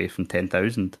 trophies away from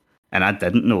 10,000? And I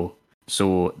didn't know.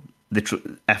 So,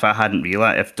 if I hadn't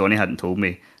realised, if Donnie hadn't told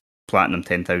me, Platinum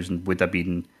 10,000 would have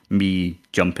been me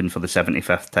jumping for the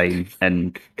 75th time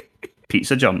in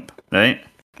Pizza Jump, right?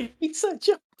 Pizza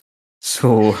Jump.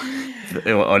 So,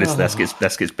 honestly,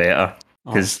 this gets better.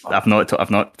 Because I've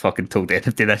not fucking told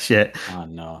anybody this yet. Oh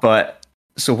no! But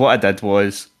so what I did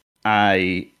was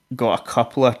I got a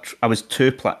couple of. I was 2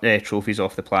 trophies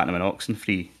off the Platinum and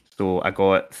Oxenfree. So I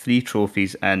got 3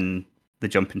 trophies in the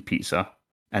Jumping Pizza,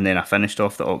 and then I finished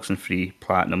off the Oxenfree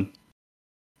Platinum.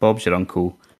 Bob's your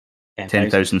uncle.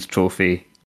 10,000th trophy,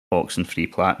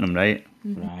 Oxenfree Platinum, right?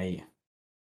 Right.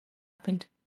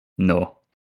 No,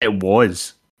 it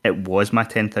was my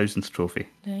 10,000th trophy,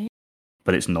 Right.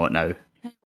 but it's not now.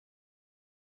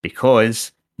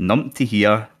 Because Numpty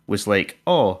here was like,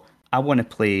 oh, I want to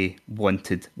play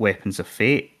Wanted Weapons of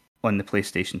Fate on the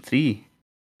PlayStation 3.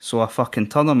 So I fucking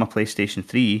turned on my PlayStation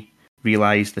 3,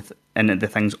 realised that the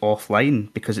thing's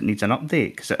offline because it needs an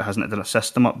update, because it hasn't done a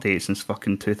system update since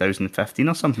fucking 2015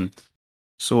 or something.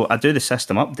 So I do the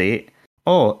system update.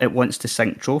 Oh, it wants to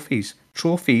sync trophies.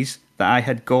 Trophies that I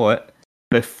had got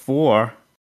before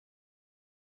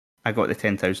I got the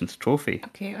 10,000th trophy.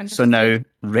 Okay, so now,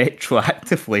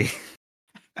 retroactively,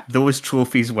 those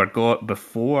trophies were got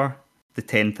before the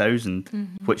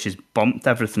 10,000, which has bumped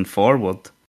everything forward.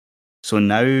 So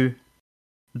now,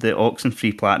 the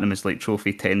Oxenfree Platinum is like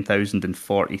trophy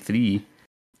 10,043,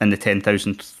 and the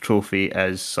 10,000th trophy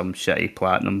is some shitty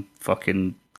Platinum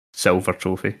fucking silver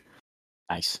trophy.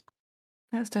 Nice.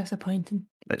 That's disappointing.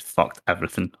 It fucked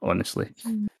everything, honestly.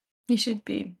 You should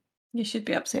be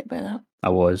upset by that. I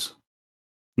was.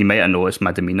 You might have noticed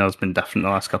my demeanour's been different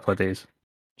the last couple of days.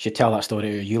 You should tell that story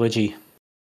at your eulogy.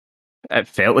 It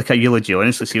felt like a eulogy,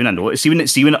 honestly. See when I noticed, when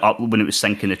it was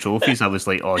sinking the trophies, I was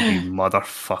like, "Oh, you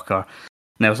motherfucker!"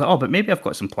 And I was like, "Oh, but maybe I've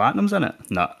got some platinums in it."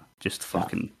 Nah, just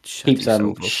fucking Keep shitty some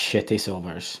silvers. shitty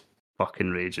silvers.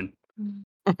 Fucking raging.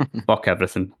 Fuck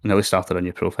everything. I nearly started on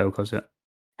your profile because it.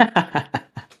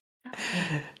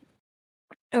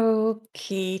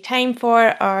 Okay, time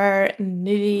for our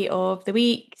movie of the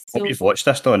week. Hope you've watched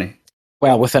this, Donnie.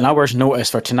 Well, with an hour's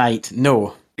notice for tonight,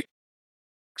 no.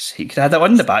 See, could I had that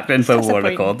on in the background while we were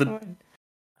recording.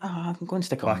 I'm going to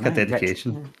stick on Lack of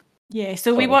dedication. Yeah,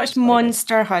 so we watched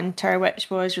Monster Hunter, which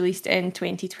was released in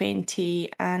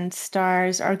 2020 and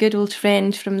stars our good old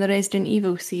friend from the Resident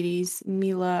Evil series,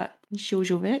 Mila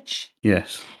Jovovich.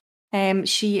 Yes.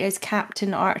 She is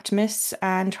Captain Artemis,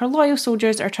 and her loyal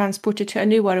soldiers are transported to a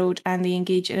new world, and they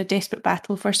engage in a desperate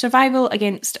battle for survival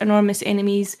against enormous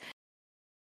enemies,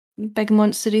 big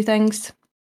monstery things,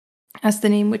 as the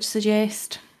name would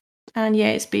suggest. And yeah,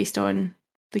 it's based on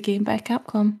the game by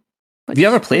Capcom. Have you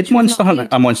ever played Monster Hunter?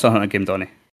 A Monster Hunter game, Donnie?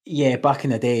 Yeah, back in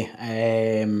the day.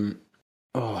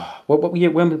 What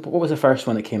was the first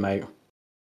one that came out?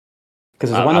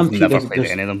 Because I've never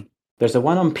played any of them. There's the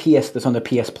one on PS that's on the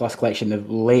PS Plus collection, the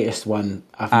latest one.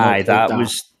 I've not played that.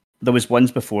 There was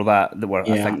ones before that were,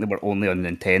 I think they were only on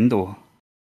Nintendo.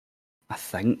 I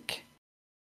think.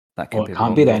 That could be. It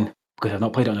can't be then, because I've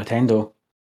not played it on Nintendo.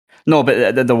 No,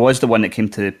 but there was the one that came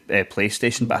to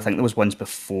PlayStation, but I think there was ones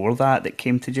before that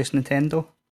came to just Nintendo.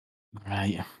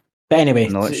 Right. But anyway,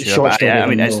 I'm not sure. But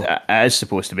it is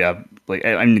supposed to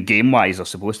be game-wise, they're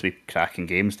supposed to be cracking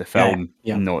games. The film,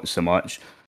 not so much.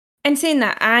 In saying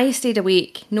that, I stayed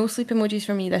awake. No sleep emojis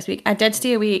for me this week. I did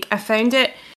stay awake. I found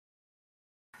it.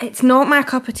 It's not my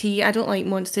cup of tea. I don't like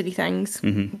monstery things.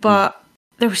 But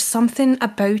there was something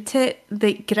about it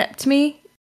that gripped me.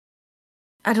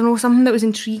 I don't know, something that was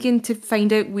intriguing to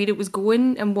find out where it was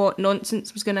going and what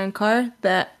nonsense was going to incur,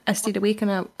 that I stayed awake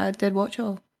and I did watch it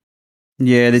all.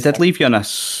 Yeah, they did leave you on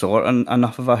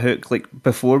enough of a hook. Like,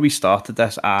 before we started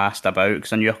this, I asked about,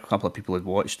 because I knew a couple of people had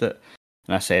watched it,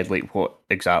 and I said, like, what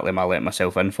exactly am I letting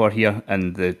myself in for here?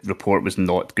 And the report was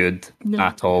not good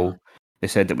at all. They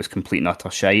said it was complete and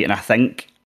utter shite. And I think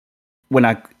when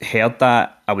I heard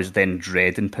that, I was then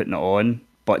dreading putting it on.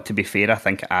 But to be fair, I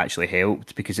think it actually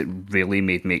helped, because it really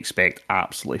made me expect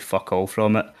absolutely fuck all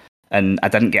from it. And I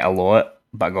didn't get a lot,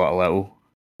 but I got a little.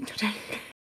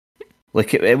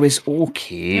 Like, it was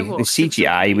okay. The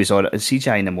CGI was alright. The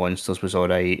CGI in the monsters was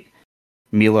alright.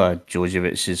 Mila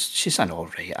Jovovich she's an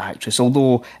alright actress.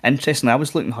 Although, interestingly, I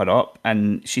was looking her up,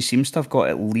 and she seems to have got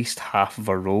at least half of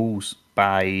her roles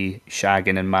by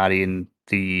shagging and marrying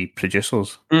the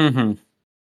producers. Mm-hmm.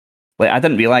 Like, I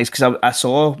didn't realise, because I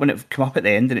saw when it came up at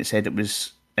the end and it said it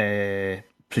was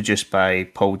produced by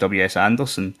Paul W.S.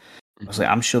 Anderson. I was like,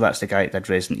 I'm sure that's the guy that did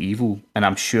Resident Evil, and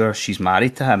I'm sure she's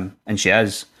married to him, and she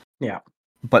is. Yeah.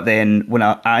 But then when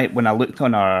I looked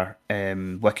on our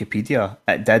Wikipedia,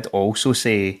 it did also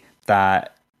say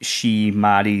that she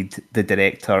married the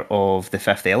director of The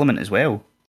Fifth Element as well.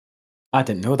 I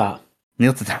didn't know that.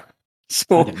 Neil did that.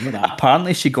 So I didn't know that.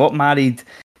 Apparently she got married.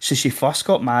 So she first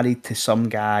got married to some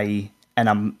guy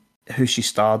who she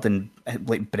starred in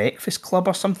like Breakfast Club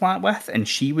or something like that with, and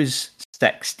she was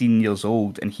 16 years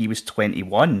old and he was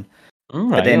 21. Right,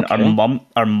 but then okay.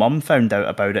 our mum found out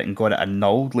about it and got it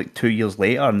annulled like 2 years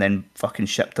later, and then fucking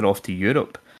shipped her off to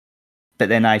Europe. But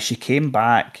then she came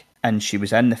back and she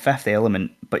was in The Fifth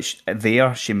Element, but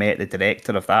she met the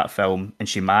director of that film, and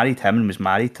she married him and was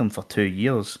married to him for 2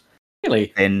 years.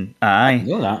 Really? Then I didn't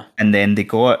know that. and then they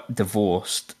got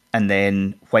divorced, and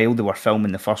then while they were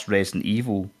filming the first Resident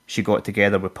Evil, she got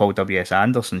together with Paul W.S.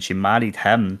 Anderson. She married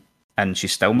him, and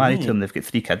she's still married to him. They've got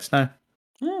 3 kids now.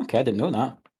 Oh, okay, I didn't know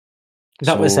that.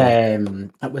 That was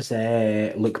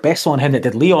Luc Besson, him that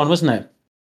did Leon, wasn't it?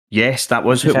 Yes, that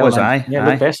was who it was. Yeah,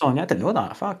 Luc Besson. I didn't know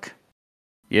that. Fuck.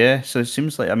 Yeah, so it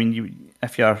seems like, I mean,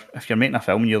 if you're making a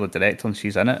film and you're the director and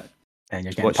she's in it, and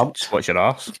you're getting pumped. Watch your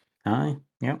arse. Aye,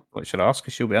 yeah. Watch your arse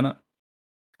because she'll be in it.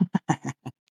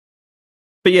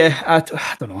 But yeah, I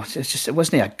don't know. It's just, it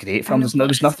wasn't a great film. There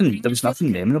was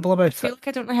nothing memorable about it. I feel like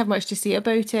I don't have much to say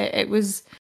about it. It was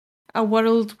a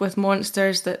world with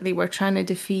monsters that they were trying to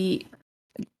defeat.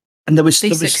 And they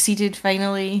succeeded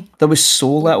finally. There was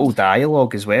so little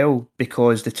dialogue as well,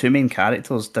 because the 2 main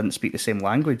characters didn't speak the same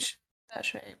language.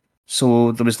 That's right.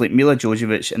 So there was like Mila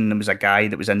Jovovich, and there was a guy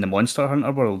that was in the Monster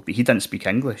Hunter world, but he didn't speak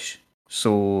English.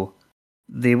 So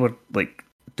they were like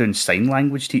doing sign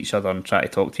language to each other and trying to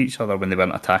talk to each other when they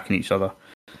weren't attacking each other.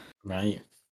 Right.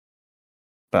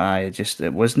 But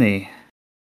it wasn't.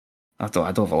 I don't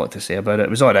have a lot to say about it. It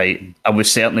was alright. I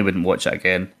certainly wouldn't watch it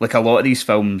again. Like a lot of these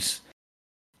films,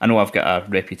 I know I've got a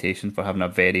reputation for having a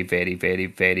very, very, very,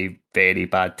 very, very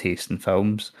bad taste in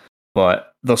films,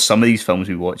 but there's some of these films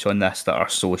we watch on this that are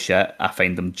so shit, I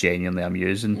find them genuinely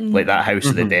amusing. Mm-hmm. Like that House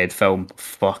of the Dead film,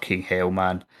 fucking hell,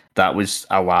 man.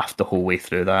 I laughed the whole way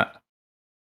through that.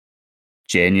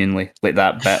 Genuinely. Like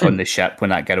that bit on the ship when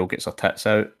that girl gets her tits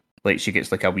out. Like she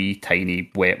gets like a wee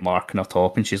tiny wet mark on her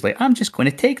top, and she's like, I'm just going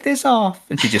to take this off.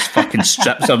 And she just fucking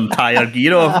strips her entire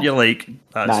gear off. You're like,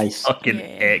 that's nice. Fucking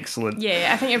excellent.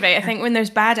 Yeah, I think you're right. I think when there's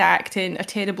bad acting, a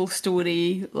terrible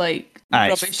story, like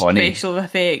rubbish special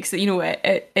effects, you know,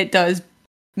 it does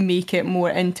make it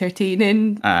more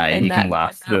entertaining. And you can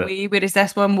laugh through it. Whereas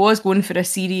this one was going for a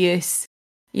serious,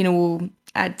 you know,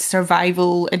 a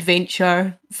survival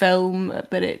adventure film,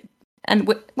 but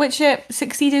which it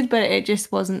succeeded, but it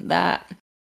just wasn't that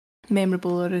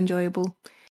memorable or enjoyable.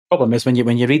 Problem is when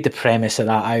you read the premise of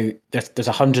that out, there's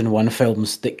 101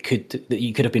 films that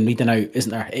you could have been reading out,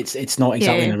 isn't there? It's not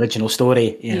exactly an original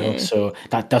story, you know, so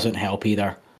that doesn't help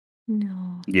either.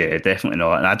 No. Yeah, definitely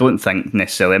not. And I don't think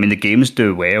necessarily. I mean, the games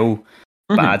do well,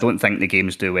 but I don't think the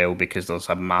games do well because there's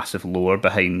a massive lore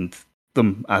behind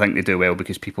them. I think they do well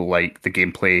because people like the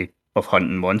gameplay of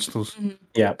hunting monsters. Mm-hmm.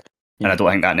 Yep. And I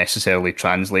don't think that necessarily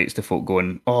translates to folk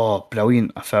going, oh,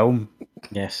 brilliant, a film.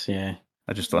 Yes, yeah.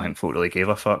 I just don't think folk really gave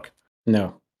a fuck.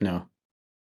 No. So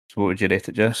what would you rate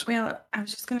it, Jess? Well, I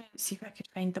was just going to see if I could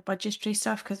find the budgetary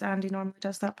stuff, because Andy normally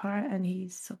does that part, and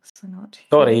he's obviously not.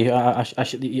 Sorry, I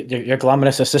should, your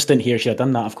glamorous assistant here should have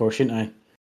done that, of course, shouldn't I?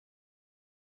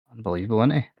 Unbelievable,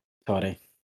 isn't he? Sorry.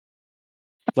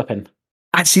 Flipping.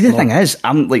 I'd see the thing is,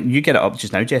 I'm like, you get it up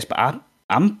just now, Jess, but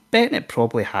I'm betting it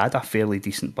probably had a fairly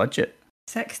decent budget.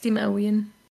 60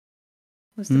 million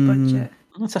was the budget.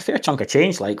 That's a fair chunk of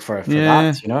change, like for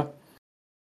that, you know.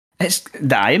 It's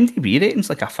the IMDb rating's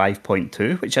like a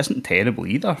 5.2, which isn't terrible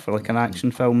either for like an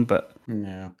action film. But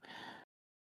no,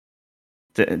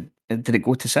 did it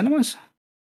go to cinemas?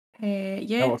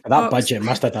 Yeah, for that budget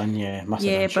must have done. Yeah, must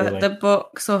have done. But the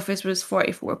box office was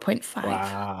 44.5.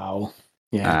 Wow.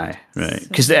 Yeah. Aye, right.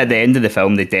 Because at the end of the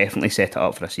film, they definitely set it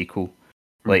up for a sequel.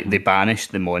 Like, they banish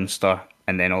the monster,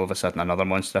 and then all of a sudden another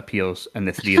monster appears, and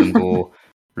the 3 of them go,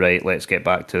 right, let's get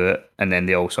back to it. And then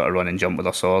they all sort of run and jump with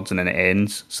their swords, and then it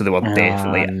ends. So they were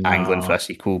definitely angling for a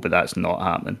sequel, but that's not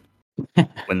happening.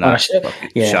 When that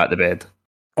shot the bed.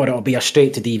 Or it'll be a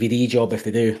straight to DVD job if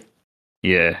they do.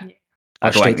 Yeah. I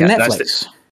don't think Netflix.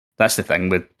 That's the thing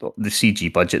with the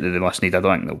CG budget that they must need. I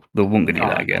don't think they won't go do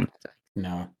that again.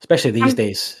 No. Especially these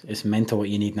days. It's mental what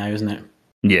you need now, isn't it?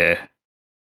 Yeah.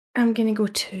 I'm going to go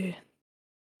 2.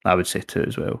 I would say 2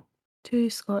 as well. 2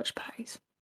 Scotch pies.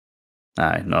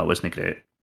 Aye, no, it wasn't great.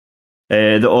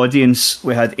 The audience,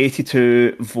 we had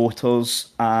 82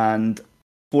 voters, and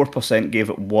 4% gave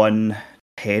it 1,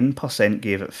 10%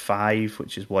 gave it 5,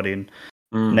 which is worrying.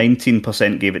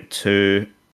 19% gave it 2,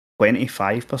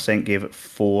 25% gave it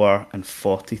 4, and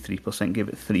 43% gave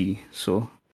it 3. So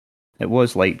it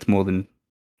was liked more than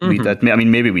we did. I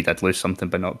mean, maybe we did lose something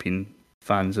by not being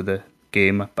fans of the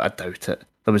game, but I doubt it.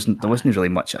 There wasn't really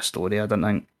much of a story, I don't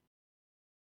think.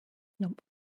 Nope.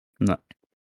 No.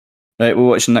 Right, we're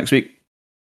watching next week.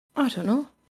 I don't know.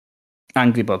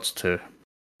 Angry Birds 2.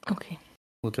 Okay.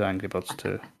 We'll do Angry Birds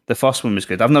 2. The first one was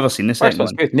good. I've never seen the second one.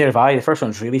 First one's good. Neither have I. The first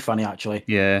one's really funny, actually.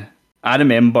 Yeah. I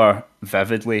remember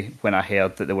vividly when I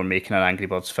heard that they were making an Angry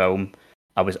Birds film.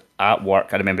 I was at work.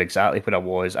 I remember exactly where I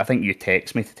was. I think you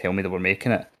texted me to tell me they were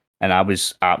making it. And I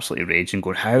was absolutely raging,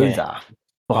 going, how the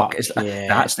fuck is that?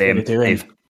 That's them. They've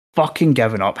fucking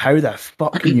given up. How the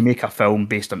fuck can you make a film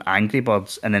based on Angry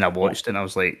Birds? And then I watched it and I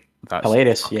was like, that's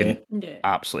hilarious.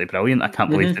 Absolutely brilliant. I can't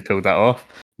believe they pulled that off.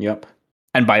 Yep.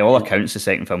 And by all accounts, the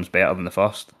second film's better than the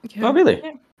first. Yeah. Oh, really?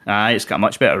 Yeah. It's got a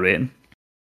much better rating.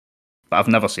 But I've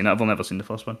never seen it. I've only never seen the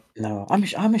first one. No, I'm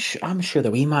sure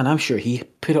the wee man, I'm sure he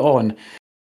put it on.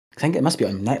 I think it must be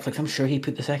on Netflix. I'm sure he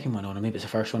put the second one on, or maybe it's the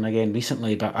first one again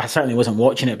recently. But I certainly wasn't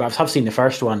watching it. But I've seen the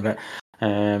first one. But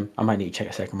I might need to check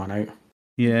the second one out.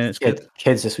 Yeah, it's good.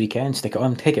 Kids this weekend, stick it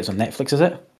on. Take it's on Netflix, is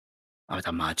it? I would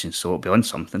imagine so. It'll be on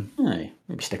something. Aye,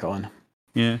 maybe stick it on.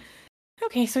 Yeah.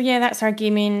 Okay, so yeah, that's our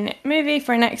gaming movie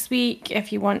for next week.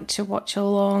 If you want to watch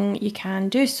along, you can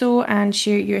do so and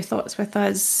share your thoughts with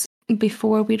us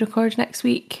before we record next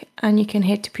week. And you can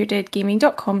head to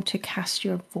puredeadgaming.com to cast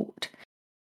your vote.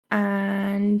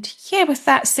 And yeah, with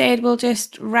that said, we'll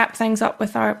just wrap things up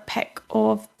with our pick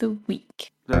of the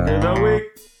week. Pick of the week.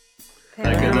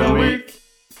 Pick of the week.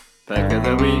 Pick of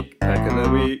the week. Pick of the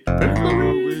week. Pick of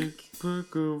the week.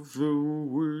 Pick of the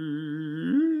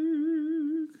week.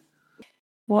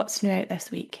 What's new out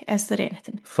this week? Is there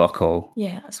anything? Fuck all.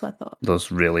 Yeah, that's what I thought.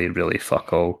 There's really, really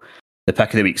fuck all. The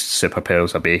pick of the week's Super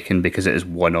Pearls of Bacon because it is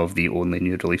one of the only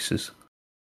new releases.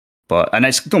 But don't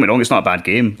get me wrong, it's not a bad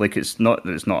game. Like it's not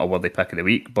a worthy pick of the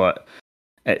week, but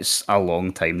it's a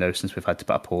long time now since we've had to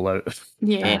put a poll out.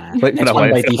 Yeah. Like for a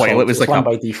while it was like one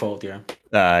by default, yeah.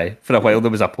 Aye. For a while there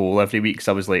was a poll every week,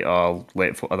 so I was like, oh, I'll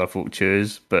let other folk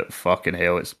choose. But fucking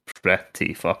hell, it's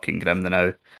pretty fucking grim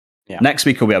now. Yeah. Next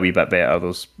week will be a wee bit better.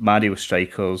 There's Mario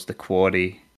Strikers, The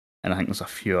Quarry, and I think there's a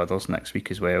few others next week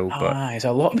as well. But there's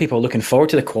a lot of people looking forward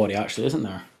to The Quarry, actually, isn't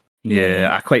there?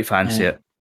 Yeah, I quite fancy it.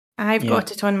 I've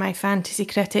got it on my Fantasy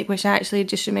Critic, which I actually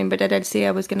just remembered I did say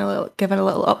I was going to give it a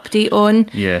little update on.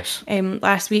 Yes.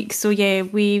 Last week. So yeah,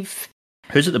 we've...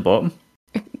 Who's at the bottom?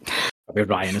 Probably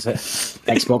Ryan, is it?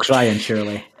 Xbox Ryan,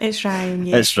 surely. It's Ryan,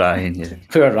 yeah. It's Ryan, yeah.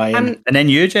 Poor Ryan. And then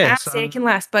you, Jess. I'm second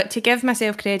last, but to give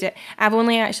myself credit, I've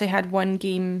only actually had one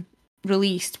game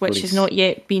released, which has not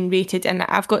yet been rated, and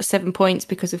I've got 7 points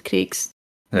because of Craig's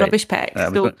rubbish pick.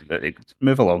 So,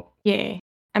 move along. Yeah.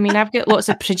 I mean, I've got lots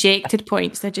of projected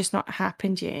points. They're just not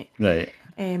happened yet. Right.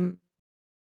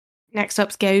 Next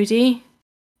up's Gaudi.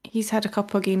 He's had a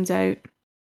couple of games out.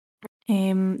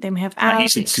 Then we have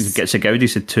Alex. So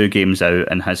Gaudi's had 2 games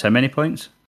out and has how many points?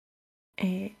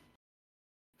 5.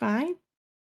 Yeah,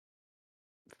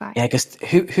 because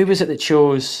who was it that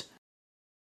chose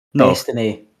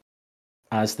Destiny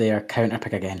as their counter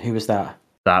pick again? Who was that?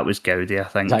 That was Gaudi, I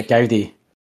think. Was that Gaudi?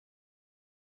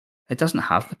 It doesn't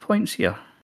have the points here.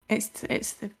 It's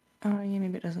the... Oh, yeah,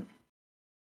 maybe it doesn't.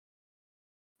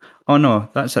 Oh, no,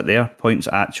 that's it there. Points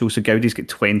actual. So Gaudi's got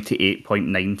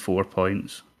 28.94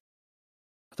 points.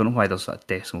 I don't know why there's a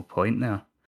decimal point there.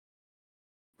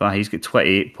 But he's got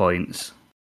 28 points.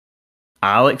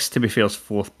 Alex, to be fair, is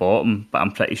 4th bottom, but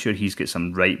I'm pretty sure he's got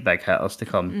some right big hitters to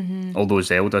come. Mm-hmm. Although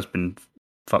Zelda's been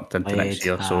fucked into next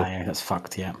year, so that's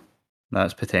fucked, yeah.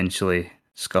 That's potentially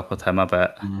scuppered him a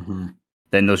bit. Mm-hmm.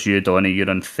 Then there's you, Donnie. You're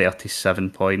on 37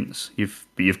 points. You've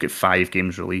got 5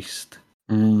 games released.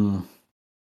 Mm.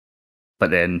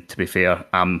 But then, to be fair,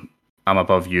 I'm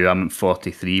above you. I'm at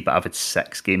 43, but I've had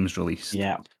 6 games released.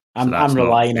 Yeah, I'm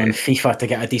relying on FIFA to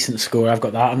get a decent score. I've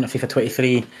got that. I'm at FIFA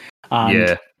 23,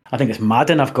 and I think it's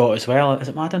Madden I've got as well. Is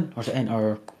it Madden or is it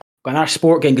or got another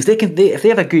sport game? Because if they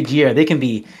have a good year, they can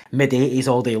be mid-80s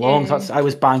all day long. So I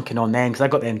was banking on them because I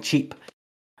got them cheap.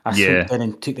 I swooped in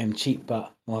and took them cheap,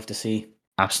 but we'll have to see.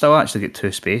 I've still actually got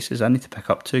 2 spaces. I need to pick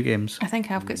up 2 games. I think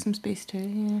I've got some space too,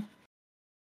 yeah.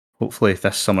 Hopefully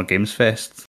this Summer Games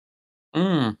Fest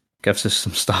gives us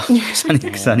some stuff.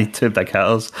 Because I need 2 big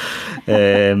hitters.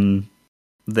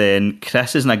 Then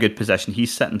Chris is in a good position.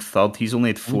 He's sitting 3rd. He's only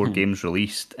had 4 games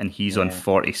released, and he's on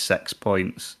 46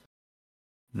 points.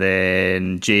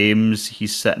 Then James,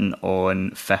 he's sitting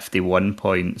on 51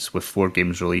 points with 4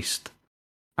 games released.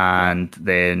 And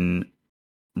then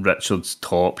Richard's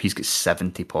top. He's got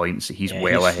 70 points. He's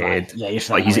well ahead. Yeah, he's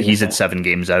like he's had 7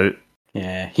 games out.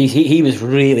 Yeah, he was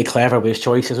really clever with his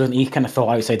choices, wasn't he? He kind of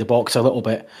thought outside the box a little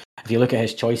bit. If you look at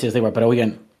his choices, they were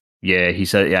brilliant. Yeah,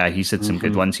 he's had some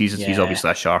good ones. He's obviously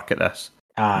a shark at this.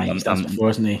 He's done before,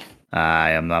 isn't he?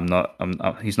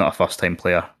 He's not a first time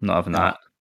player. I'm not having that.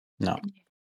 No.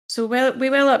 So we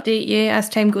will update you as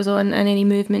time goes on and any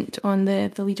movement on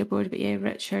the leaderboard. But yeah,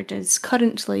 Richard is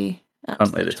currently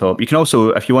at the top. You can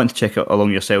also, if you want to check it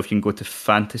along yourself, you can go to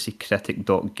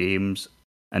fantasycritic.games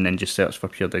and then just search for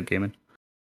Pure Dead Gaming.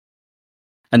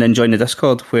 And then join the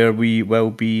Discord where we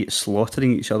will be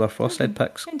slaughtering each other for said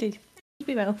picks. Indeed,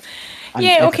 we will. And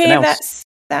yeah, okay,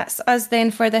 that's us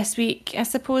then for this week. I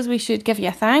suppose we should give you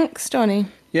a thanks, Johnny.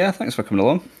 Yeah, thanks for coming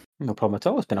along. No problem at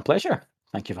all. It's been a pleasure.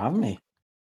 Thank you for having me.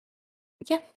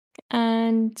 Yeah.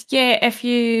 And yeah, if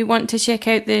you want to check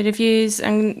out the reviews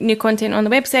and new content on the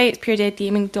website, it's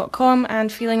puredeadgaming.com.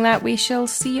 And feeling that we shall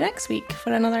see you next week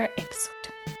for another episode.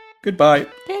 Goodbye.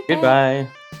 Goodbye.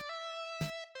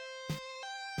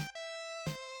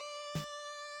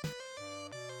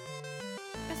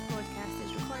 This podcast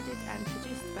is recorded and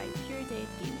produced by Pure Dead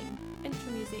Gaming.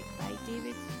 Intro music by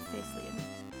David Theslian.